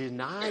is they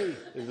deny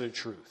the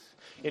truth.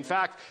 In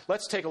fact,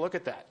 let's take a look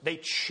at that. They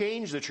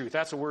change the truth.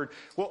 That's a word.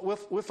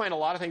 We'll find a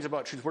lot of things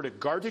about truth. We're to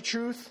guard the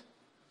truth,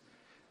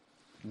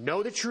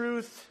 know the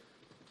truth.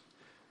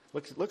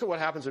 Look at what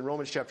happens in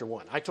Romans chapter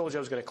 1. I told you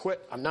I was going to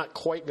quit. I'm not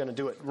quite going to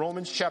do it.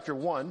 Romans chapter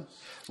 1.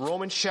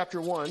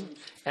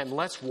 And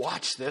let's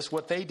watch this,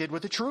 what they did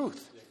with the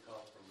truth.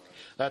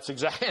 That's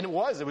exactly, and it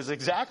was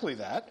exactly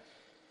that.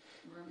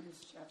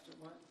 Romans chapter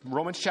 1.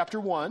 Romans chapter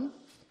 1.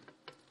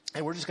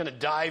 And we're just going to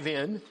dive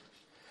in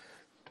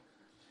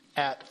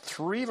at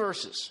 3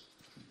 verses.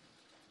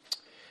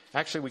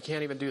 Actually, we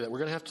can't even do that. We're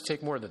going to have to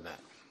take more than that.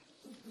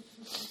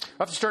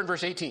 We'll have to start in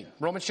verse 18.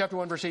 Romans chapter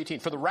 1, verse 18.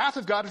 For the wrath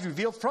of God is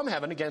revealed from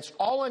heaven against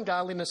all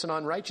ungodliness and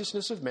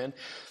unrighteousness of men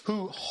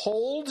who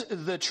hold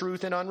the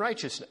truth in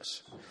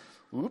unrighteousness.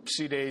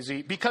 Oopsie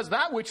daisy. Because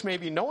that which may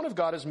be known of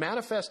God is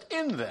manifest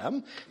in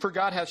them, for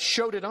God hath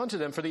showed it unto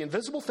them. For the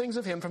invisible things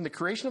of him from the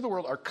creation of the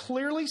world are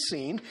clearly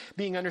seen,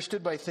 being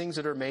understood by things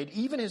that are made,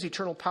 even his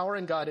eternal power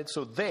and Godhead,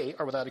 so they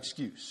are without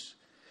excuse.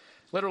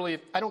 Literally,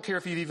 I don't care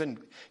if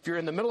you're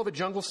in the middle of a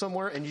jungle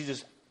somewhere and you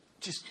just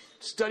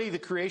study the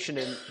creation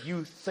and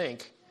you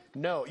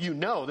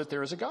know that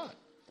there is a God.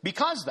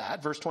 Because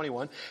that, verse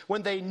 21,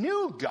 when they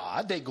knew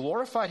God, they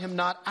glorified him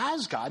not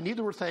as God,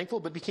 neither were thankful,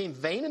 but became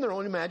vain in their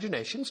own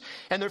imaginations,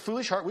 and their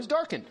foolish heart was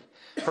darkened.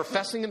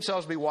 Professing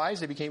themselves to be wise,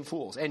 they became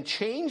fools, and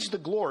changed the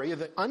glory of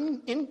the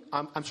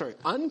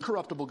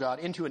uncorruptible God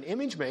into an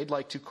image made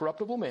like to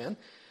corruptible man,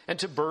 and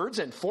to birds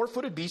and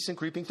four-footed beasts and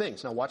creeping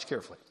things. Now watch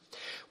carefully.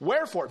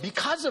 Wherefore,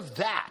 because of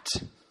that,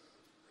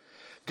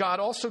 God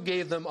also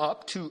gave them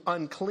up to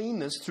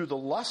uncleanness through the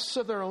lusts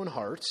of their own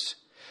hearts,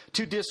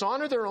 to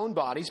dishonor their own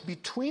bodies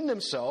between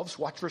themselves,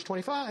 watch verse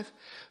 25,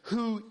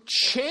 who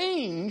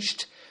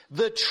changed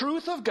the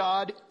truth of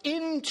God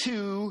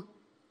into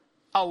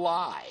a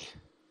lie,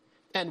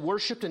 and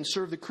worshipped and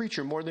served the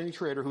creature more than the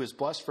Creator, who is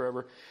blessed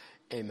forever.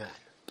 Amen.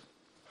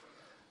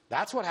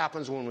 That's what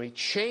happens when we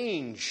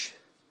change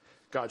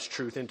God's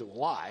truth into a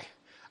lie.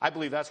 I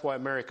believe that's why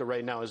America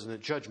right now is in the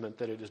judgment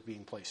that it is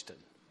being placed in,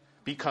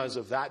 because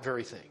of that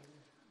very thing.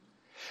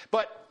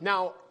 But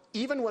now,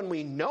 even when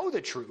we know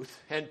the truth,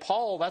 and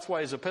Paul, that's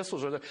why his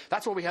epistles are there,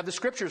 that's why we have the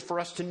scriptures for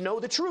us to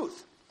know the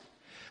truth.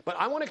 But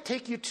I want to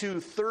take you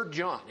to 3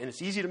 John, and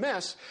it's easy to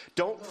miss.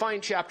 Don't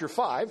find chapter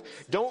 5.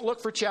 Don't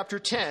look for chapter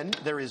 10.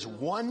 There is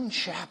one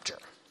chapter.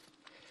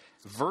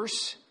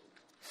 Verse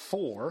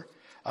 4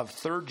 of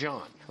 3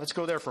 John. Let's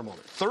go there for a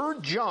moment.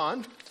 3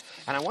 John,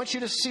 and I want you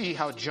to see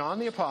how John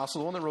the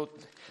Apostle, the one that wrote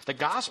the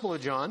Gospel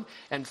of John,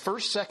 and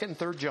 1st, 2nd, and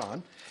 3rd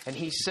John, and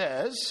he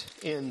says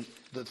in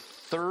the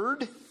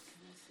 3rd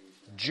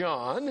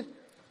John,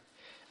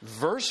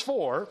 verse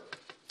 4,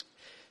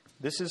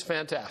 this is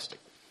fantastic.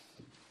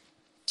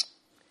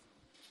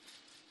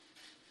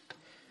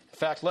 In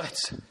fact,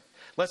 let's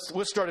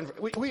start in,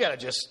 we got to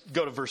just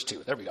go to verse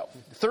 2. There we go.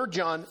 3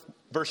 John,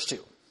 verse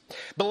 2.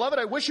 Beloved,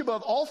 I wish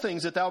above all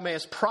things that thou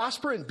mayest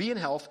prosper and be in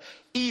health,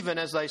 even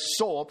as thy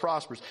soul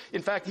prospers.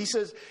 In fact, he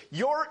says,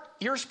 your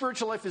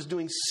spiritual life is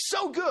doing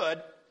so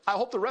good, I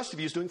hope the rest of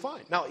you is doing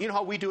fine. Now, you know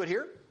how we do it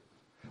here?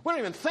 We don't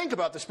even think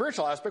about the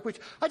spiritual aspect, which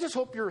I just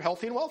hope you're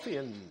healthy and wealthy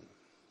and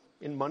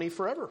in money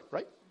forever,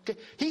 right? Okay.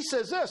 He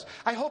says this,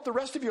 I hope the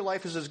rest of your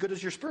life is as good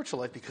as your spiritual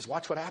life, because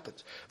watch what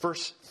happens.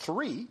 Verse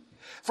 3,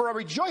 for I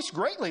rejoiced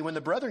greatly when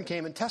the brethren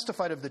came and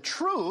testified of the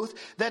truth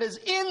that is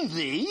in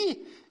thee,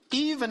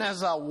 even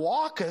as thou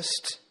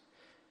walkest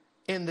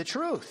in the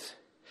truth.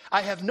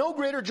 I have no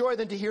greater joy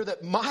than to hear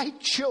that my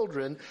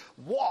children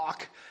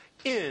walk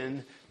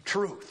in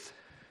truth.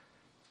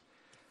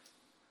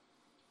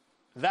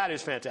 That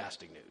is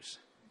fantastic news.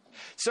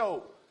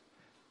 So,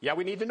 yeah,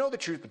 we need to know the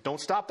truth, but don't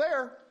stop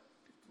there.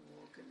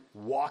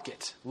 Walk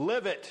it.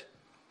 Live it.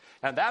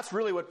 And that's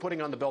really what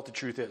putting on the belt of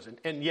truth is.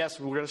 And yes,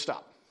 we're going to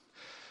stop.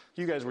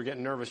 You guys were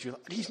getting nervous. You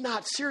thought, he's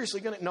not seriously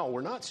going to... No,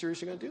 we're not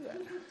seriously going to do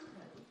that.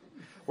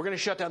 We're going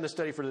to shut down the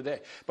study for today.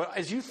 But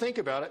as you think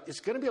about it, it's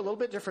going to be a little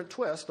bit different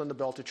twist on the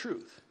belt of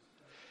truth.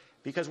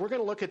 Because we're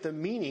going to look at the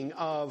meaning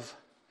of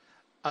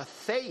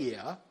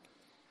atheia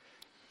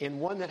in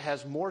one that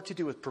has more to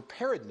do with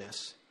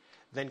preparedness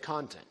than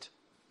content.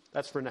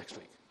 That's for next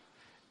week.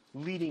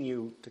 Leading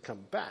you to come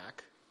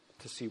back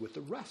to see what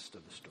the rest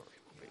of the story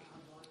will be.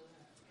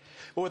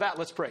 Well, with that,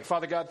 let's pray.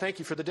 Father God, thank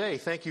you for the day.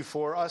 Thank you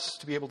for us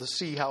to be able to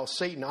see how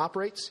Satan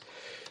operates,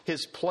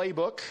 his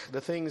playbook,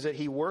 the things that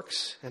he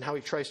works, and how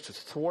he tries to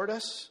thwart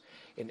us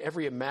in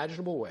every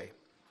imaginable way.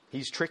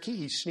 He's tricky,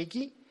 he's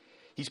sneaky,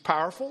 he's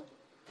powerful.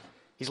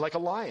 He's like a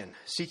lion,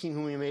 seeking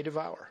whom he may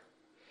devour.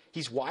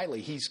 He's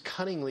wily, he's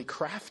cunningly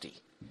crafty.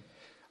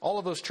 All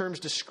of those terms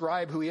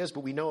describe who he is,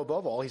 but we know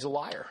above all he's a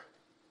liar.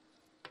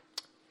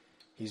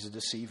 He's a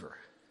deceiver.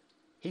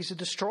 He's a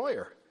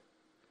destroyer.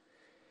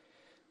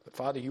 But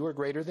Father, you are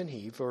greater than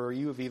he, for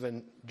you have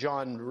even,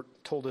 John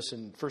told us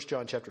in 1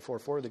 John chapter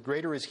 4, the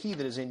greater is he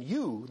that is in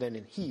you than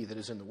in he that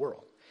is in the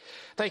world.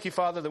 Thank you,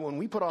 Father, that when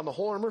we put on the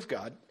whole armor of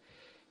God,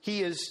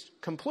 he is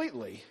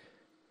completely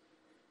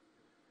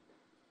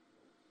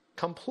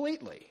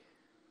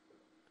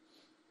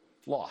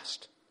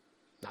lost.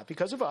 Not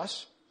because of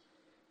us,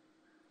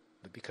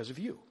 but because of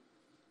you.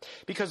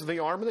 Because of the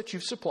armor that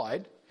you've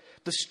supplied,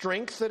 the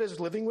strength that is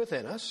living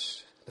within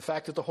us, the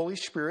fact that the Holy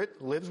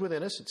Spirit lives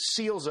within us, it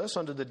seals us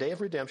unto the day of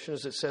redemption,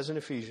 as it says in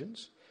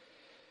Ephesians.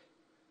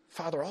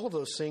 Father, all of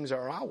those things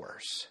are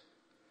ours.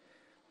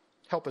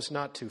 Help us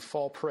not to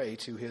fall prey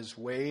to his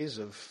ways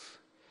of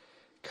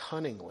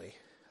cunningly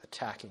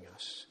attacking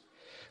us.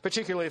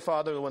 Particularly,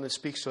 Father, the one that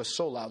speaks to us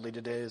so loudly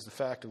today is the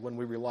fact of when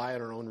we rely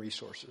on our own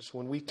resources,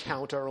 when we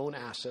count our own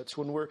assets,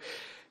 when we're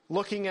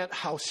looking at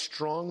how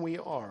strong we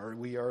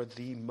are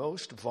the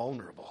most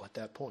vulnerable at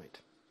that point.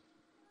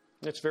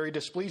 It's very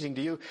displeasing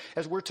to you.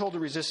 As we're told to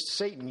resist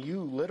Satan,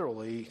 you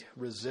literally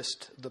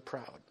resist the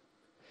proud.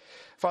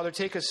 Father,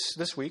 take us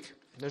this week.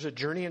 There's a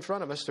journey in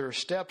front of us. There are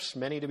steps,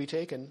 many to be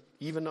taken,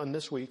 even on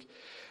this week.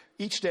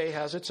 Each day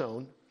has its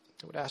own.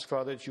 I would ask,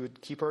 Father, that you would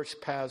keep our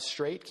paths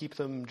straight, keep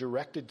them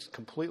directed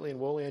completely and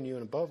wholly on you,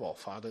 and above all,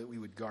 Father, that we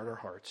would guard our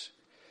hearts,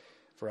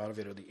 for out of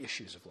it are the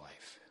issues of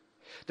life.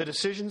 The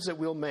decisions that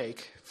we'll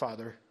make,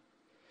 Father,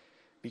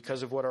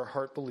 because of what our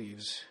heart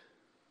believes,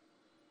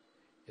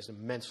 is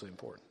immensely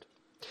important.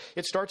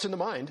 It starts in the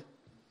mind.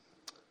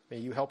 May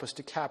you help us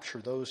to capture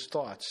those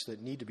thoughts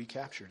that need to be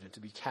captured and to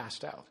be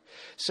cast out.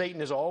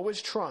 Satan is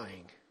always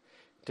trying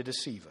to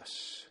deceive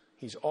us.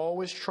 He's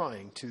always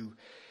trying to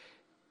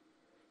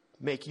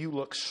make you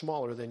look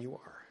smaller than you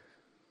are.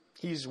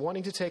 He's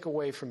wanting to take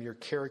away from your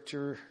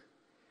character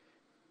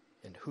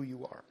and who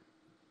you are.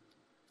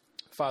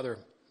 Father,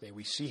 may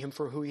we see him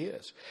for who he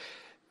is.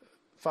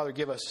 Father,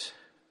 give us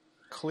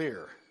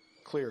clear,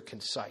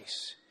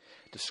 concise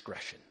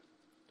discretion.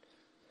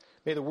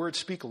 May the word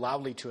speak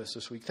loudly to us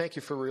this week. Thank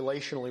you for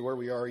relationally where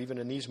we are, even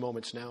in these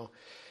moments now.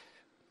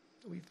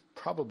 We've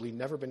probably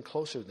never been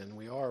closer than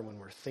we are when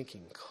we're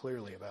thinking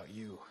clearly about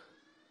you.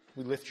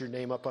 We lift your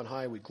name up on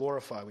high. We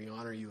glorify, we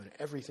honor you in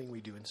everything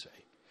we do and say.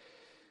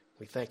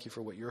 We thank you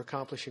for what you're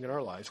accomplishing in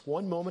our lives,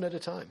 one moment at a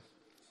time.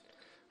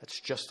 That's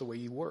just the way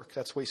you work.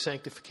 That's the way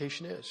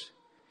sanctification is.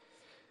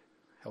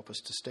 Help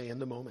us to stay in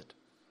the moment,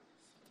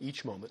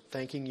 each moment,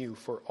 thanking you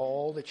for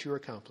all that you're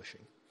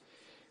accomplishing.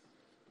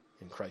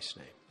 In Christ's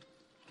name,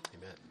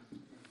 amen.